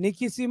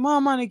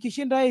nikisimama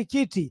nikishinda hii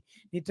kiti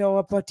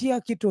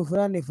nitawapatia kitu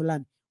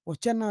fulani.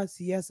 Wachana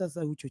siasa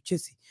za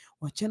uchochezi,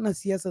 wachana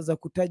siasa za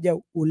kutaja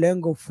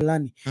ulengo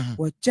fulani,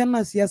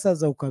 wachana siasa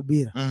za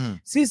ukabila.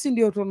 Sisi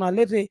ndio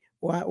tunalete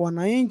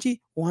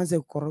wananchi waanze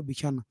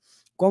kukorobishana.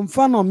 Kwa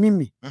mfano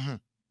mimi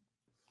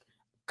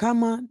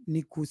kama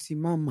ni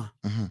kusimama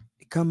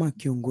kama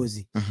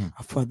kiongozi, Mhm.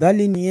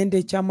 afadhali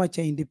niende chama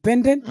cha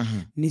independent,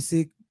 Mhm.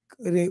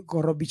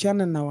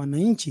 nisikorobishana na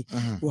wananchi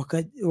Mhm.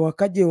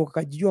 wakaje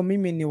wakajua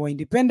mimi ni wa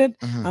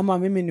independent Mhm. ama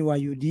mimi ni wa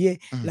UDA,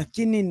 Mhm.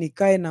 lakini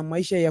nikae na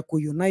maisha ya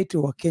kuunite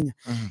wa Kenya.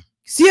 Mhm.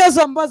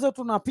 Siasa ambazo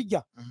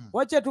tunapiga, Mhm.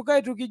 wacha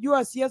tukae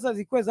tukijua siasa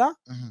zikwe za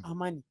Mhm.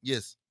 amani.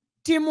 Yes.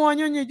 Timu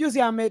Wanyonyi juzi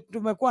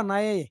tumekuwa na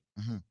yeye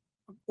Mhm.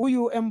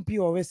 huyu MP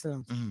wa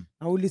Westlands, Mhm.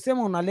 na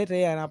ulisema unaleta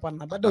yeye hapa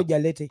na bado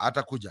hujalete.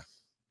 Atakuja.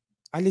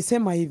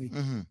 Alisema hivi,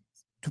 Mhm.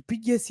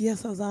 tupige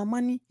siasa za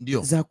amani,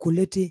 Ndio. za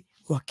kulete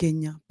wa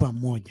Kenya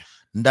pamoja.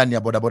 Ndani ya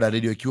Bodaboda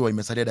Radio, ikiwa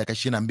imesalia dakika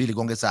 22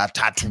 gonge saa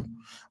 3,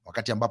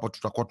 wakati ambapo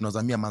tutakuwa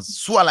tunazamia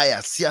masuala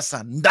ya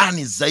siasa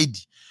ndani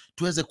zaidi,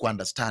 tuweze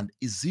kuunderstand,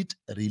 is it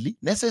really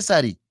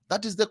necessary?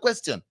 That is the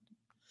question.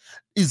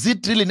 Is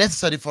it really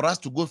necessary for us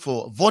to go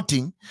for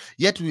voting,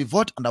 yet we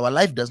vote and our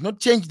life does not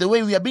change the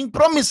way we are being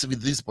promised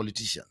with these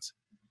politicians?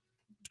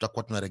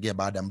 Tutakuwa tunaregea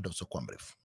baada ya muda usiokuwa mrefu.